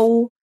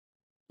know,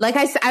 like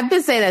I've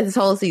been saying that this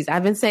whole season.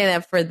 I've been saying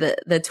that for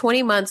the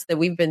 20 months that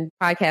we've been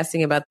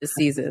podcasting about this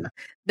season,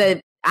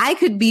 that I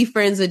could be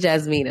friends with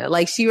Jasmina.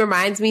 Like, she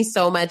reminds me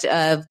so much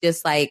of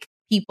just like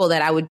people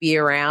that I would be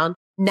around.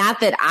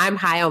 Not that I'm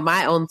high on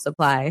my own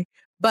supply,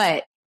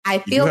 but I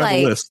feel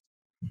like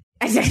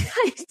I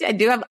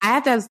do have, I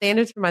have to have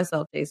standards for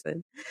myself,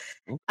 Jason.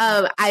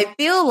 I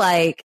feel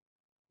like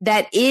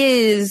that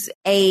is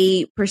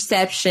a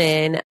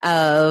perception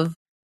of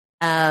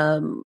a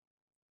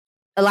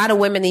lot of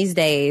women these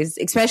days,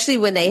 especially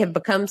when they have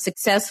become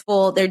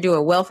successful, they're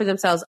doing well for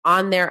themselves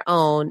on their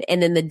own,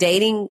 and then the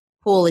dating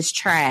pool is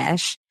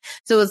trash.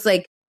 So it's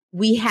like,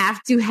 we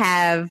have to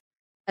have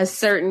a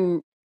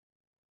certain,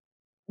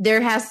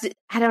 there has to,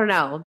 I don't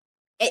know.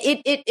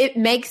 It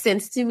makes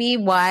sense to me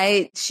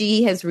why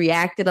she has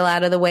reacted a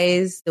lot of the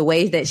ways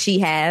that she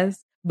has,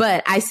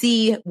 but I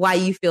see why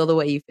you feel the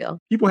way you feel.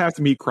 People have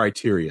to meet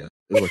criteria,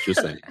 is what you're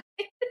saying.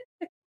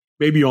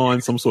 Maybe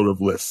on some sort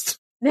of list.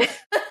 No.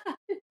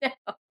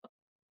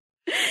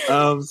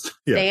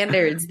 Yeah.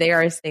 Standards.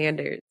 There are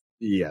standards.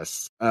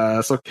 Yes.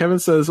 So Kevin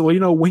says,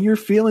 well, when you're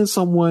feeling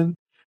someone,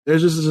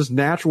 there's just this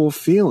natural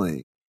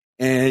feeling.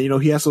 And,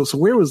 he asks, so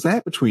where was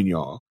that between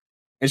y'all?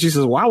 And she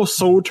says, well, I was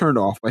so turned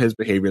off by his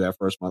behavior that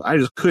first month. I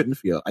just couldn't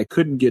feel it. I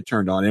couldn't get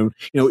turned on. And,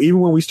 even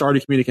when we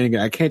started communicating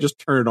again, I can't just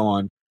turn it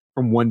on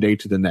from one day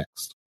to the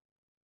next.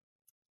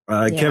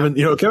 Kevin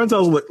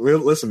tells,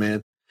 listen,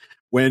 man,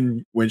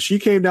 when she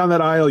came down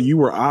that aisle, you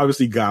were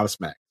obviously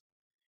gobsmacked.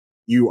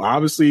 You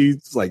obviously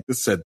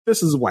this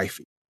is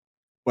wifey.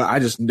 But I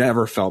just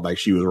never felt like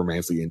she was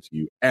romantically into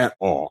you at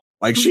all.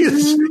 Like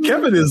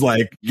Kevin is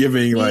like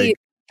giving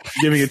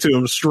it to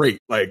him straight,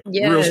 like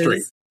real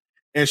straight.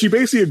 And she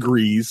basically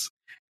agrees.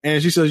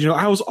 And she says,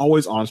 I was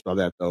always honest about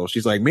that, though.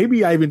 She's like,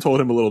 maybe I even told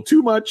him a little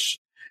too much.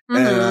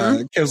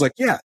 Kevin's like,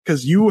 yeah,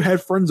 because you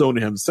had friend zoned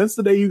him. Since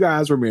the day you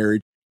guys were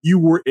married, you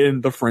were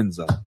in the friend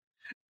zone.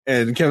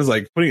 And Kevin's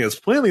like, putting it as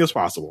plainly as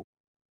possible.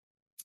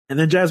 And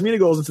then Jasmina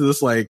goes into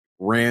this like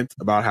rant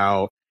about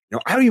how,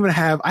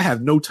 I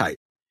have no type.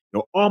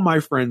 All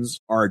my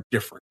friends are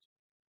different.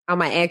 All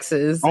my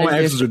exes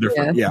are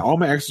different. Yeah, all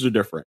my exes are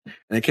different. And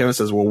then Kevin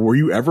says, well, were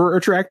you ever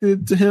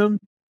attracted to him?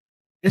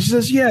 And she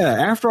says,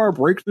 yeah, after our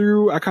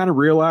breakthrough, I kind of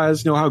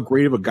realized, how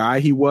great of a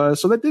guy he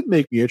was. So that did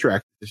make me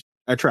attracted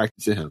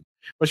to him.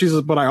 But she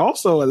says, but I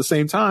also, at the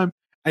same time,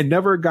 I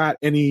never got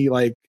any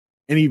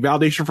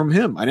validation from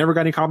him. I never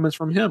got any compliments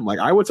from him. Like,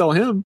 I would tell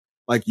him,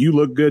 like, you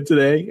look good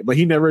today, but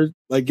he never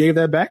like gave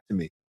that back to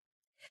me.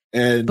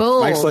 And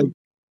boom. Mike's like,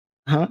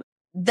 huh?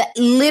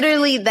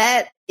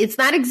 It's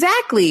not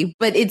exactly,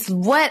 but it's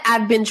what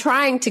I've been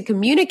trying to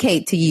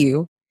communicate to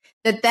you,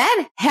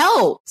 that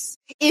helps.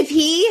 If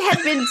he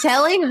had been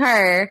telling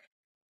her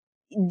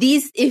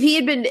if he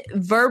had been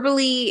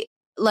verbally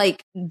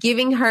like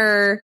giving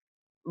her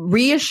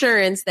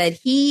reassurance that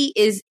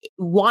he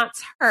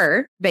wants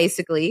her,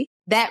 basically,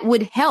 that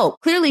would help.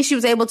 Clearly she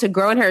was able to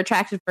grow in her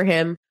attraction for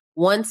him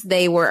once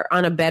they were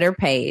on a better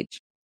page.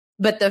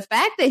 But the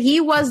fact that he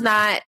was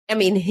not,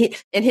 and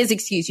his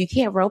excuse, you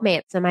can't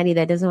romance somebody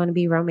that doesn't want to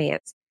be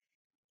romanced.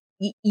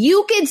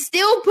 You can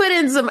still put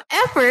in some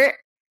effort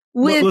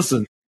with,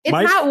 listen, it's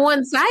not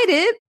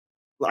one-sided.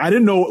 I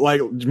didn't know,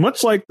 like,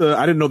 much like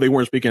I didn't know they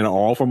weren't speaking at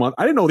all for a month.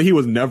 I didn't know that he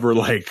was never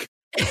like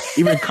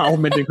even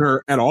complimenting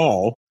her at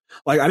all.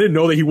 Like, I didn't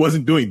know that he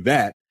wasn't doing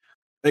that.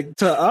 Like,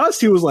 to us,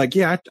 he was like,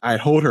 yeah,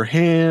 I'd hold her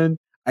hand.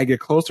 I get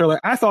closer.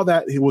 Like, I thought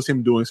that it was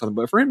him doing something,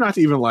 but for him not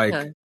to even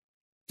like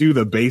do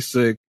the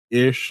basic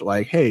ish,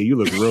 like, hey, you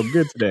look real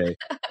good today.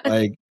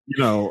 Like,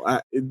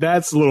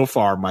 that's a little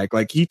far, Mike.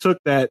 Like, he took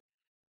that,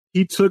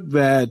 I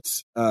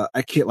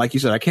can't, like you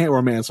said, I can't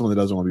romance someone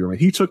that doesn't want to be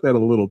romantic. He took that a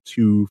little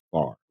too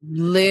far.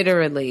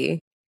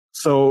 Literally.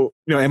 So,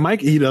 and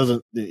Mike, he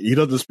doesn't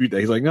dispute that.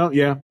 He's like, no,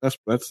 yeah, that's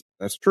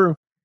true.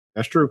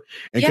 That's true.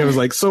 And Kevin's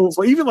like, so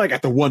even like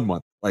at the 1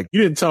 month, like,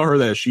 you didn't tell her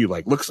that she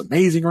like looks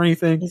amazing or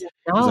anything. He's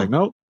like,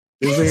 nope.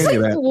 Didn't say any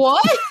of that.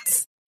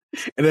 What?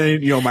 And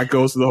then, Mike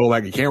goes to the whole,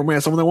 like, you can't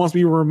romance someone that wants to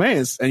be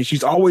romanced. And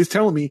she's always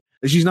telling me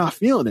that she's not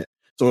feeling it.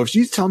 So if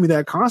she's telling me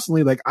that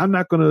constantly, like, I'm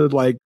not going to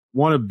like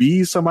want to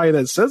be somebody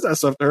that says that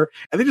stuff to her.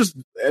 And they just,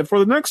 for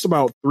the next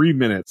about 3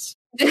 minutes,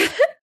 they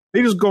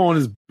just go on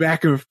this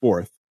back and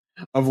forth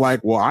of like,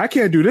 well, I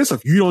can't do this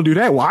if you don't do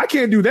that. Well, I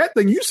can't do that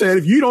thing you said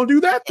if you don't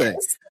do that thing.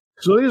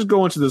 So they just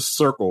go into this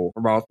circle for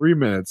about 3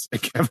 minutes, and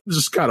Kevin's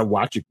just kind of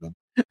watching them.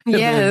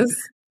 Yes.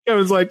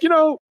 Kevin's like,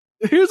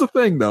 here's the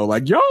thing though.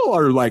 Like, y'all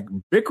are like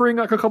bickering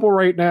like a couple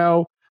right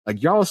now.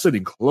 Like, y'all are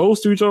sitting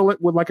close to each other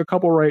with like a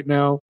couple right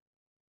now.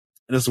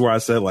 And this is where I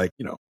said, like,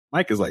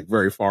 Mike is like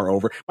very far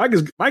over. Mike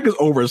is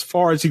over as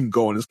far as he can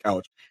go on his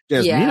couch.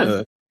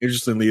 Jasmina,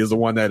 interestingly, is the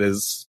one that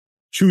is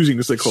choosing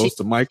to sit close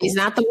to Michael. He's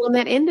not the one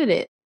that ended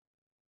it.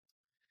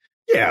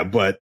 Yeah,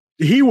 but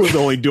he was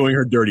only doing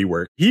her dirty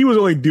work. He was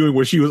only doing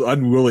what she was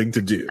unwilling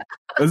to do.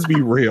 Let's be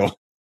real.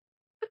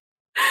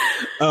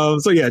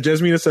 So yeah,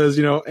 Jasmina says,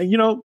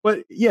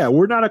 but yeah,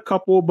 we're not a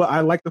couple, but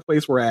I like the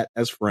place we're at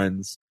as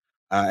friends.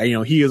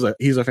 He's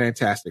a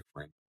fantastic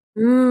friend.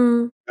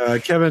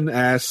 Kevin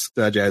asked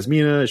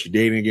Jasmina, is she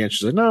dating again?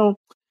 She's like, no,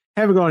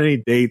 haven't gone on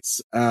any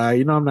dates.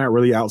 I'm not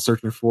really out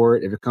searching for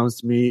it. If it comes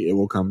to me, it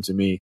will come to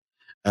me.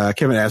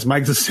 Kevin asked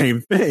Mike the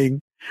same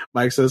thing.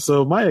 Mike says,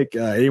 so Mike,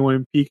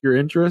 anyone pique your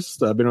interest?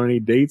 Been on any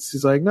dates?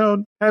 He's like,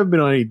 no, haven't been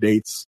on any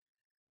dates.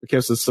 But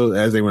Kevin says, so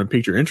as anyone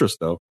piqued your interest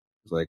though?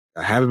 He's like,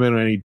 I haven't been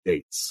on any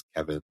dates,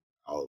 Kevin.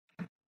 I'll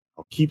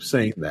keep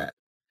saying that.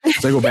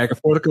 So I go back and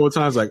forth a couple of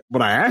times, like,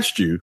 but I asked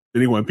you, did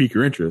anyone pique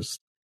your interest?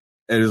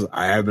 And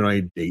I haven't been on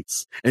any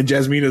dates. And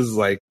Jasmina's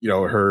like,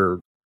 her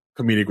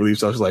comedic relief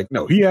stuff. She's like,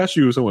 no, he asked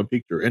you if someone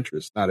piqued your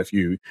interest, not if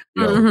you,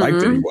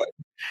 liked anyone.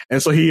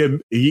 And so he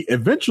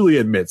eventually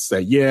admits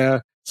that, yeah,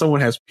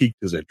 someone has piqued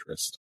his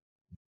interest.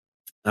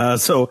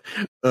 So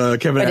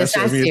Kevin but asked, it's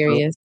not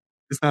serious.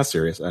 It's not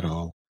serious at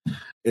all.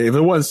 If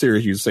it wasn't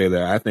serious, you'd say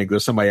that. I think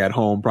there's somebody at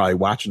home probably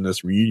watching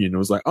this reunion and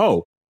was like,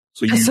 oh,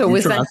 so you trying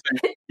to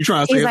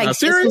say it's not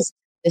serious?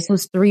 This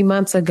was 3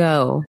 months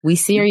ago. We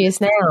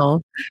serious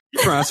now.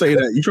 You trying to say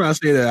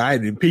that I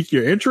didn't pique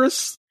your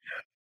interest?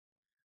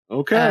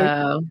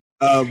 Okay.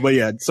 But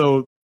yeah,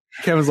 so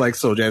Kevin's like,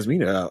 so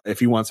Jasmina, if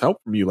he wants help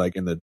from you, like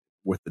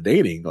with the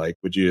dating, like,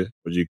 would you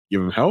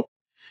give him help?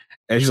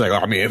 And she's like,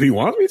 I mean, if he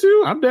wants me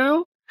to, I'm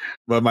down.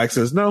 But Mike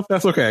says, no,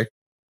 that's okay.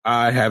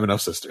 I have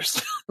enough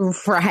sisters.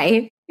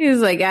 Right. He's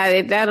like,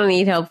 I don't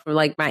need help from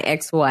like my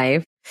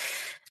ex-wife.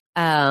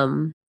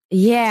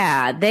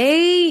 Yeah,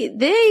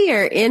 they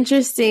are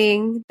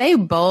interesting. They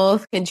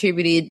both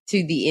contributed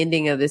to the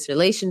ending of this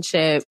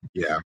relationship.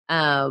 Yeah.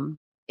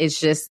 It's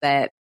just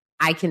that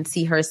I can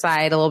see her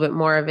side a little bit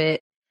more of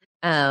it.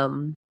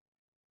 And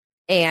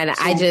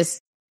I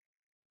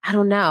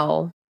don't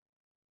know.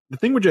 The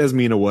thing with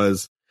Jasmina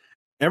was,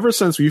 ever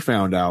since we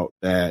found out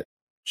that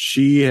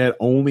she had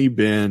only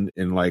been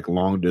in like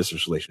long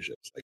distance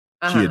relationships, like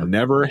she had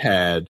never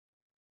had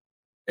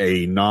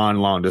a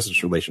non-long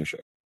distance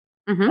relationship.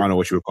 I don't know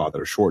what you would call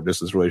that, a short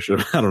distance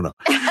relationship. I don't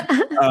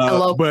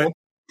know. But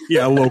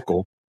yeah,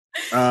 local.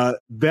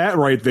 That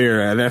right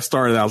there, and that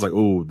started, I was like,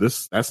 oh,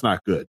 that's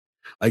not good.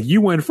 Like,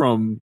 you went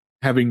from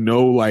having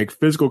no like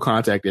physical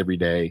contact every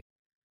day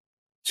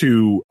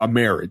to a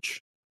marriage.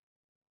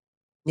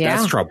 Yeah.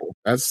 That's trouble.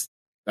 That's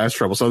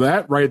trouble. So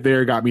that right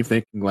there got me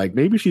thinking, like,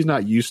 maybe she's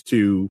not used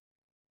to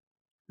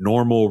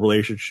normal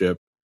relationship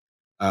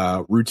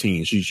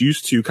routine. She's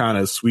used to kind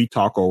of sweet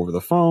talk over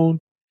the phone.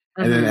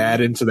 And then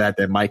add into that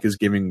Mike is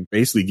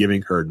basically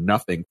giving her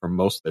nothing for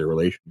most of their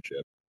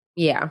relationship.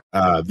 Yeah.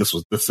 This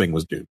thing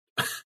was doomed.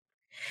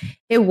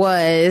 It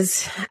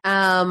was.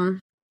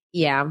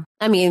 Yeah.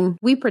 I mean,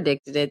 we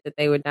predicted it that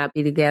they would not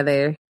be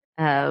together.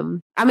 I'm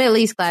at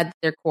least glad that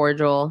they're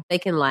cordial. They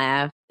can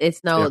laugh.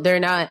 They're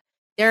not.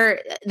 There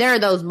are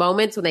those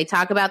moments when they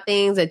talk about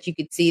things that you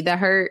could see the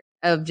hurt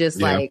of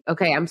just like,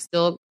 okay, I'm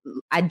still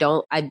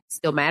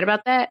mad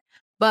about that.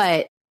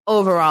 But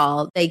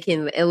overall, they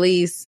can at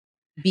least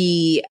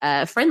be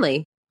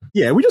friendly.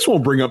 Yeah, we just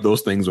won't bring up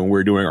those things when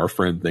we're doing our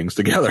friend things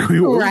together. We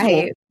won't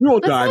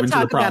dive into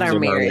the problems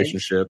of our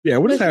relationship. Yeah,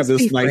 we'll just have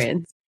this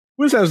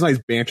nice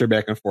banter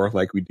back and forth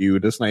like we do.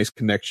 This nice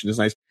connection, this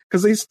nice,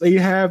 because they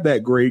have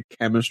that great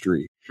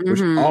chemistry. Which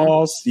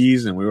all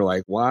season we were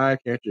like, why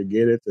can't you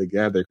get it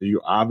together? Because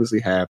you obviously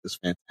have this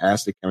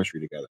fantastic chemistry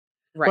together.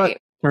 Right.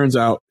 But turns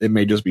out it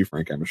may just be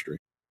friend chemistry.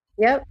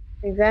 Yep,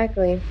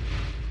 exactly.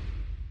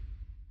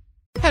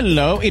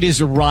 Hello, it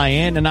is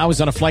Ryan, and I was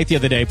on a flight the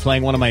other day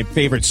playing one of my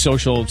favorite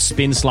social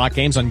spin slot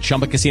games on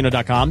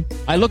ChumbaCasino.com.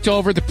 I looked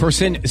over at the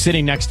person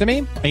sitting next to me,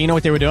 and you know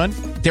what they were doing?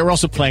 They were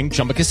also playing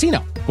Chumba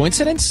Casino.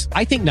 Coincidence?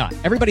 I think not.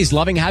 Everybody's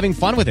loving having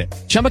fun with it.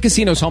 Chumba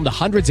Casino is home to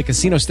hundreds of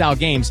casino-style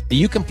games that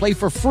you can play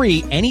for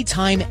free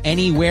anytime,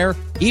 anywhere,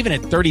 even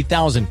at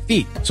 30,000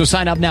 feet. So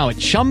sign up now at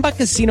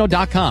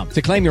ChumbaCasino.com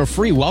to claim your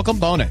free welcome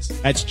bonus.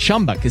 That's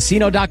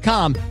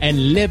ChumbaCasino.com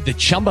and live the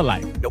Chumba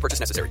life. No purchase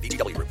necessary.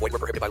 VGW. Void where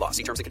prohibited by law.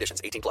 See terms and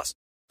conditions. 18+.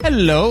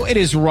 Hello, it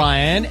is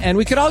Ryan, and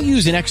we could all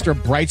use an extra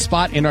bright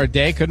spot in our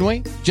day, couldn't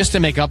we? Just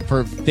to make up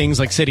for things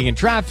like sitting in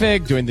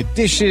traffic, doing the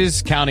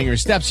dishes, counting your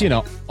steps, you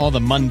know, all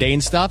the mundane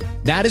stuff.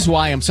 That is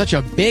why I'm such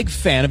a big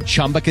fan of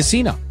Chumba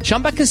Casino.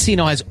 Chumba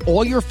Casino has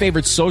all your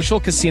favorite social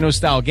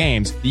casino-style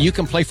games that you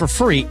can play for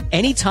free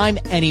anytime,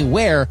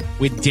 anywhere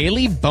with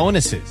daily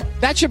bonuses.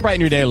 That should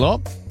brighten your day a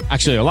little.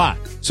 Actually, a lot.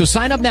 So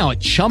sign up now at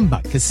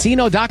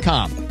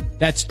ChumbaCasino.com.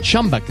 That's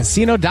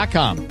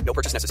ChumbaCasino.com. No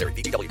purchase necessary.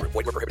 VGW Group.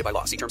 Void where prohibited by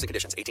law. See terms and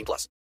conditions.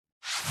 18+.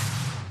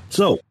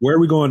 So where are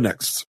we going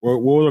next?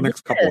 What were the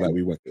next couple that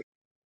we went to?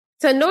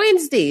 So Noi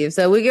and Steve.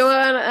 So we go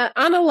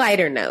on a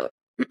lighter note.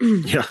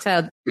 Yeah.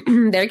 So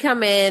they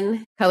come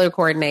in color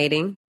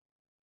coordinating.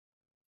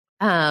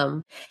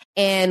 And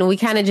we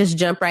kind of just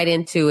jump right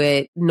into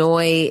it.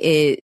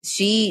 Noi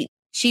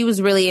she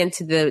was really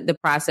into the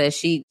process.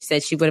 She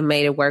said she would have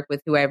made it work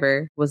with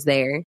whoever was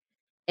there.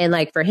 And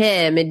like for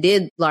him, it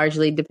did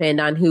largely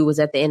depend on who was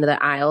at the end of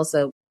the aisle.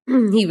 So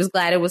he was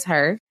glad it was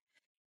her.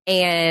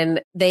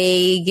 And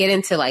they get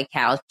into like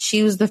how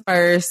she was the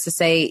first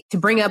to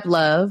bring up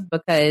love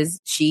because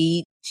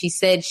she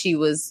said she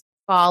was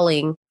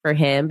falling for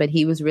him, but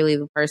he was really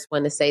the first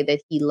one to say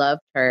that he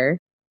loved her.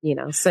 You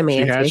know,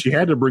 semantics. She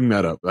had to bring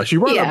that up. She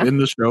brought it up in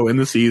the show, in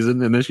the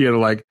season, and then she had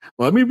to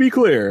let me be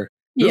clear.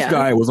 This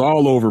guy was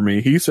all over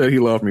me. He said he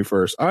loved me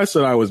first. I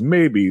said I was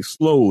maybe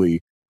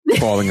slowly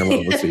falling in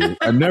love with Steve.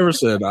 I never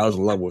said I was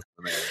in love with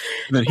the man.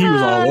 And then he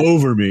was all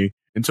over me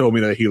and told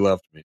me that he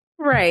loved me.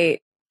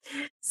 Right.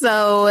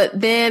 So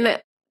then,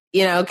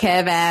 you know,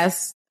 Kev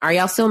asks, are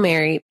y'all still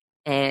married?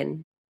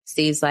 And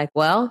Steve's like,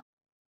 well,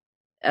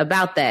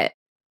 about that.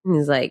 And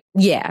he's like,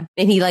 yeah.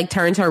 And he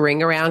turns her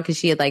ring around because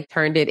she had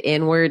turned it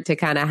inward to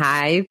kind of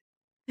hide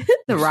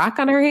the rock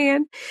on her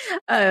hand.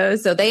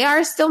 So they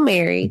are still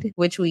married,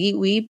 which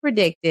we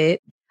predicted.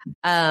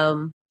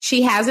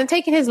 She hasn't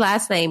taken his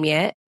last name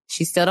yet.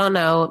 She still don't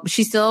know.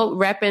 She's still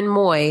repping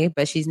Moi,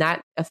 but she's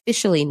not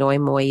officially Noi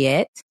Moi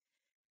yet.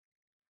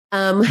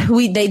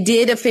 They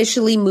did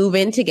officially move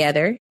in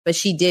together, but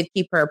she did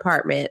keep her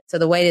apartment. So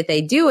the way that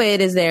they do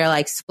it is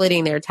they're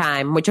splitting their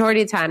time.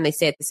 Majority of the time they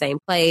stay at the same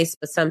place,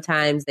 but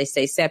sometimes they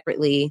stay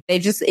separately.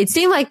 It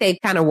seemed like they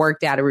kind of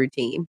worked out a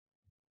routine.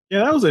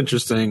 Yeah, that was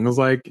interesting. I was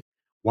like,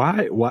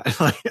 why?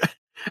 I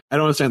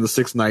don't understand the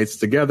 6 nights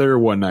together,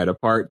 1 night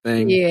apart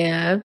thing.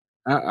 Yeah.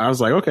 I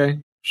was like, okay,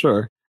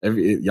 sure.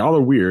 Y'all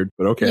are weird,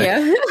 but okay.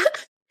 Yeah.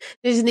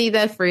 They just need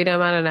that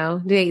freedom. I don't know.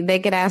 They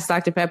could ask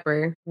Dr.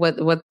 Pepper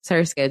what's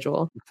her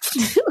schedule.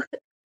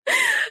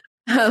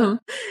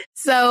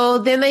 So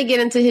then they get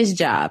into his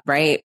job,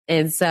 right?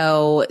 And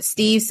so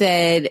Steve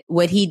said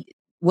what he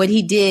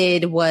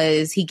did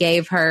was he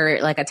gave her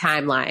a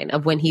timeline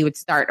of when he would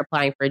start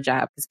applying for a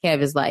job. Because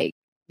Kev is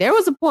there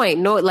was a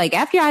point.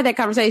 After I had that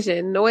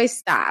conversation, Noi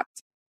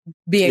stopped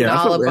being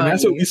all about. And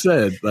that's what we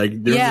said.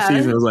 During the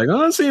season, it was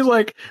it seems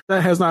like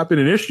that has not been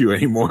an issue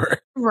anymore.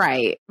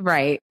 Right.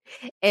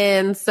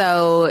 And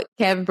so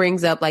Kev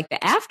brings up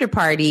the after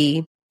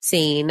party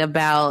scene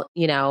about,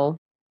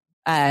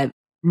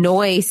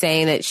 Noi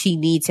saying that she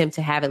needs him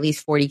to have at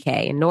least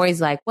 40K. And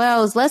Noi's like,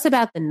 well, it's less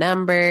about the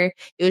number.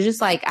 It was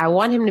just I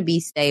want him to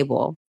be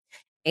stable.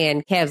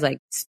 And Kev's like,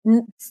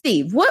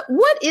 Steve, what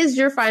is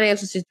your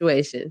financial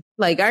situation?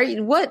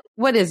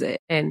 What is it?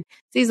 And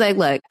Steve's like,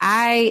 look,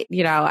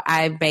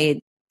 I've made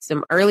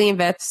some early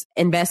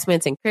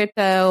investments in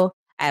crypto.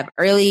 I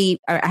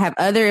have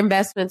other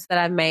investments that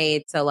I've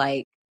made. So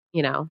I'm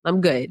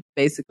good,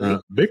 basically.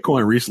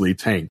 Bitcoin recently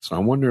tanked. So I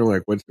wonder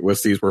what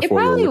Steve's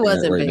portfolio it probably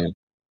wasn't right now.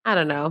 I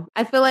don't know.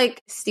 I feel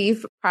like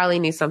Steve probably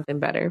knew something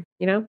better,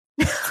 Oh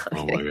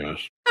my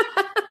gosh.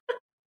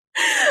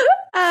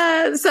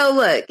 So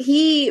look,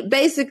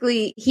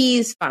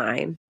 he's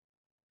fine.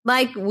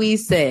 Like we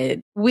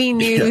said, we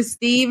knew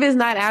Steve is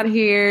not out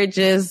here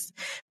just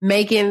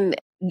making,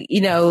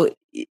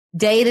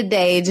 day to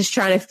day, just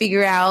trying to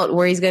figure out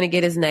where he's going to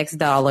get his next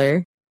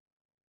dollar.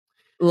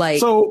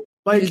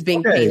 He's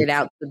being painted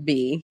out to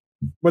be.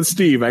 But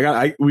Steve,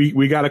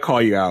 we got to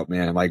call you out,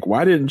 man.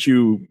 Why didn't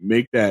you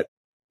make that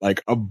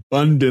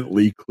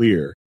abundantly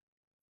clear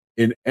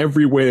in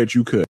every way that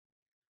you could?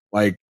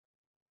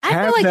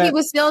 I feel he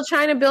was still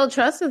trying to build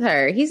trust with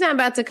her. He's not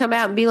about to come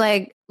out and be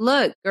like,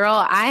 look,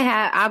 girl,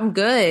 I'm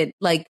good.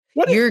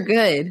 You're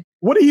good.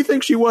 What do you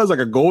think she was?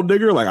 A gold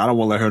digger? I don't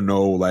want to let her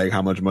know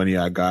how much money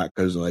I got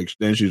because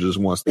then she just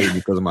wants to stay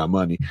because of my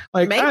money.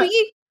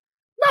 Maybe.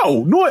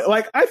 No,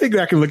 Noi. I think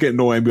I can look at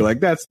Noi and be like,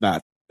 that's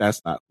not who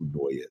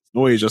Noi is.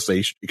 Noi is just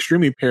a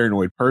extremely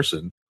paranoid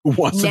person who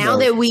wants to know. Now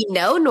that we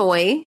know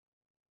Noi,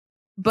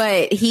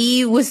 but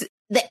he was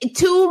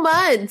 2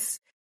 months.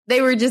 They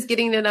were just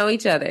getting to know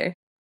each other.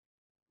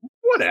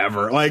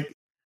 Whatever.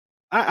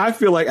 I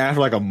feel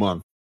after a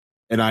month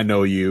and I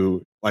know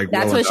you,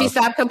 that's when she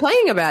stopped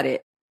complaining about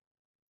it.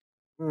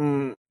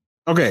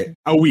 Okay,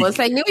 a week. Once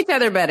they knew each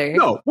other better.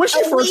 No, when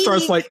she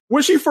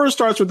first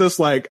starts with this,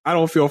 I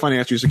don't feel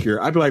financially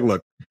secure, I'd be like,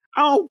 look,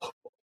 I'll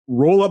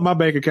roll up my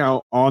bank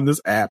account on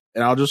this app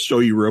and I'll just show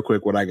you real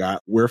quick what I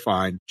got. We're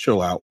fine.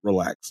 Chill out.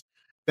 Relax.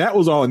 That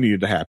was all that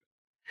needed to happen.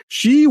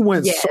 She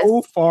went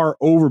so far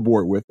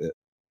overboard with it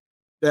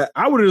that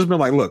I would have just been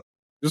like, look,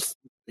 just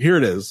here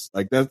it is.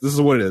 Like this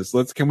is what it is.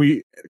 Can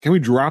we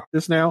drop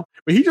this now?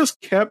 But he just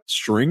kept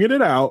stringing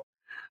it out,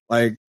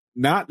 like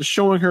not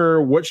showing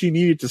her what she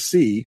needed to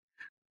see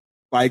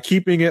by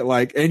keeping it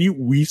like, and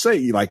we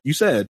say, like you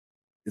said,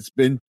 it's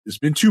been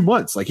 2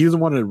 months. Like he doesn't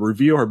want to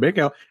reveal her bank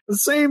account. The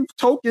same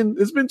token,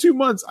 it's been 2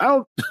 months.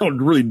 I don't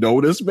really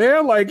know this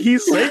man. Like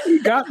he's saying he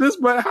got this,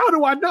 but how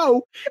do I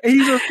know? And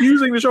he's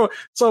refusing to show it.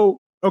 So,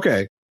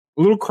 okay,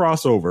 a little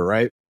crossover,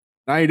 right?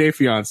 90 Day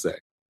Fiance.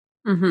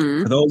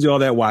 Mm-hmm. For those of y'all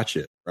that watch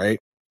it, right?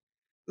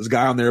 This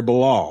guy on there,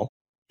 Bilal,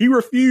 he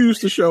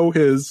refused to show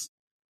his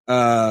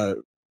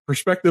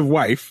prospective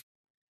wife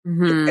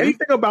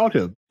anything about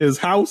him, his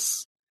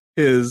house,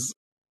 his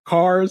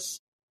cars,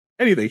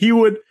 anything. He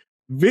would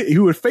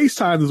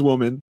FaceTime this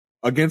woman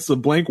against a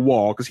blank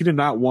wall because he did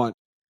not want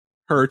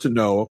her to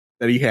know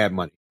that he had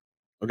money.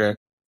 Okay.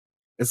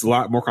 It's a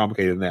lot more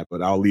complicated than that,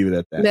 but I'll leave it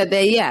at that.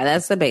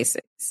 That's the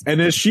basics. And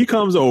then she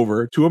comes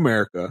over to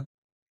America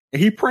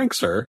and he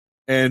pranks her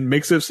and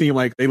makes it seem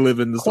like they live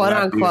in this quote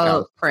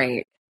unquote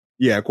prank.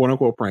 Yeah, quote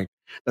unquote prank.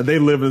 That they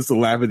live in this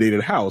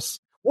dilapidated house.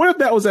 What if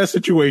that was that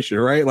situation,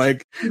 right?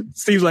 Like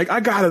Steve's like, I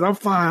got it, I'm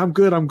fine, I'm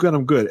good.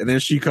 And then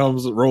she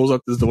rolls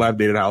up this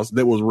dilapidated house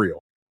that was real.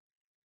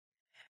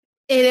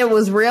 And it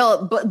was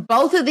real, but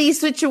both of these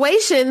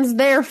situations,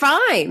 they're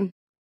fine.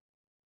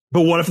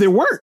 But what if they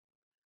weren't?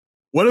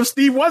 What if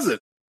Steve wasn't?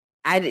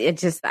 I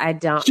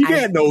don't. She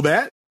can't know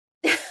that.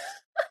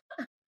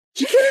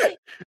 She can't.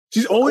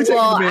 She's only taking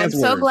the man's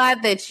I'm so word.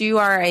 glad that you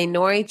are a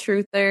Nori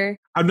truther.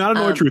 I'm not a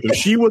Nori truther.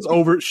 She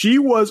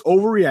was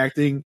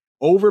overreacting,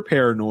 over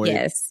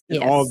paranoid,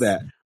 and all of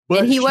that. But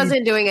and he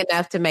wasn't doing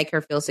enough to make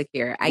her feel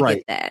secure. I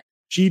get that.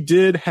 She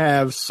did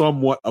have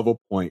somewhat of a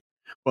point,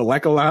 but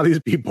like a lot of these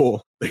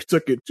people, they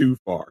took it too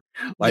far.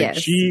 Like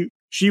she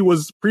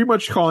was pretty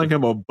much calling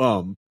him a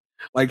bum.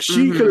 Like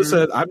she could have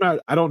said, I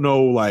don't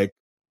know, like,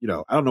 I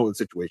don't know what the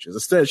situation is.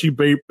 Instead, she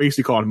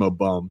basically called him a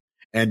bum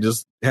and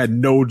just had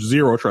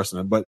zero trust in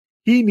him. But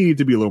he needed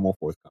to be a little more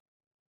forthcoming.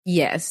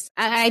 Yes,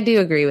 I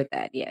do agree with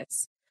that.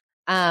 Yes.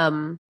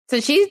 So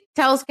she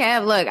tells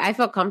Kev, look, I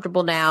feel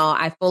comfortable now.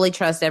 I fully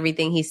trust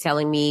everything he's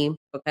telling me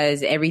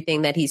because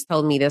everything that he's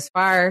told me thus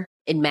far,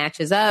 it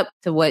matches up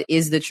to what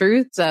is the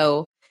truth.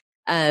 So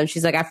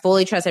she's like, I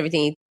fully trust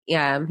everything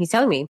he's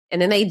telling me.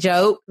 And then they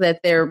joke that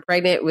they're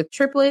pregnant with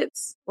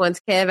triplets once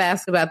Kev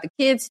asks about the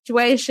kid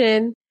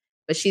situation,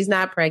 but she's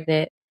not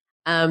pregnant.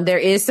 There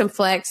is some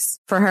flex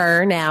for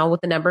her now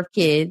with the number of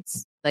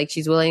kids. Like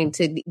she's willing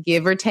to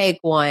give or take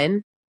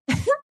one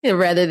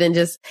rather than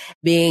just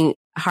being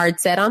hard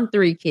set on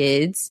 3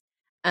 kids.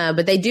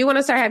 But they do want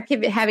to start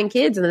having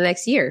kids in the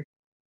next year.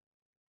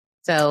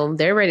 So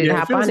they're ready to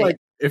hop on it.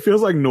 It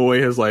feels like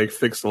Noi has like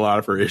fixed a lot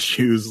of her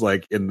issues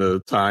like in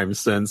the time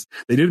since.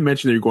 They did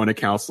mention that you're going to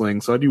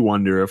counseling, so I do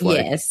wonder if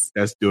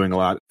that's doing a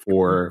lot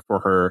for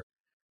her.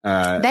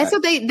 That's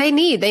what they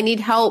need. They need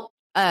help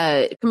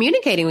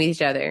communicating with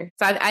each other.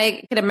 So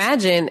I could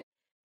imagine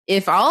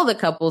if all the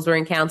couples were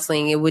in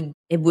counseling, it would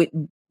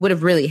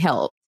have really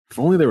helped. If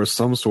only there was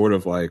some sort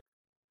of like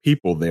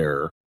people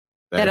there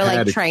that are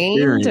like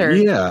trained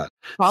or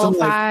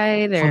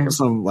qualified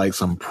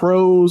some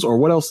pros, or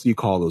what else do you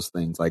call those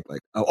things? Like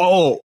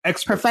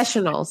experts.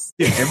 Professionals.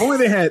 Yeah, if only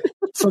they had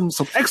some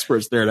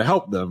experts there to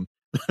help them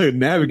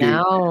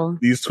navigate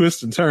these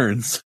twists and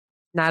turns.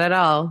 Not at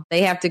all.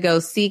 They have to go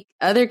seek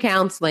other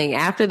counseling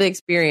after the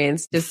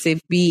experience just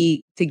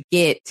to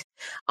get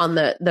on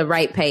the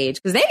right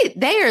page. Because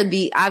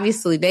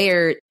they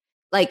are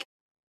like,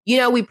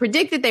 we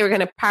predicted they were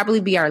going to probably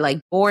be our like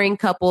boring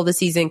couple of the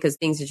season because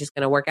things are just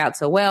going to work out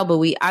so well. But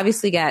we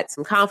obviously got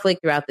some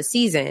conflict throughout the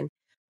season.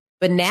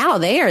 But now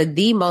they are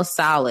the most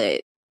solid.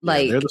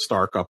 Like they're the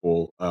star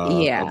couple of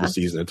the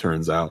season, it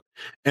turns out.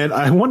 And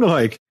I wonder,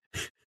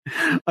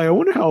 I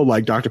wonder how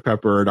like Dr.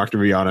 Pepper, Dr.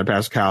 Viana, and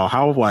Pascal,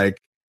 how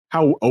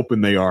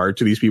open they are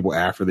to these people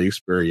after the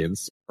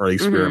experience or the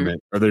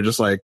experiment. Or they're just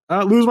like,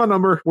 lose my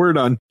number, we're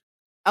done.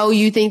 Oh,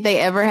 you think they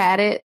ever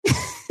had it?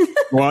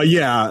 Well,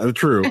 yeah,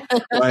 true.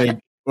 Like,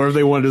 or if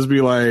they want to just be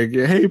like,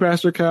 "Hey,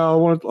 Pastor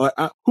Cal,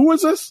 who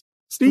was this?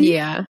 Steve?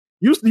 Yeah,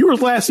 you were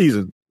last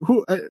season.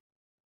 Who?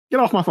 Get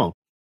off my phone."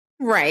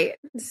 Right,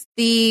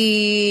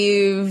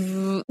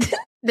 Steve.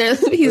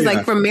 He's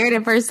like from Married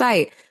at First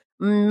Sight.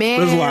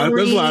 There's a lot of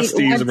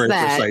Steves in Married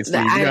at First Sight.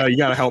 Steve, you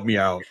gotta help me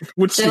out.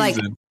 Which season? Like,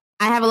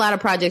 I have a lot of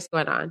projects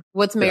going on.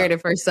 What's Married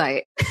at First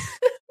Sight? There's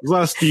a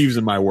lot of Steves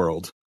in my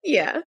world.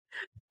 Yeah.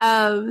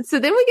 So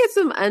then we get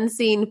some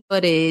unseen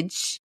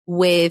footage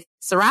with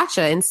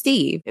Sriracha and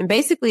Steve. And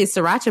basically it's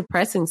Sriracha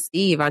pressing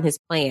Steve on his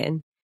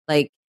plan.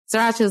 Like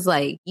Sriracha's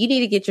like, you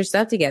need to get your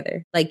stuff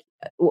together. Like,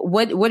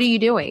 what are you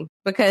doing?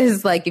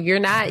 Because like, if you're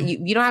not,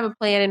 you don't have a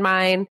plan in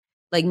mind,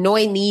 like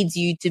Noi needs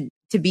you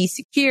to be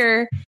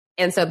secure.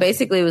 And so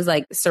basically it was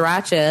like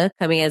Sriracha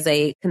coming as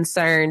a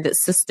concerned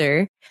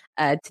sister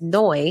to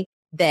Noi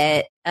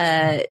that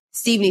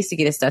Steve needs to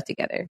get his stuff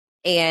together.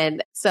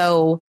 And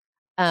so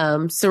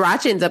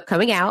Sriracha ends up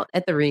coming out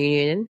at the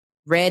reunion,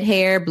 red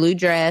hair, blue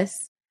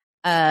dress.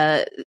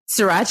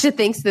 Sriracha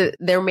thinks that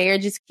their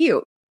marriage is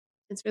cute.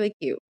 It's really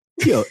cute.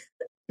 Cute.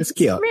 It's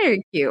cute.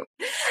 Very cute.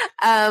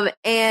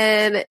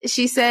 And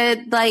she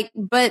said, like,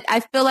 but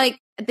I feel like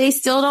they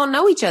still don't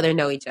know each other.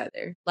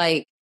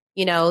 Like,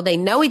 you know, they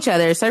know each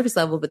other surface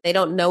level, but they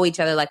don't know each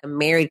other like a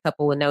married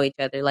couple would know each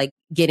other, like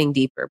getting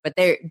deeper. But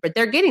they're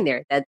getting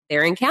there. That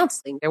they're in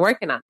counseling. They're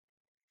working on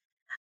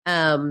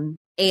it.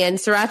 And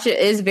Sriracha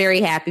is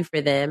very happy for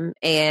them.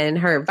 And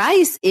her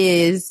advice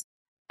is,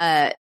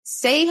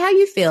 say how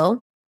you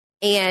feel.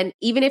 And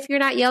even if you're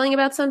not yelling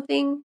about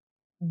something,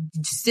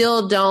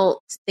 still don't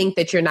think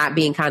that you're not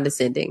being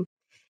condescending.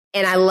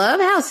 And I love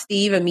how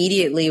Steve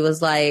immediately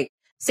was like,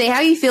 say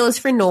how you feel is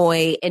for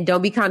Noi, and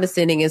don't be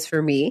condescending is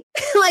for me.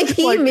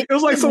 It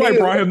was like somebody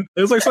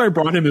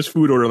brought him his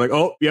food order. Like,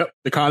 oh, yep,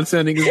 the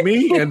condescending is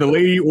me, and the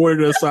lady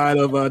ordered a side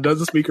of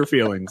doesn't speak her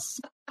feelings.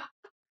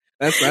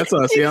 That's us.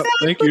 Exactly. Yep,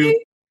 thank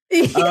you.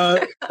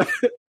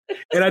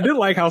 And I did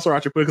like how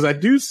Sriracha put it, because I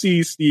do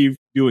see Steve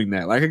doing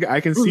that. Like, I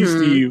can see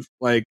Steve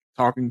like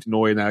talking to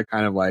Noi in that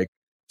kind of like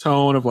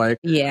tone of like,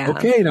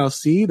 okay, now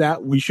see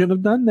that we shouldn't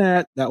have done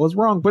that. That was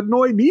wrong. But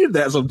Noi needed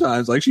that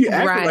sometimes. Like, she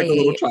acted like a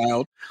little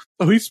child.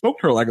 So he spoke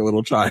to her like a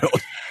little child.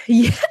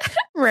 Yeah,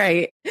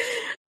 right.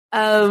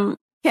 Kev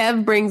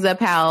brings up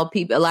how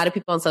a lot of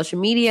people on social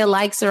media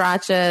like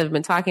Sriracha, have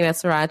been talking about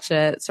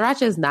Sriracha.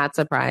 Sriracha is not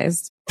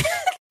surprised.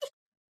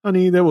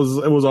 Honey, it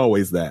was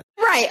always that.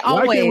 Right,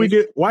 always.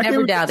 Why can't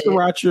we get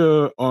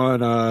Sriracha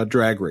on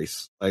Drag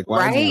Race? Like,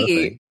 why is that a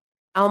thing?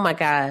 Oh my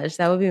gosh,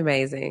 that would be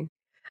amazing.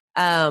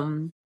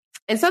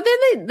 And so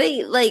then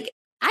they like,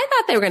 I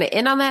thought they were going to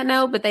end on that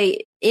note, but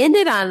they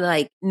ended on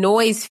like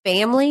Noi's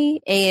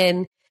family,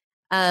 and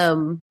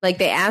like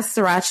they asked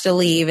Sriracha to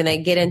leave, and they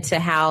get into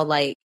how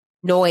like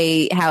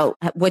Noi,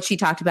 what she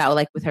talked about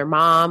like with her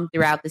mom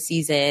throughout the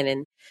season,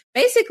 and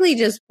basically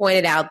just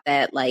pointed out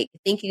that like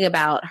thinking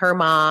about her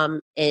mom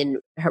and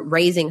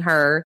raising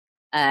her,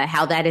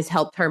 how that has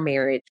helped her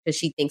marriage, because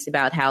she thinks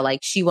about how like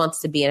she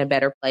wants to be in a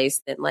better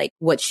place than like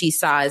what she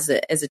saw as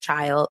a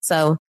child.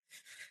 So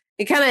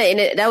it kind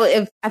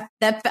of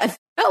that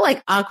felt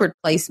like awkward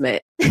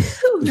placement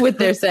with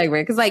their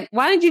segment, because like,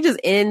 why didn't you just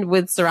end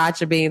with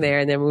Sriracha being there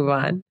and then move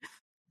on?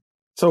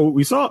 So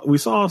we saw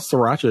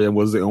Sriracha and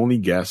was the only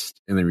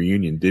guest in the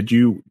reunion. Did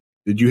you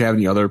have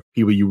any other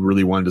people you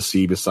really wanted to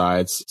see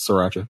besides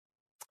Sriracha?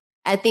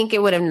 I think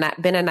it would have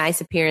not been a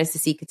nice appearance to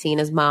see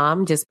Katina's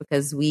mom, just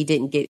because we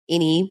didn't get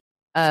any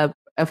of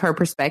her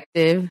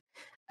perspective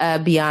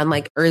beyond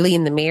like early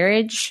in the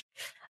marriage.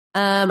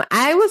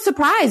 I was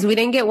surprised we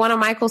didn't get one of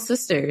Michael's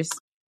sisters.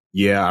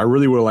 Yeah, I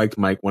really would have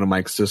liked one of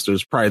Mike's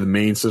sisters, probably the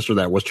main sister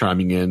that was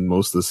chiming in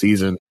most of the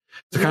season,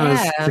 to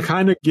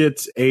kind of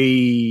get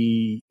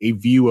a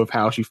view of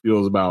how she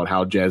feels about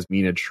how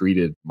Jasmina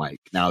treated Mike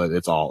now that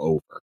it's all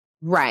over.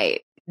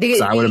 Right. It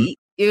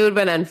would have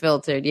been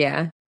unfiltered.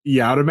 Yeah.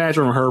 Yeah, I would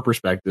imagine from her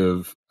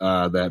perspective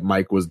that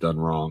Mike was done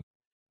wrong.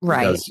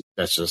 Right. Because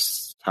that's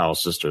just how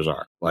sisters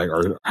are, like,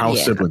 or how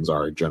siblings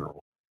are in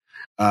general.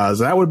 So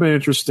that would have been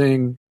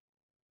interesting.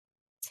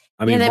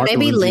 I mean, and then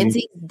maybe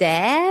Lindsay's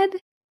dad.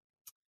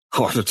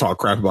 Oh, to talk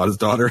crap about his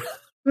daughter.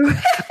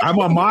 I'm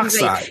on Mock's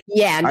side.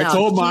 Yeah, no, I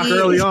told Mock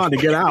early on to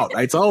get out.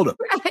 I told him.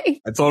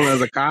 Right. I told him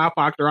as a cop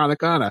walked around the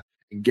corner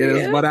and get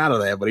his butt out of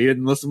there, but he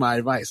didn't listen to my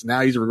advice.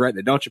 Now he's regretting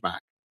it, don't you,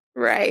 Mock?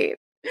 Right.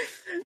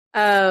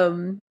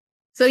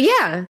 So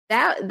yeah,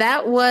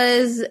 that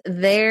was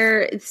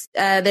their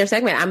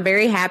segment. I'm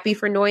very happy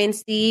for Noi and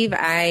Steve.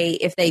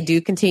 If they do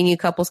continue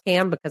Couples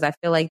Cam, because I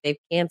feel like they've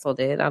canceled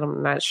it.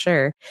 I'm not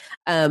sure.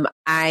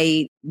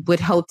 I would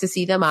hope to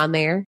see them on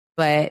there,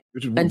 but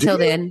until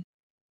then,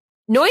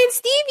 Noi and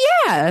Steve,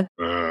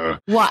 yeah.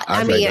 What?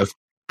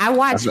 I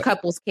watch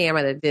Couples Cam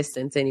at a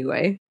distance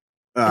anyway.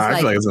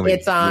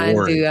 It's on,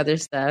 boring. Do other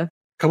stuff.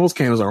 Couples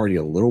Cam is already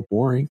a little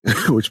boring,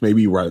 which may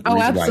be right. Oh,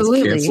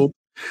 absolutely. Why it's canceled.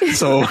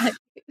 So.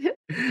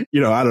 I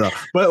don't know,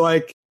 but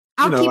like,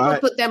 I'll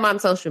put them on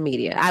social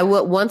media. I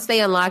will, once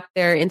they unlock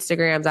their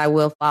Instagrams, I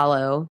will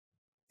follow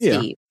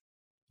Steve.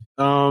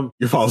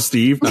 You follow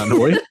Steve, not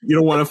Noi. You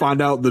don't want to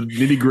find out the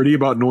nitty gritty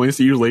about Noi and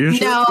Steve's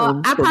relationship.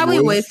 No, I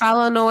probably would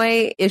follow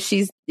Noi if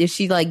she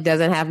like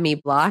doesn't have me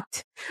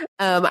blocked.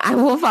 I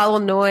will follow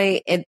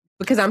Noi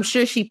because I'm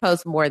sure she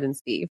posts more than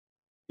Steve.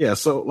 Yeah,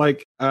 so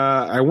like,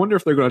 I wonder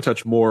if they're going to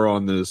touch more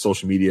on the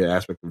social media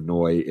aspect of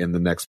Noi in the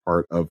next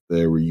part of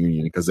the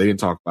reunion, because they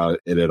didn't talk about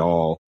it at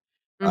all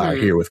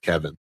here with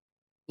Kevin.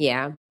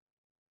 Yeah,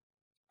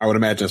 I would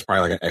imagine it's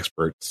probably like an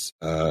experts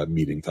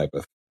meeting type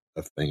of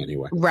thing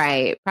anyway.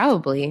 Right,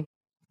 probably.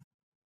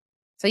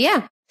 So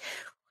yeah,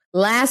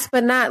 last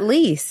but not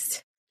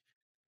least,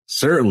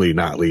 certainly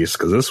not least,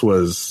 because this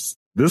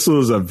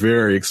was a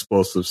very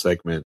explosive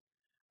segment.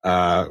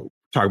 Talking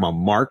about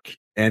Mark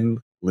and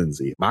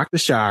Lindsay. Mark the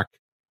Shark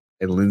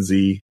and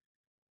Lindsay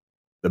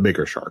the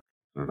bigger shark.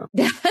 I don't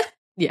know.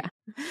 Yeah.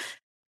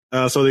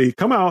 So they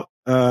come out,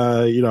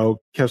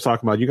 Kev's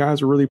talking about, you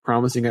guys were really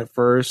promising at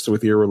first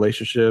with your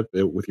relationship,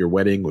 with your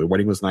wedding. The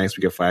wedding was nice.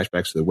 We get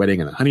flashbacks to the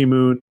wedding and the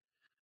honeymoon.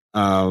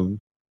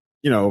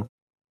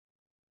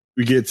 We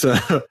we get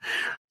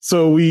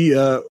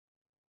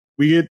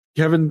we get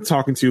Kevin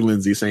talking to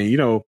Lindsay saying,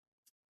 you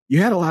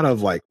had a lot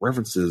of like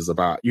references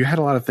you had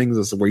a lot of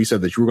things where you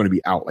said that you were going to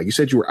be out. Like you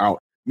said you were out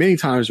many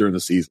times during the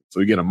season. So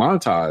we get a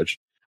montage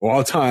of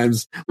all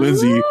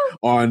Lindsay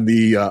on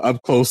the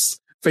up close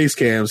face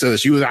cam said that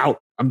she was out.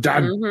 I'm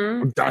done.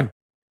 I'm done.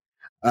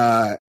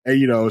 And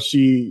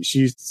Lindsay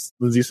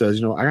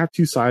says, I got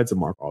two sides of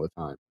Mark all the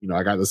time.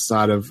 I got the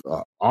side of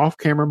off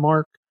camera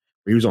Mark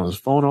where he was on his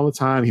phone all the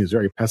time. He was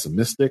very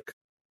pessimistic.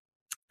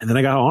 And then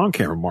I got on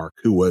camera Mark,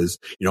 who was,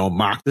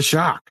 mock the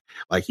shock.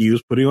 Like he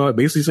was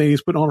basically saying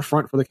he's putting on a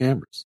front for the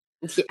cameras.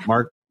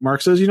 Yeah.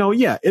 Mark says,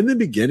 in the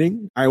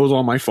beginning, I was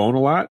on my phone a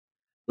lot,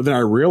 but then I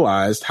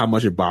realized how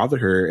much it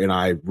bothered her. And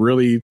I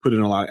really put in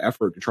a lot of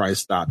effort to try to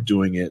stop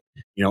doing it,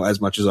 as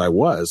much as I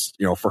was,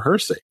 for her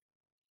sake.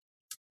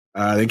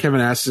 Then Kevin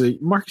asks,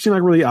 Mark, you seem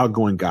like a really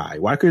outgoing guy.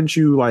 Why couldn't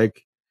you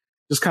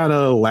just kind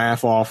of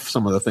laugh off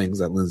some of the things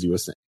that Lindsay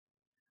was saying?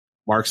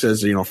 Mark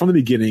says, from the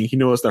beginning, he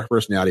noticed that her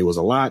personality was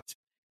a lot.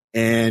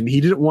 And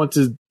he didn't want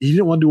to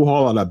do a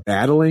whole lot of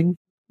battling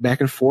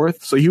back and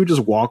forth. So he would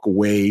just walk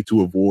away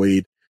to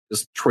avoid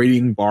just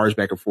trading bars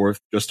back and forth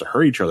just to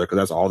hurt each other. Cause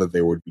that's all that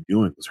they would be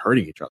doing was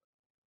hurting each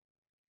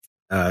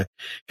other.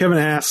 Kevin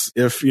asks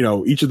if,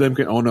 each of them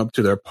can own up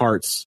to their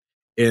parts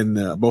in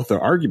both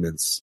their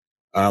arguments.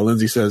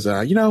 Lindsay says,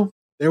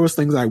 there was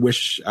things I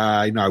wish,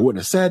 I wouldn't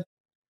have said,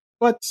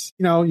 but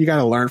you got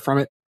to learn from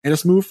it and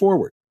just move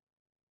forward.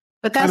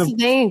 But that's the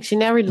thing. She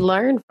never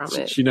learned from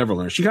it. She never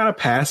learned. She kind of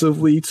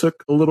passively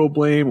took a little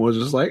blame, was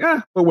just like,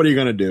 but what are you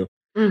going to do?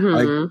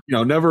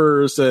 Mm-hmm.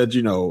 Never said,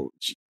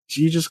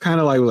 she just kind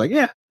of was like,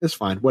 yeah, it's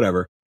fine.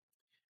 Whatever.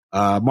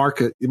 Mark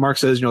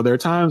says, there are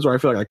times where I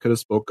feel like I could have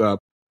spoke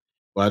up,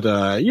 but,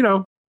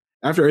 after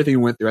everything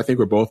we went through, I think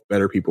we're both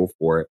better people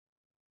for it.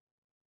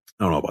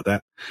 I don't know about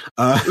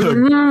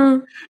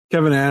that.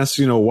 Kevin asks,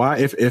 why,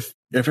 if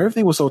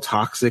everything was so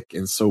toxic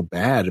and so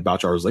bad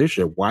about your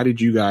relationship, why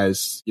did you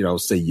guys,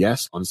 say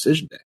yes on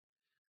decision day?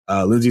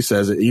 Lindsay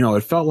says,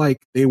 it felt like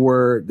they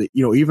were,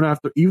 even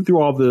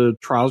through all the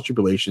trials and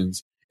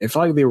tribulations, it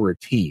felt like they were a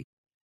team.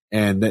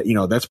 And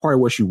that, that's part of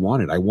what she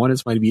wanted. I wanted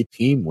somebody to be a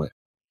team with.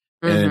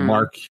 And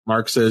Mark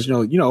says,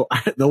 the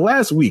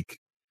last week,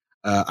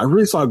 I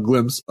really saw a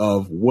glimpse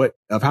of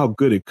how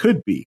good it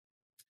could be.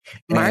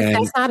 Mark,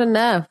 that's not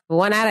enough.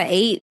 1 out of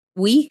 8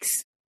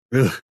 weeks.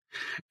 Ugh.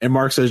 And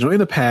Mark says, in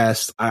the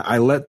past, I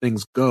let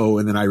things go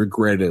and then I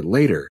regretted it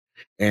later.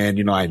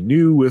 And, I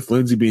knew with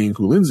Lindsay being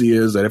who Lindsay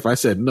is, that if I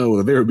said no,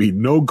 that there would be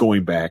no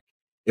going back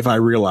if I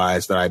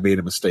realized that I made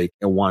a mistake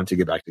and wanted to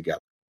get back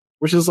together.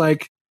 Which is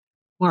like,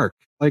 Mark,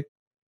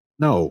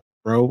 no,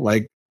 bro,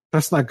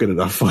 that's not good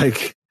enough.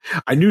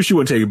 I knew she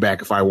wouldn't take it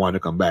back if I wanted to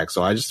come back.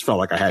 So I just felt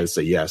like I had to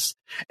say yes.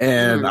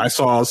 And I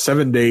saw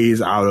 7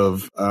 days out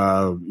of,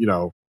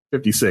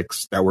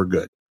 56 that were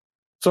good.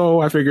 So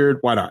I figured,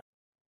 why not?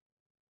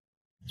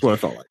 That's what I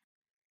felt like.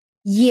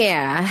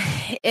 Yeah.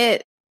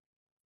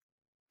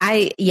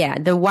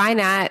 The why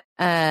not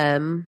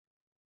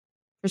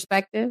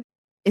perspective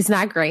is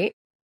not great,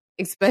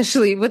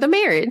 especially with a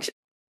marriage.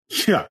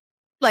 Yeah.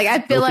 I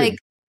feel like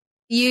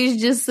you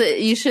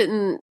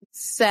shouldn't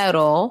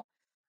settle.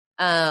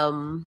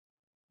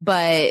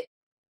 But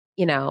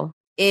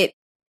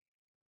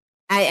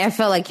I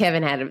felt like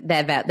Kevin had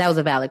that was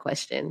a valid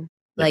question.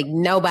 Yeah.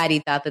 Nobody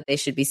thought that they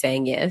should be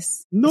saying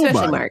yes. Nobody.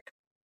 Especially Mark.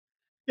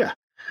 Yeah.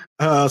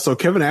 So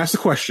Kevin asked the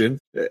question,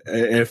 and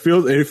it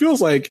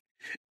feels like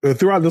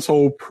throughout this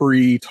whole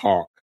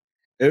pre-talk,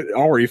 it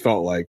already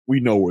felt like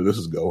we know where this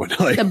is going.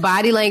 The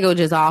body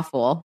language is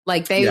awful.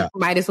 They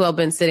might as well have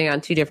been sitting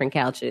on 2 different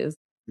couches.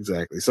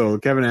 Exactly. So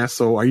Kevin asked,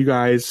 so are you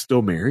guys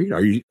still married?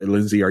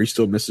 Lindsay, are you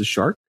still Mrs.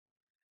 Shark?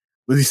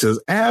 Lindsay says,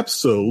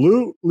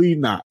 absolutely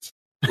not.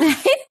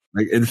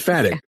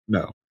 Emphatic,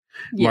 no.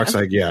 Yeah. Mark's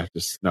like, yeah,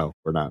 just no,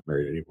 we're not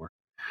married anymore.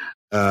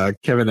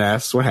 Kevin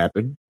asks what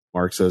happened.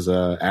 Mark says,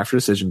 after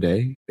decision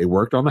day, they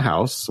worked on the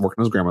house, worked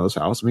on his grandmother's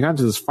house, and we got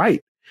into this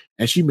fight.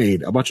 And she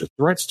made a bunch of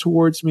threats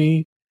towards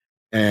me.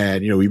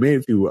 And, we made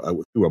it through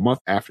a month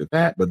after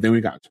that. But then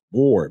we got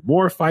more and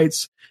more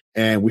fights.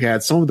 And we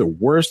had some of the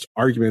worst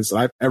arguments that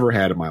I've ever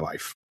had in my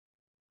life.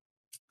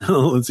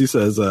 Lindsay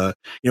says,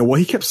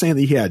 he kept saying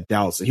that he had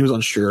doubts and he was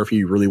unsure if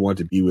he really wanted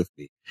to be with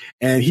me.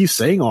 And he's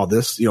saying all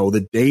this,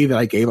 the day that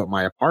I gave up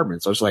my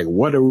apartment. So I was like,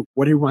 what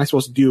am I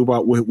supposed to do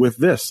about with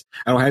this?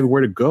 I don't have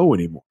anywhere to go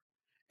anymore.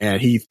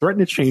 And he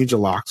threatened to change the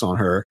locks on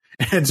her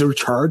and to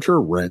charge her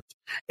rent.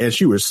 And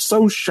she was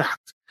so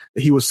shocked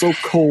that he was so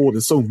cold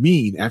and so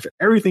mean after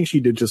everything she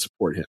did to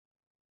support him.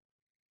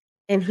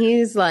 And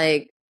he's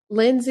like,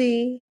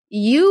 Lindsay,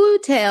 you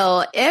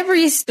tell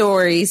every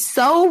story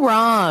so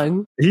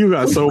wrong. He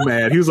got so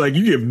mad. He was like,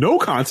 you give no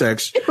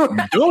context.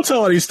 Right. Don't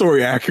tell any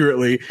story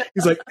accurately.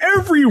 He's like,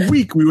 every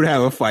week we would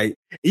have a fight.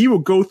 He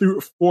would go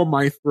through for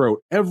my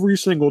throat every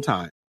single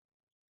time.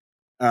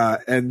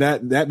 And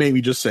that made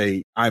me just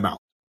say, I'm out.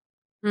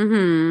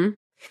 Mm-hmm.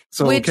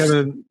 So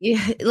Kevin,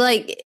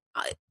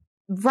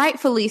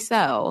 rightfully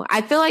so.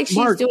 I feel like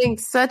she's doing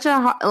such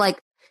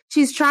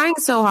she's trying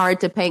so hard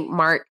to paint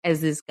Mark as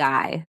this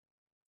guy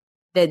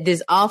that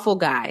this awful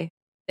guy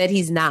that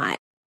he's not.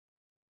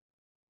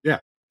 Yeah.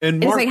 And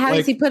And Mark, it's like, how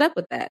does he put up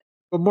with that?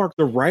 But Mark,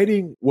 the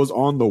writing was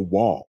on the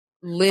wall.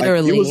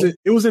 Literally. Like,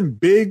 it was in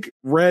big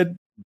red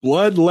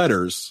blood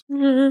letters.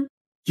 Mhm.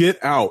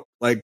 Get out.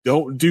 Like,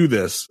 don't do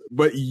this.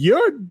 But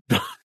your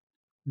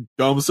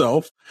dumb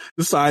self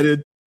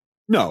decided,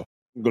 no,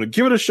 I'm going to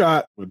give it a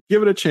shot. I'm going to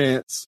give it a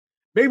chance.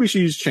 Maybe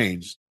she's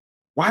changed.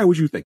 Why would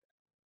you think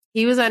that?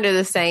 He was under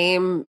the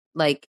same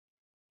like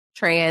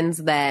trans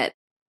that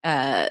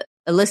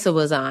Alyssa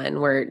was on,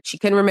 where she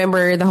couldn't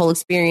remember the whole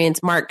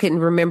experience. Mark couldn't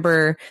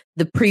remember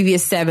the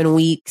previous 7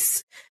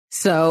 weeks.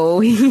 So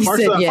he Mark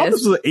said said, I yes. thought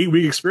this was an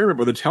 8-week experiment,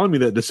 but they're telling me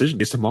that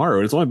decision is tomorrow,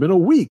 and it's only been a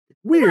week.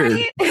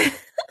 Weird. Right?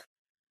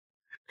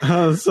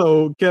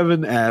 So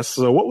Kevin asks,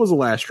 so what was the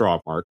last straw,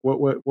 Mark? What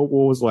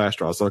was the last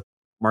straw? So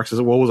Mark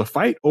says, well, it was a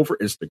fight over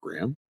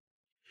Instagram.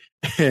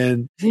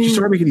 And she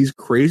started making these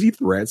crazy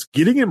threats,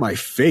 getting in my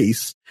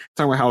face,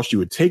 talking about how she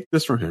would take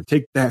this from him,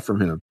 take that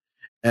from him.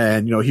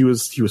 And, you know, he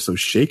was so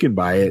shaken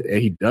by it,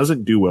 and he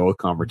doesn't do well with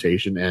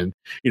confrontation. And,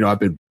 you know, I've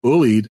been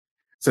bullied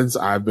since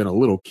I've been a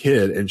little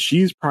kid, and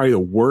she's probably the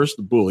worst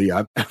bully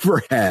I've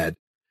ever had,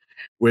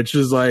 which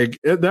is like,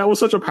 that was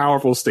such a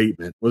powerful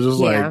statement. It was just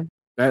like,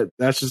 that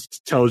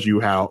just tells you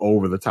how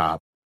over the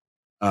top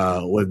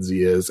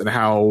Lindsay is and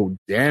how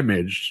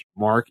damaged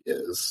Mark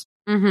is.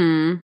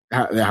 Mm-hmm.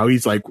 How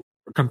he's like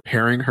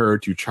comparing her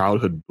to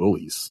childhood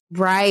bullies.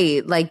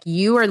 Right. Like,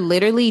 you are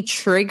literally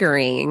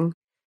triggering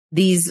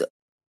these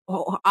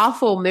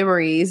awful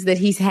memories that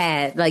he's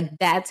had. Like,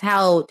 that's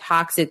how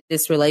toxic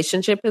this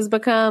relationship has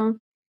become.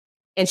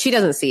 And she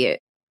doesn't see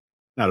it.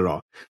 Not at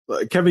all.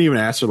 Kevin even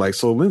asked her, like,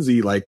 so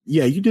Lindsay, like,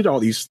 yeah, you did all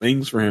these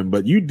things for him,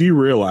 but you do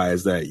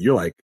realize that you're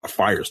like a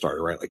fire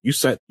starter, right? Like, you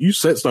set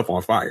stuff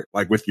on fire,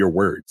 like with your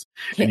words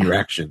and your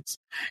actions.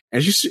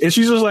 And she's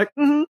just like,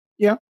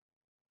 yeah,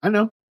 I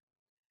know.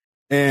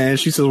 And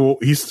she says, well,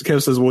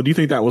 Kevin says, well, do you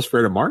think that was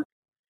fair to Mark?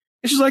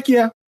 And she's like,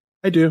 yeah,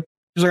 I do.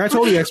 She's like, I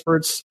told the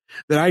experts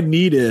that I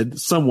needed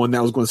someone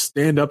that was going to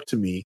stand up to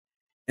me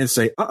and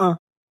say,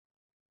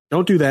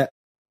 don't do that.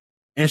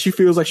 And she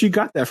feels like she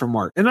got that from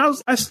Mark. And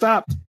I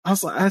stopped. I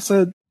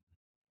said,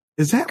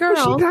 is that what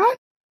she got?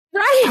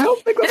 Right. I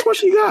don't think that's what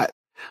she got.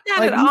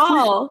 Not at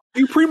all.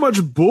 You pretty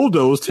much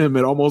bulldozed him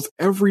at almost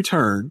every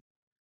turn.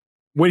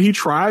 When he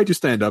tried to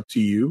stand up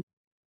to you,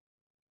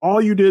 all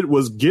you did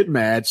was get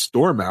mad,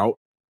 storm out.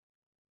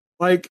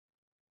 Like,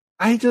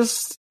 I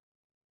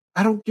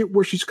don't get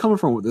where she's coming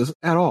from with this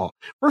at all.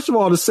 First of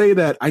all, to say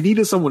that I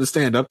needed someone to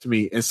stand up to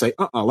me and say,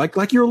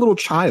 like you're a little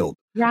child.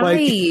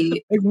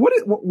 Right. Like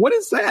what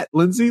is that,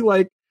 Lindsay?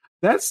 Like,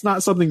 that's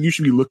not something you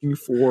should be looking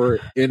for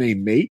in a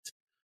mate.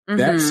 Mm-hmm.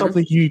 That's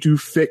something you need to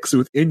fix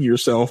within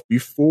yourself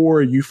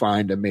before you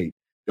find a mate.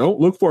 Don't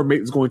look for a mate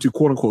that's going to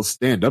quote unquote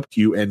stand up to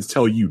you and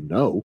tell you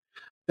no.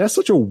 That's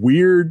such a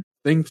weird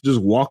thing to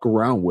just walk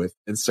around with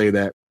and say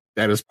that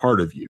is part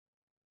of you.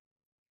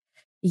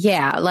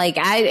 Yeah. Like,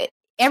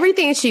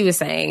 everything she was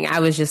saying, I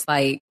was just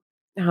like,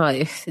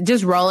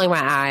 just rolling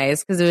my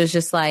eyes, because it was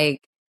just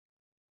like,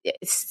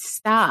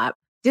 stop,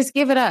 just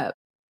give it up.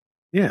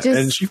 Yeah,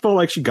 and she felt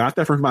like she got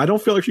that from him. I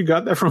don't feel like she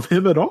got that from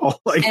him at all.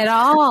 Like, at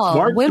all.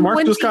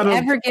 Mark just kind of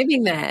ever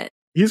giving that.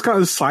 He's kind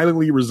of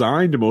silently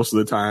resigned most of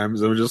the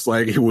times, and just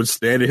like he would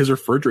stand in his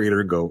refrigerator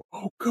and go,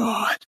 "Oh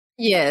God."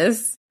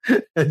 Yes.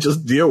 And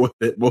just deal with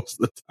it most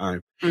of the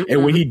time. Mm-hmm.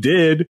 And when he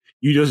did,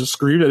 you just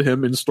screamed at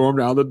him and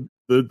stormed out of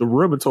the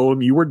room and told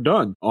him you were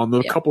done on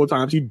the couple of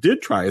times he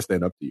did try to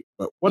stand up to you.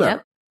 But whatever.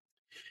 Yep.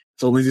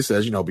 So Lindsay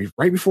says,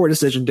 right before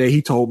decision day,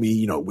 he told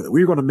me,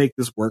 we were going to make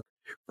this work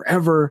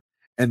forever.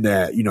 And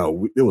that,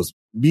 it was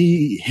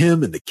me,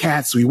 him, and the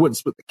cats. So we wouldn't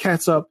split the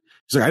cats up.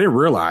 She's like, I didn't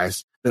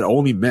realize that it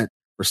only meant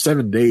for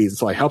 7 days.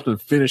 So I helped him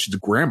finish his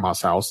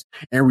grandma's house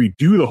and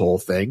redo the whole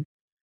thing.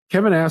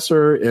 Kevin asked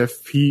her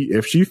if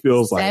she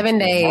feels like 7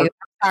 days.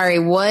 Sorry,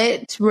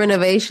 what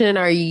renovation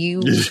are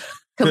you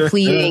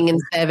completing in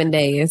 7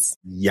 days?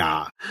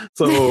 Yeah.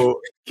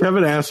 So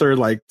Kevin asked her,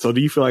 like, so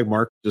do you feel like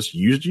Mark just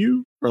used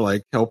you for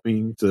like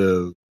helping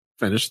to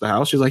finish the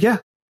house? She's like, yeah,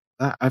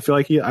 I feel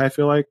like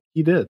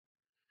he did.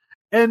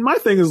 And my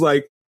thing is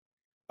like,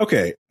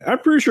 okay, I'm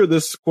pretty sure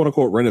this quote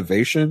unquote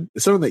renovation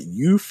is something that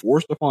you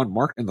forced upon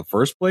Mark in the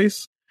first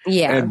place.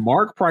 Yeah. And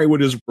Mark probably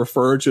would have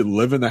preferred to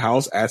live in the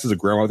house as his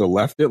grandmother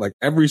left it, like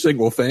every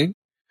single thing.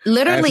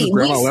 Literally,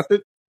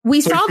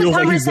 we saw the conversation.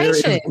 Like he's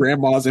there in his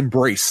grandma's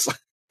embrace.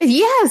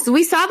 Yes,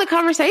 we saw the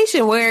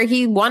conversation where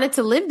he wanted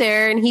to live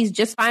there and he's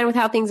just fine with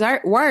how things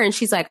were. And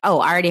she's like, oh,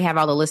 I already have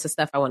all the list of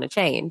stuff I want to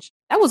change.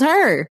 That was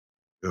her.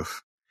 Ugh.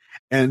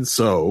 And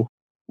so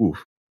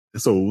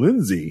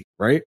Lindsay,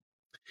 right?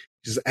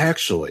 She's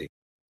actually,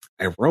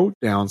 I wrote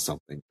down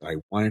something that I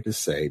wanted to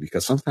say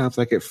because sometimes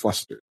I get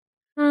flustered.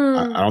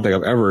 I don't think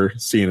I've ever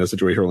seen a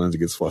situation where Lindsay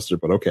gets flustered,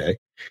 but okay.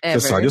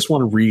 So I just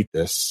want to read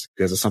this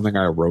because it's something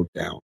I wrote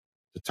down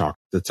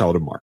to tell to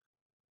Mark.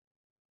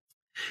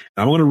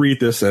 I'm going to read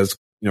this as,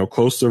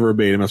 close to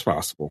verbatim as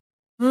possible.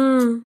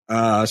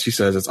 She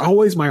says, it's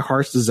always my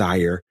heart's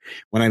desire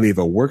when I leave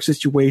a work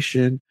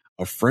situation,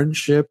 a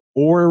friendship,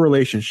 or a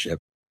relationship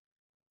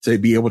to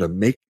be able to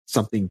make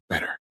something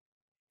better.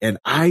 And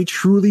I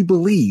truly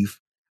believe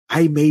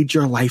I made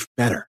your life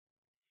better.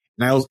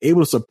 And I was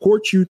able to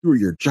support you through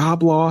your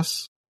job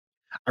loss.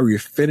 I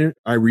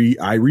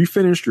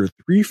refinished your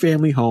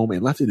 3-family home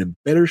and left it in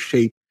better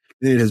shape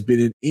than it has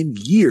been in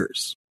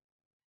years.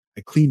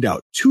 I cleaned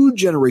out 2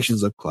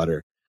 generations of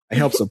clutter. I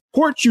helped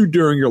support you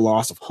during your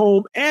loss of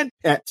home and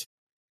pet,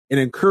 and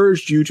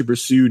encouraged you to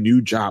pursue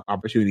new job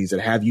opportunities that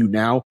have you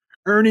now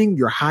earning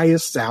your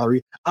highest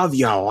salary of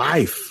your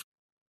life.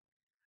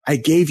 I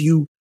gave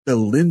you the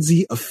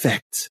Lindsay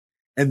effect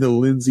and the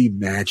Lindsay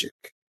magic.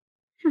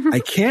 I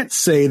can't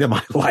say that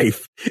my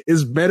life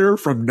is better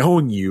from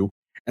knowing you,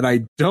 and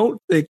I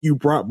don't think you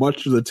brought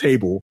much to the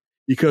table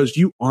because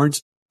you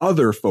aren't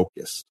other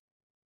focused.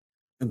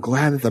 I'm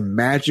glad that the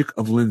magic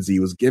of Lindsay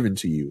was given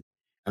to you,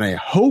 and I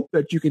hope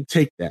that you can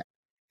take that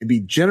and be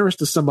generous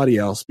to somebody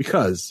else,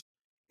 because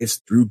it's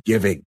through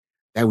giving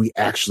that we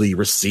actually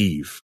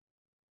receive.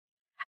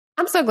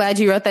 I'm so glad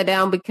you wrote that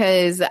down,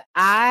 because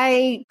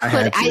I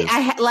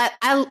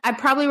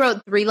probably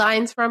wrote 3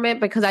 lines from it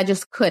because I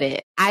just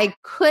couldn't. I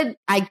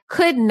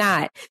could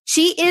not.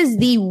 She is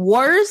the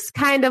worst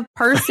kind of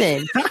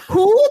person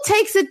who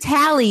takes a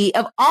tally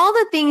of all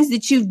the things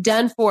that you've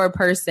done for a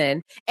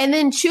person and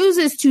then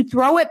chooses to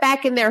throw it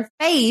back in their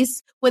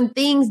face when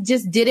things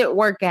just didn't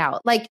work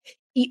out. Like,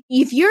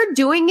 if you're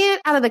doing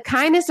it out of the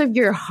kindness of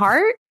your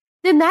heart,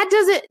 then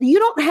you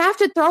don't have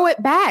to throw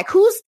it back.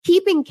 Who's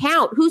keeping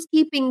count? Who's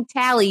keeping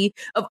tally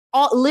of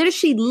all?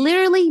 She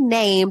literally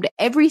named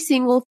every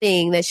single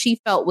thing that she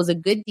felt was a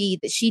good deed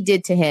that she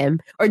did to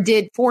him or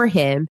did for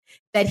him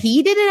that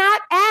he did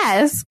not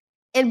ask.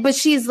 But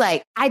she's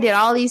like, I did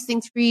all these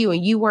things for you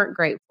and you weren't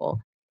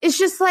grateful. It's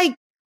just like,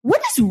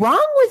 what is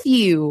wrong with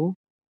you?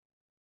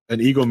 An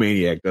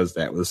egomaniac does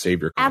that with a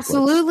savior complex.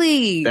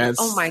 Absolutely.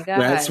 Oh my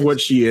God. That's what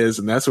she is.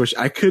 And that's what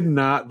I could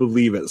not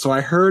believe it. So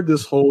I heard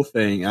this whole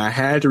thing and I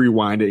had to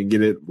rewind it and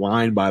get it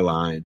line by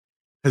line,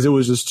 because it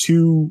was just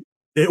too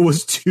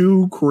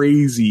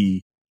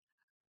crazy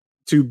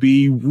to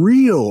be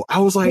real.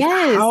 I was like,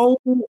 yes. How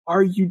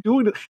are you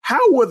doing it?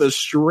 How with a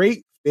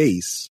straight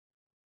face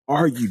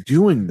are you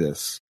doing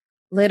this?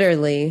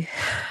 Literally.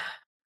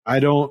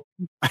 I don't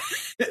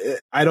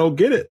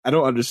get it. I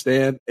don't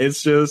understand.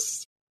 It's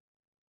just,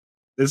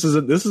 This is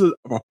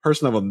a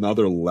person of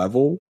another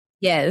level.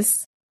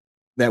 Yes.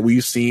 That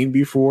we've seen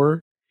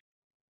before.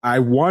 I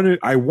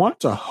want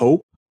to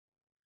hope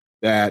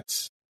that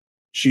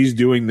she's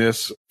doing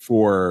this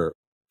for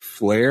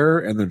flair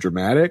and the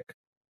dramatic.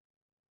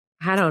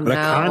 I don't know. But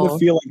I kind of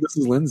feel like this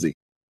is Lindsay.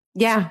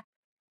 Yeah.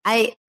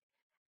 I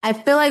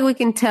feel like we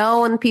can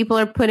tell when people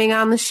are putting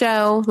on the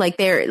show, like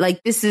they're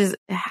like,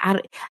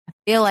 I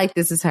feel like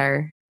this is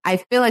her. I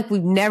feel like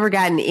we've never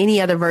gotten any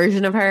other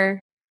version of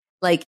her.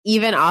 Like,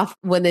 even off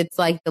when it's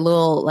like the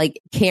little like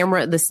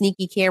camera, the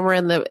sneaky camera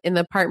in the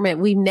apartment,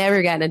 we've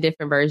never gotten a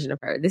different version of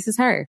her. This is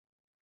her.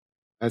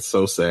 That's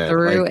so sad.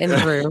 Through and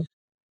through.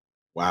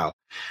 Wow.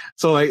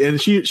 So like,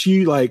 and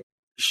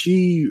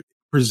she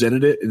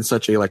presented it in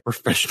such a like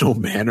professional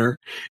manner.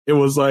 It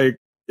was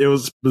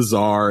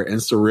bizarre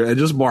and surreal. And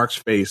just Mark's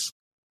face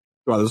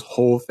throughout this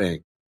whole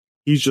thing.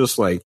 He's just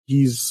like,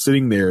 he's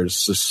sitting there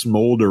just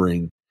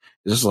smoldering.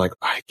 It's just like,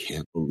 I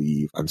can't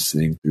believe I'm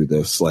sitting through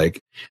this. Like,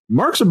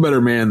 Mark's a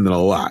better man than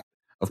a lot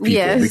of people.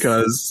 Yes.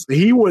 Because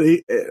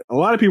a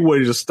lot of people would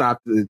have just stopped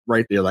it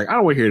right there. Like, I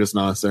don't want to hear this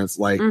nonsense.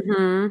 Like,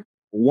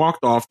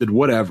 walked off, did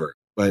whatever.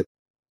 But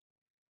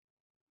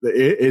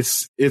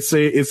it's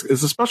a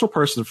special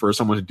person for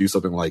someone to do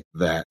something like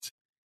that.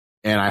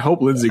 And I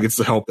hope Lindsay gets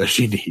the help that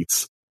she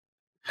needs.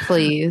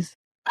 Please.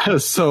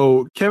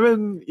 So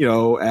Kevin,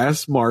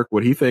 asked Mark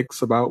what he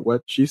thinks about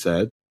what she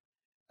said.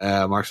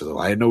 Mark says,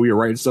 I didn't know we were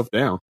writing stuff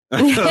down.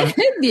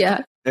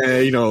 Yeah.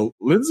 And,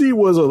 Lindsay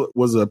was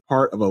a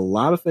part of a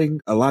lot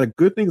of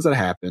good things that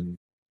happened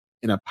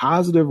in a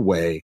positive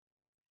way.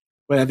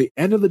 But at the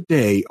end of the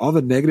day, all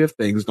the negative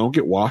things don't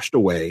get washed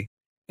away.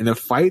 And the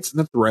fights and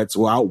the threats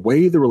will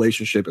outweigh the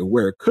relationship and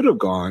where it could have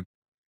gone,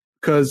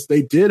 because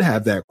they did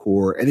have that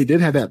core and they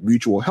did have that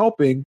mutual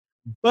helping,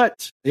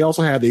 but they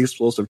also had the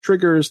explosive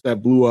triggers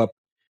that blew up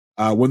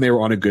when they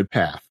were on a good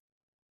path.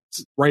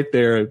 It's right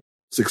there.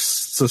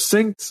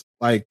 Succinct,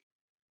 like,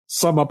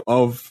 sum up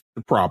of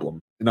the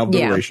problem and of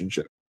the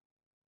relationship.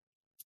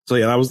 So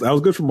yeah, that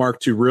was good for Mark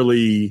to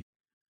really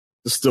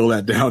distill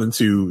that down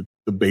into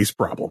the base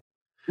problem.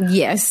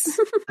 Yes.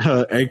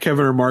 And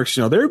Kevin remarks,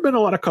 there have been a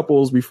lot of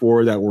couples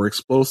before that were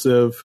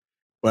explosive,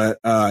 but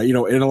in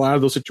a lot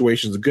of those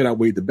situations, the good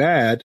outweighed the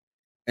bad.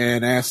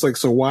 And asks, like,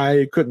 so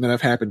why couldn't that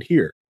have happened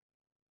here?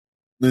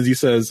 Lindsay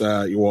says,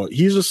 well,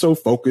 he's just so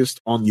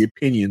focused on the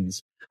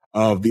opinions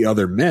of the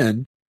other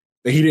men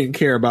that he didn't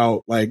care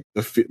about like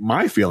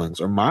my feelings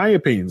or my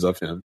opinions of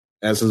him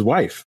as his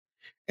wife.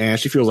 And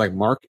she feels like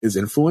Mark is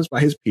influenced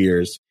by his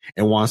peers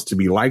and wants to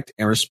be liked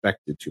and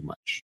respected too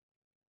much.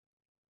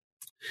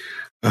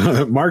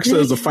 Mark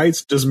says the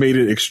fights just made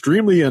it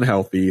extremely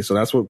unhealthy. So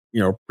that's what,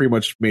 pretty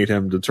much made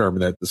him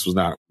determine that this was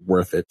not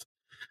worth it.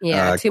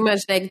 Yeah. Too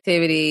much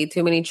negativity,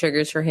 too many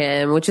triggers for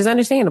him, which is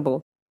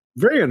understandable.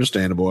 Very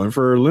understandable. And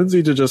for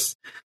Lindsay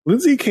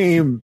Lindsay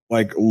came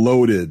like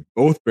loaded,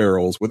 both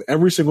barrels, with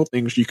every single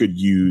thing she could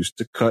use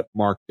to cut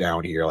Mark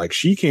down here. Like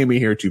she came in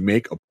here to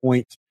make a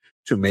point,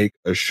 to make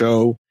a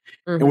show,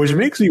 and which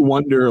makes me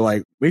want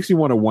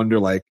to wonder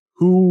like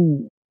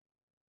who.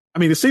 I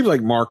mean, it seems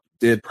like Mark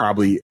did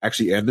probably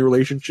actually end the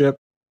relationship,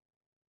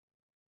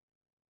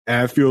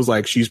 and it feels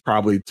like she's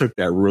probably took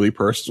that really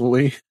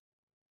personally.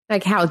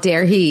 Like, how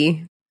dare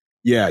he?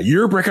 Yeah,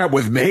 you're breaking up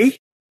with me,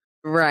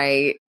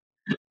 right?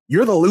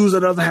 You're the loser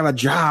that doesn't have a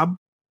job.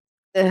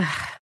 Ugh.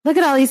 Look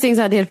at all these things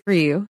I did for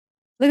you.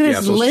 Look at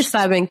this list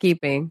I've been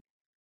keeping.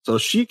 So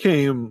she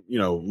came,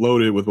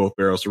 loaded with both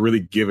barrels to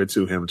really give it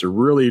to him, to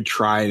really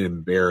try and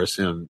embarrass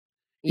him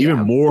even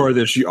more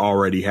than she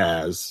already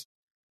has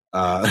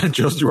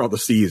just throughout the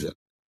season.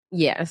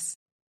 Yes.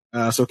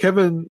 So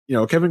Kevin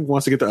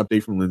wants to get the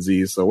update from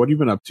Lindsay. So what have you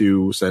been up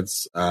to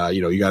since,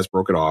 you guys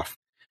broke it off?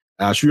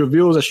 She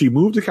reveals that she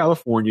moved to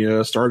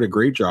California, started a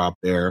great job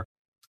there.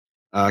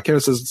 Kevin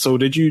says, so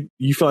did you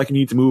feel like you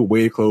need to move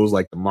away to close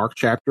like the Mark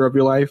chapter of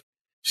your life?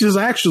 She says,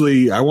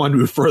 actually, I want to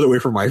move further away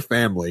from my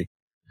family.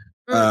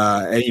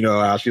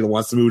 And she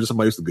wants to move to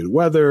someplace with good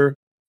weather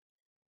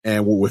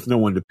and with no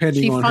one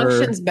depending on her. She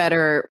functions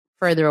better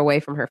further away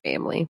from her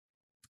family.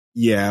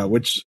 Yeah,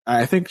 which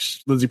I think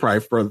Lindsay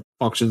probably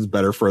functions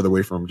better further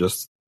away from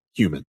just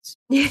humans.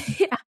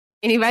 Yeah.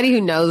 Anybody who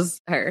knows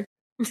her.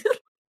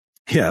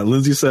 Yeah,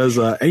 Lindsay says,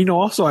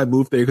 also I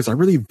moved there because I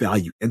really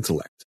value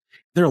intellect.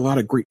 There are a lot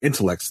of great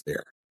intellects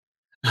there.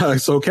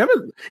 So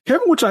Kevin,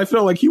 which I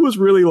felt like he was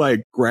really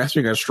like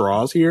grasping at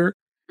straws here.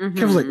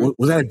 Kevin's like,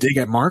 was that a dig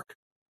at Mark?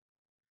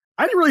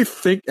 I didn't really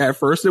think at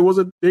first it was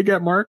a dig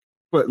at Mark,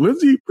 but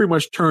Lindsay pretty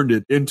much turned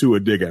it into a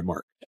dig at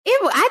Mark.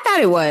 I thought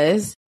it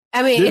was.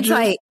 I mean,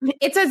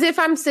 it's as if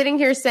I'm sitting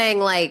here saying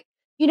like,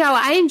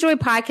 I enjoy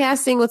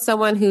podcasting with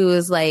someone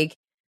who's like,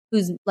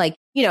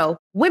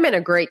 women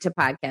are great to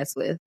podcast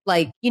with.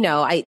 Like,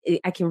 I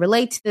can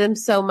relate to them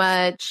so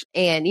much.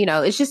 And,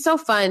 it's just so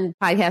fun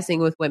podcasting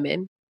with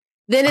women.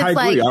 Then it's I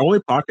agree. I only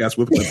podcast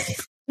with women.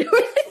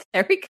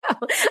 There we go.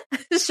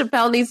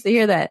 Chappelle needs to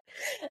hear that.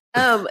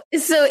 So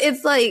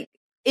it's like,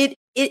 it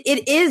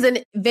is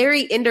a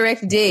very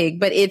indirect dig,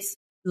 but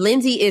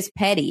Lindsay is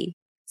petty.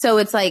 So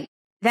it's like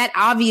that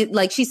obvious,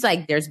 like she's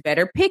like, there's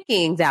better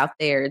pickings out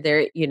there.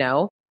 There,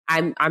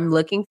 I'm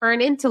looking for an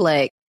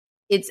intellect.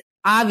 It's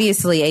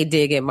obviously a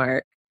dig at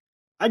Mark.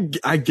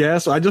 I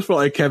guess. I just felt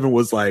like Kevin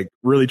was like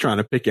really trying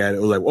to pick at it.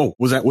 It was like, oh,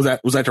 was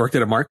that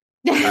directed at Mark?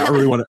 I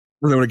really want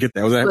to get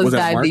that. Was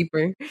that Mark?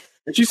 Deeper.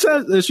 And she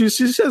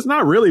says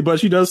not really, but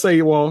she does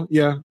say, well,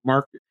 yeah,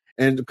 Mark.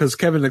 And because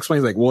Kevin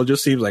explains like, well, it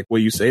just seems like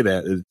when you say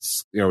that,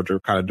 it's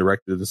kind of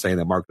directed to saying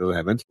that Mark doesn't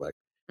have intellect.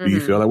 Do you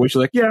feel that way? She's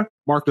like, yeah,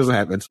 Mark doesn't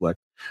have intellect.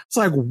 It's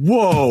like,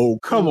 whoa,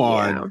 come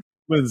on,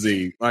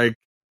 Lindsay. Like,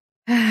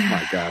 oh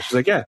my gosh. She's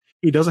like, yeah,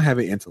 he doesn't have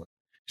an intellect.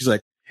 She's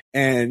like,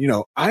 and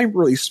I'm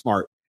really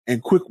smart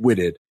and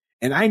quick-witted,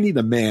 and I need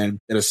a man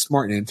that is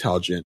smart and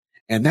intelligent,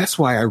 and that's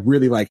why I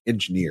really like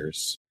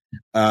engineers.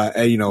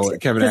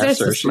 And Kevin asked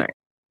her,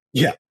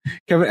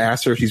 Kevin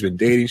asked her if she's been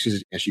dating.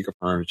 And she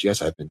confirmed,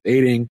 yes, I've been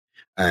dating.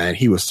 And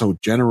he was so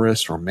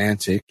generous,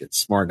 romantic, and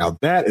smart. Now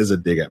that is a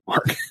dig at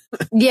Mark.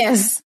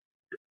 Yes.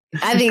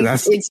 I think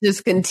it's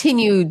just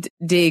continued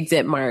digs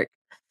at Mark.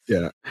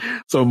 Yeah.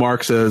 So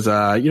Mark says,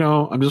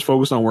 I'm just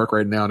focused on work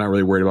right now, not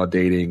really worried about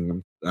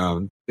dating.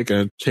 Think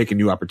of taking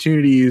new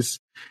opportunities.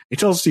 He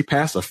tells us he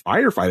passed a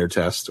firefighter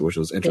test, which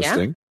was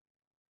interesting. Yeah.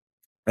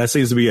 That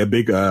seems to be a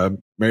big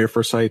Married at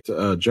First Sight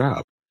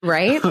job.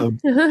 Right?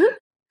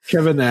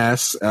 Kevin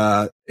asks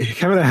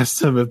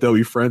him if they'll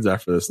be friends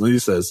after this. And he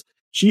says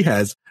she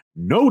has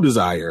no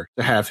desire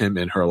to have him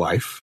in her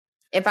life.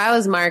 If I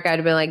was Mark, I'd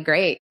have been like,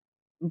 great.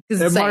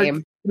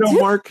 Same.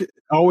 Mark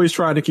always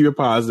trying to keep it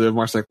positive.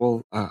 Mark's like,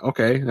 well,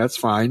 okay, that's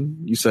fine.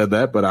 You said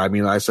that, but I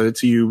mean, I said it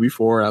to you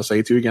before. I'll say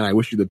it to you again. I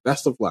wish you the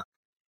best of luck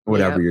in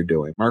whatever you're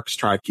doing. Mark's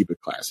trying to keep it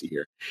classy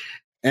here.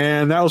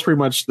 And that was pretty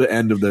much the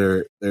end of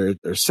their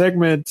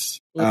segment.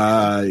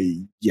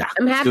 I'm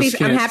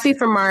happy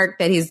for Mark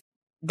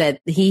that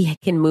he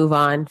can move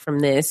on from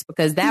this,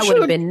 because that would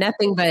have been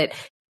nothing but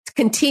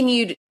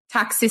continued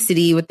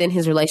toxicity within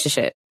his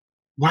relationship.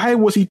 Why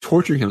was he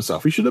torturing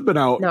himself? He should have been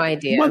out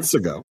months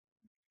ago.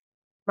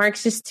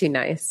 Mark's just too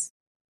nice.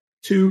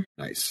 Too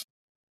nice.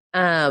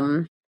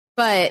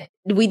 But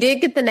we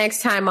did get the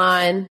next time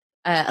on.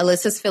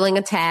 Alyssa's feeling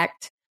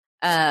attacked.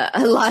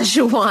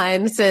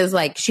 Olajuwon says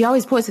like she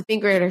always points a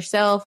finger at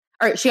herself,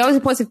 or she always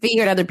points a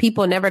finger at other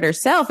people, never at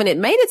herself, and it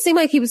made it seem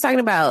like he was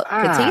talking about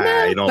Katina.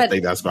 I don't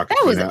think that's about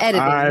Katina. That was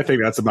edited. I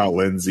think that's about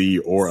Lindsay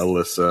or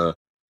Alyssa.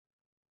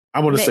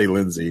 I'm going to say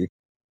Lindsay.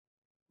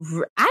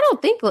 I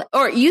don't think,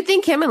 or you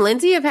think him and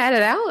Lindsay have had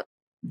it out?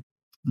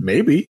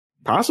 Maybe,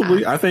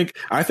 possibly. I think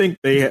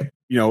they,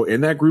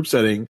 in that group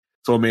setting,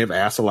 someone may have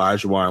asked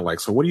Olajuwon like,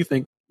 so what do you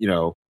think,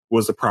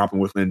 was the problem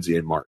with Lindsay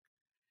and Mark?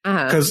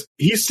 Because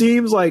he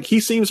seems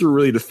to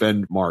really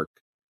defend Mark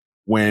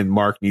when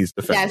Mark needs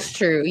defending. That's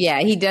true.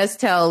 Yeah, he does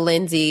tell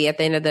Lindsay at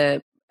the end of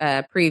the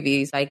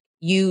previews, like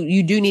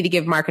you do need to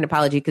give Mark an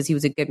apology because he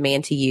was a good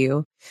man to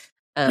you.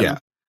 Yeah.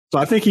 So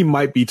I think he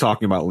might be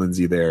talking about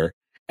Lindsay there.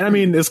 And I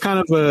mean, it's kind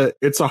of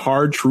it's a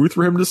hard truth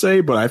for him to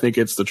say, but I think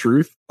it's the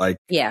truth. Like,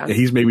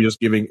 he's maybe just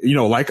giving,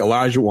 like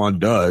Olajuwon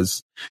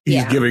does,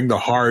 he's giving the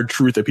hard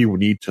truth that people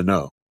need to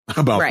know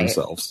about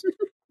themselves.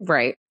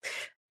 Right.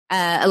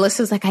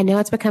 Alyssa's like, I know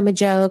it's become a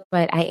joke,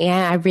 but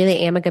I really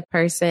am a good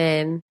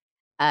person.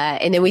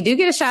 And then we do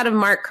get a shot of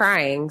Mark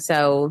crying.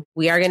 So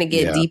we are going to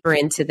get deeper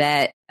into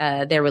that,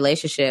 their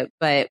relationship,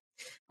 but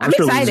I'm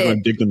sure excited. Lindsay's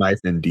going to dig the knife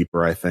in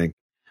deeper, I think.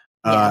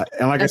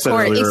 And like I said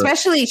earlier,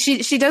 especially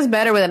she does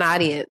better with an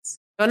audience.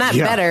 Well, not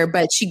better,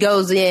 but she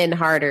goes in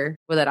harder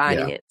with an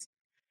audience.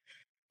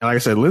 And like I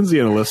said, Lindsay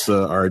and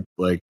Alyssa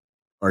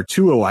are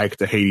too alike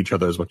to hate each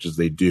other as much as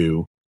they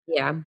do.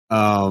 Yeah.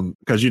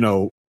 Because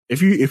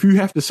if you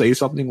have to say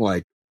something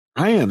like,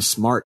 I am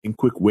smart and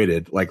quick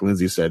witted, like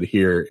Lindsay said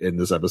here in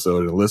this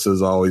episode, and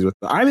Alyssa's always with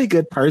I'm a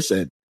good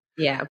person.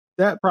 Yeah.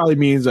 That probably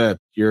means that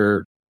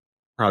you're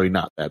probably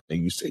not that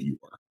thing you say you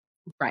are.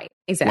 Right.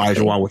 Exactly.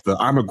 Olajuwon with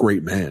I'm a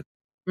great man.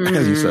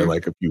 As you said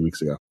like a few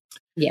weeks ago.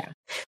 Yeah.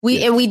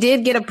 We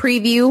did get a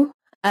preview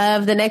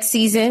of the next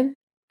season.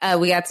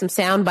 We got some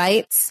sound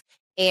bites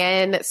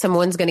and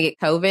someone's going to get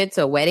COVID.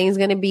 So a wedding's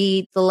going to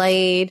be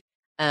delayed.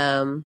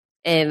 And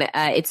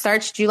it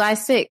starts July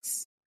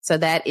 6th. So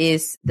that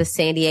is the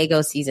San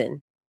Diego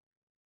season.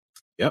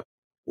 Yep.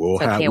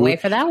 Can't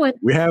wait for that one.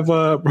 We have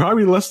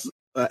probably less.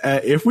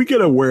 If we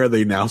get a Where Are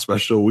They Now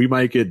special, we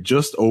might get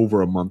just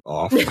over a month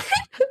off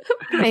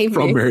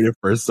from Married at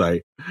First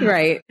Sight.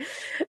 Right.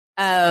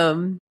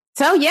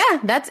 So yeah,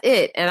 that's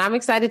it. And I'm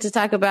excited to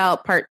talk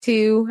about part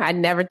 2. I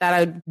never thought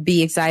I would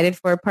be excited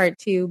for part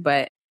 2,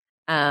 but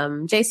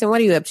Jason,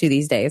 what are you up to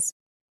these days?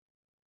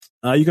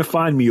 You can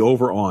find me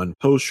over on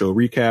Post Show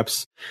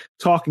Recaps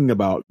talking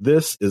about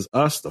This Is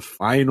Us, the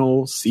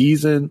final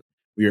season.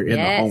 We are in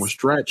the home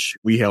stretch.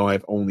 We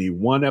have only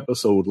one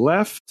episode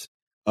left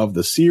of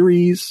the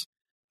series.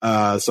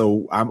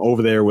 So I'm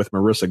over there with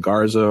Marissa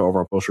Garza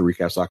over on Post Show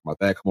Recaps talking about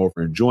that. Come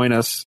over and join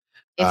us.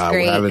 It's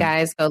great,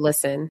 guys. Go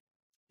listen.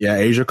 Yeah,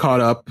 Asia caught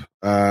up.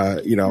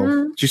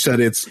 She said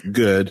it's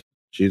good.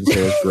 She didn't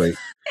say it's great.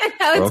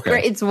 No, it's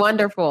great. It's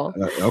wonderful.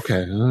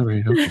 Okay. All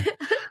right. Okay.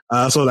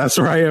 So that's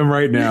where I am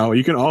right now.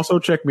 You can also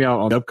check me out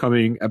on the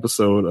upcoming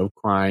episode of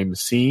Crime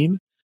Scene,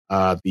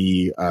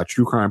 the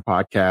true crime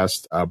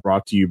podcast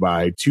brought to you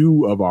by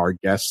 2 of our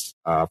guests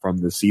from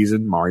the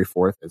season, Mari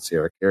Forth and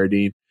Sarah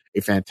Carradine.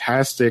 A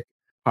fantastic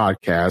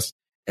podcast.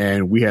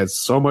 And we had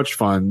so much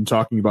fun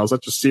talking about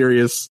such a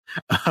serious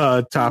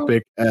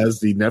topic as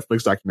the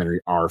Netflix documentary,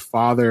 Our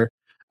Father.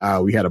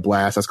 We had a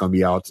blast. That's going to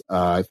be out,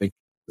 I think,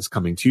 this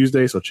coming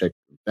Tuesday. So check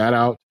that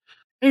out.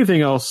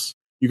 Anything else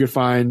you can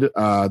find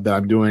that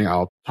I'm doing,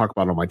 I'll talk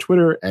about on my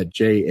Twitter at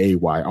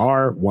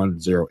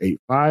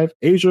JAYR1085.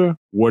 Asia,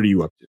 what are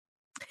you up to?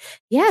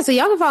 Yeah, so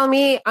y'all can follow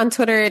me on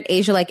Twitter at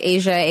Asia like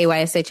Asia,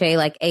 AYSHA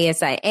like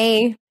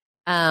ASIA.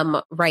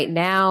 Right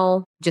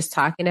now, just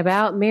talking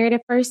about Married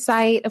at First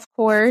Sight, of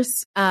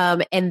course.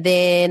 And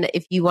then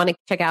if you want to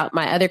check out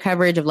my other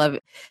coverage of Love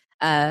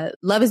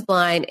is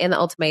Blind and The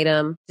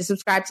Ultimatum, just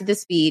subscribe to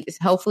this feed.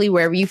 Hopefully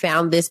wherever you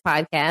found this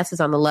podcast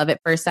is on the Love at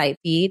First Sight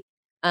feed.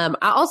 I'll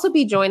also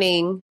be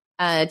joining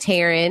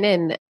Taryn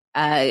and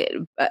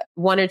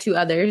one or two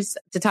others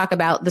to talk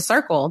about The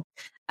Circle.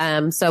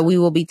 So we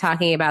will be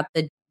talking about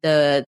the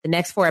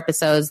next 4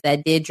 episodes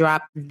that did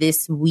drop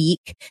this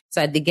week.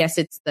 So I guess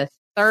it's the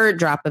 3rd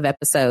drop of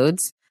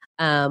episodes.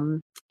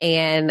 And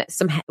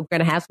we're going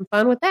to have some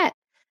fun with that.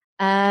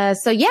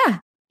 So yeah,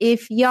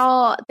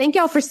 thank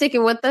y'all for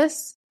sticking with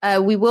us.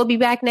 We will be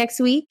back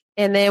next week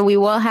and then we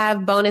will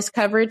have bonus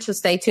coverage. So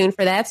stay tuned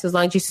for that. So as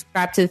long as you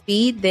subscribe to the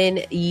feed,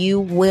 then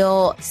you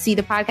will see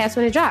the podcast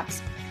when it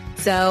drops.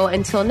 So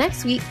until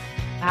next week,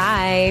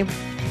 bye.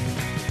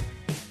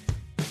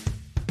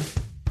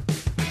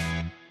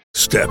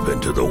 Step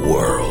into the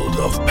world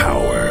of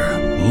power,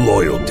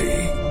 loyalty,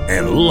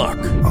 and luck.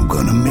 I'm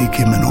gonna make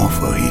him an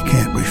offer he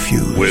can't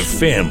refuse. With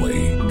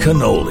family,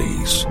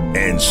 cannolis,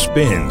 and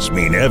spins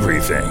mean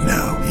everything.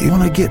 Now, you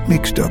wanna get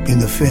mixed up in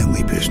the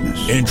family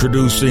business.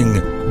 Introducing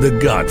The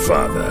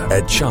Godfather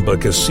at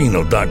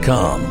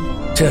ChumbaCasino.com.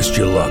 Test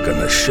your luck in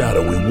the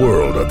shadowy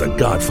world of The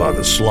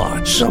Godfather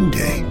slot.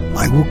 Someday,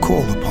 I will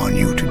call upon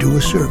you to do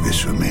a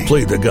service for me.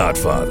 Play The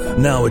Godfather,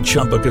 now at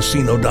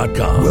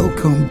ChumbaCasino.com.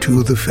 Welcome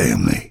to the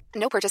family.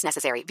 No purchase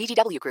necessary.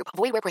 VGW Group.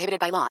 Void where prohibited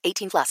by law.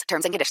 18+.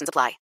 Terms and conditions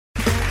apply.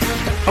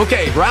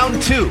 Okay,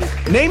 round 2.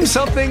 Name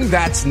something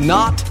that's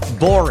not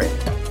boring.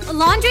 A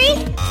laundry?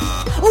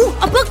 Ooh,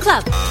 a book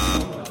club.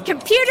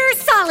 Computer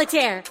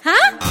solitaire,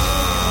 huh?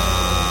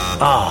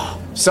 Ah, oh,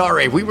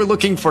 sorry. We were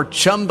looking for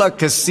Chumba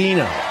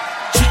Casino.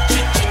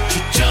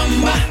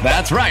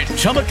 That's right.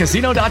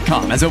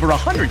 ChumbaCasino.com has over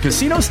 100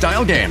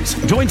 casino-style games.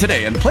 Join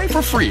today and play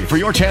for free for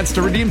your chance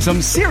to redeem some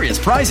serious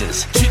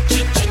prizes.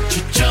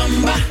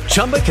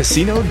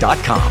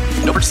 ChumbaCasino.com.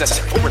 No purchase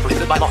necessary. Void where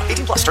prohibited by law.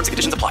 18+. Terms and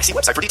conditions apply. See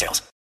website for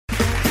details.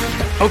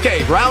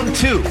 Okay, round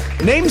 2.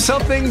 Name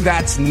something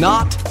that's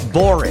not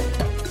boring.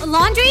 A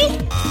laundry?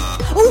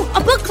 Ooh, a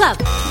book club.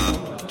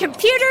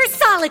 Computer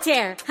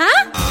solitaire,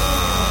 huh?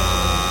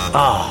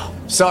 Ah,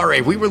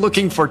 sorry, we were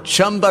looking for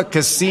Chumba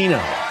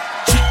Casino.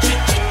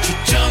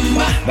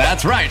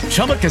 That's right,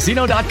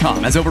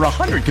 ChumbaCasino.com has over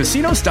 100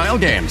 casino-style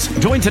games.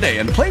 Join today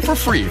and play for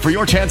free for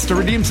your chance to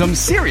redeem some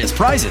serious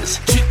prizes.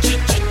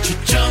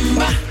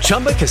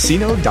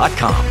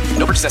 ChumbaCasino.com.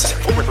 No purchase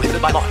necessary. Void where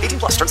prohibited by law. 18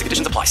 plus. Terms and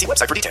conditions apply. See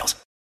website for details.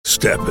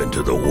 Step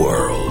into the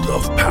world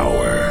of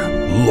power,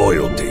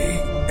 loyalty,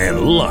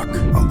 and luck.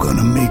 I'm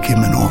gonna make him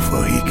an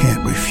offer he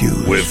can't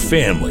refuse. With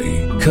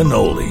family,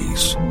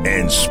 cannolis,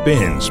 and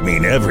spins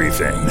mean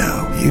everything.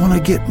 Now, you wanna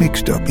get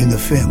mixed up in the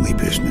family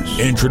business.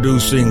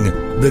 Introducing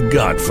The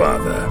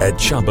Godfather at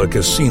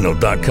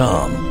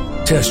ChumbaCasino.com.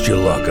 Test your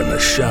luck in the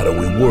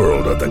shadowy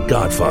world of The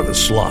Godfather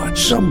slot.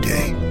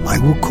 Someday, I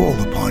will call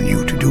upon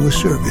you to do a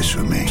service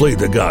for me. Play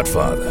The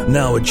Godfather,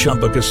 now at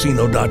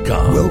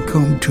ChumbaCasino.com.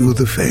 Welcome to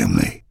the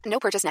family. No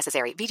purchase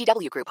necessary.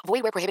 VGW Group.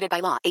 Void where prohibited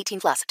by law.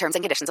 18 plus. Terms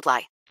and conditions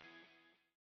apply.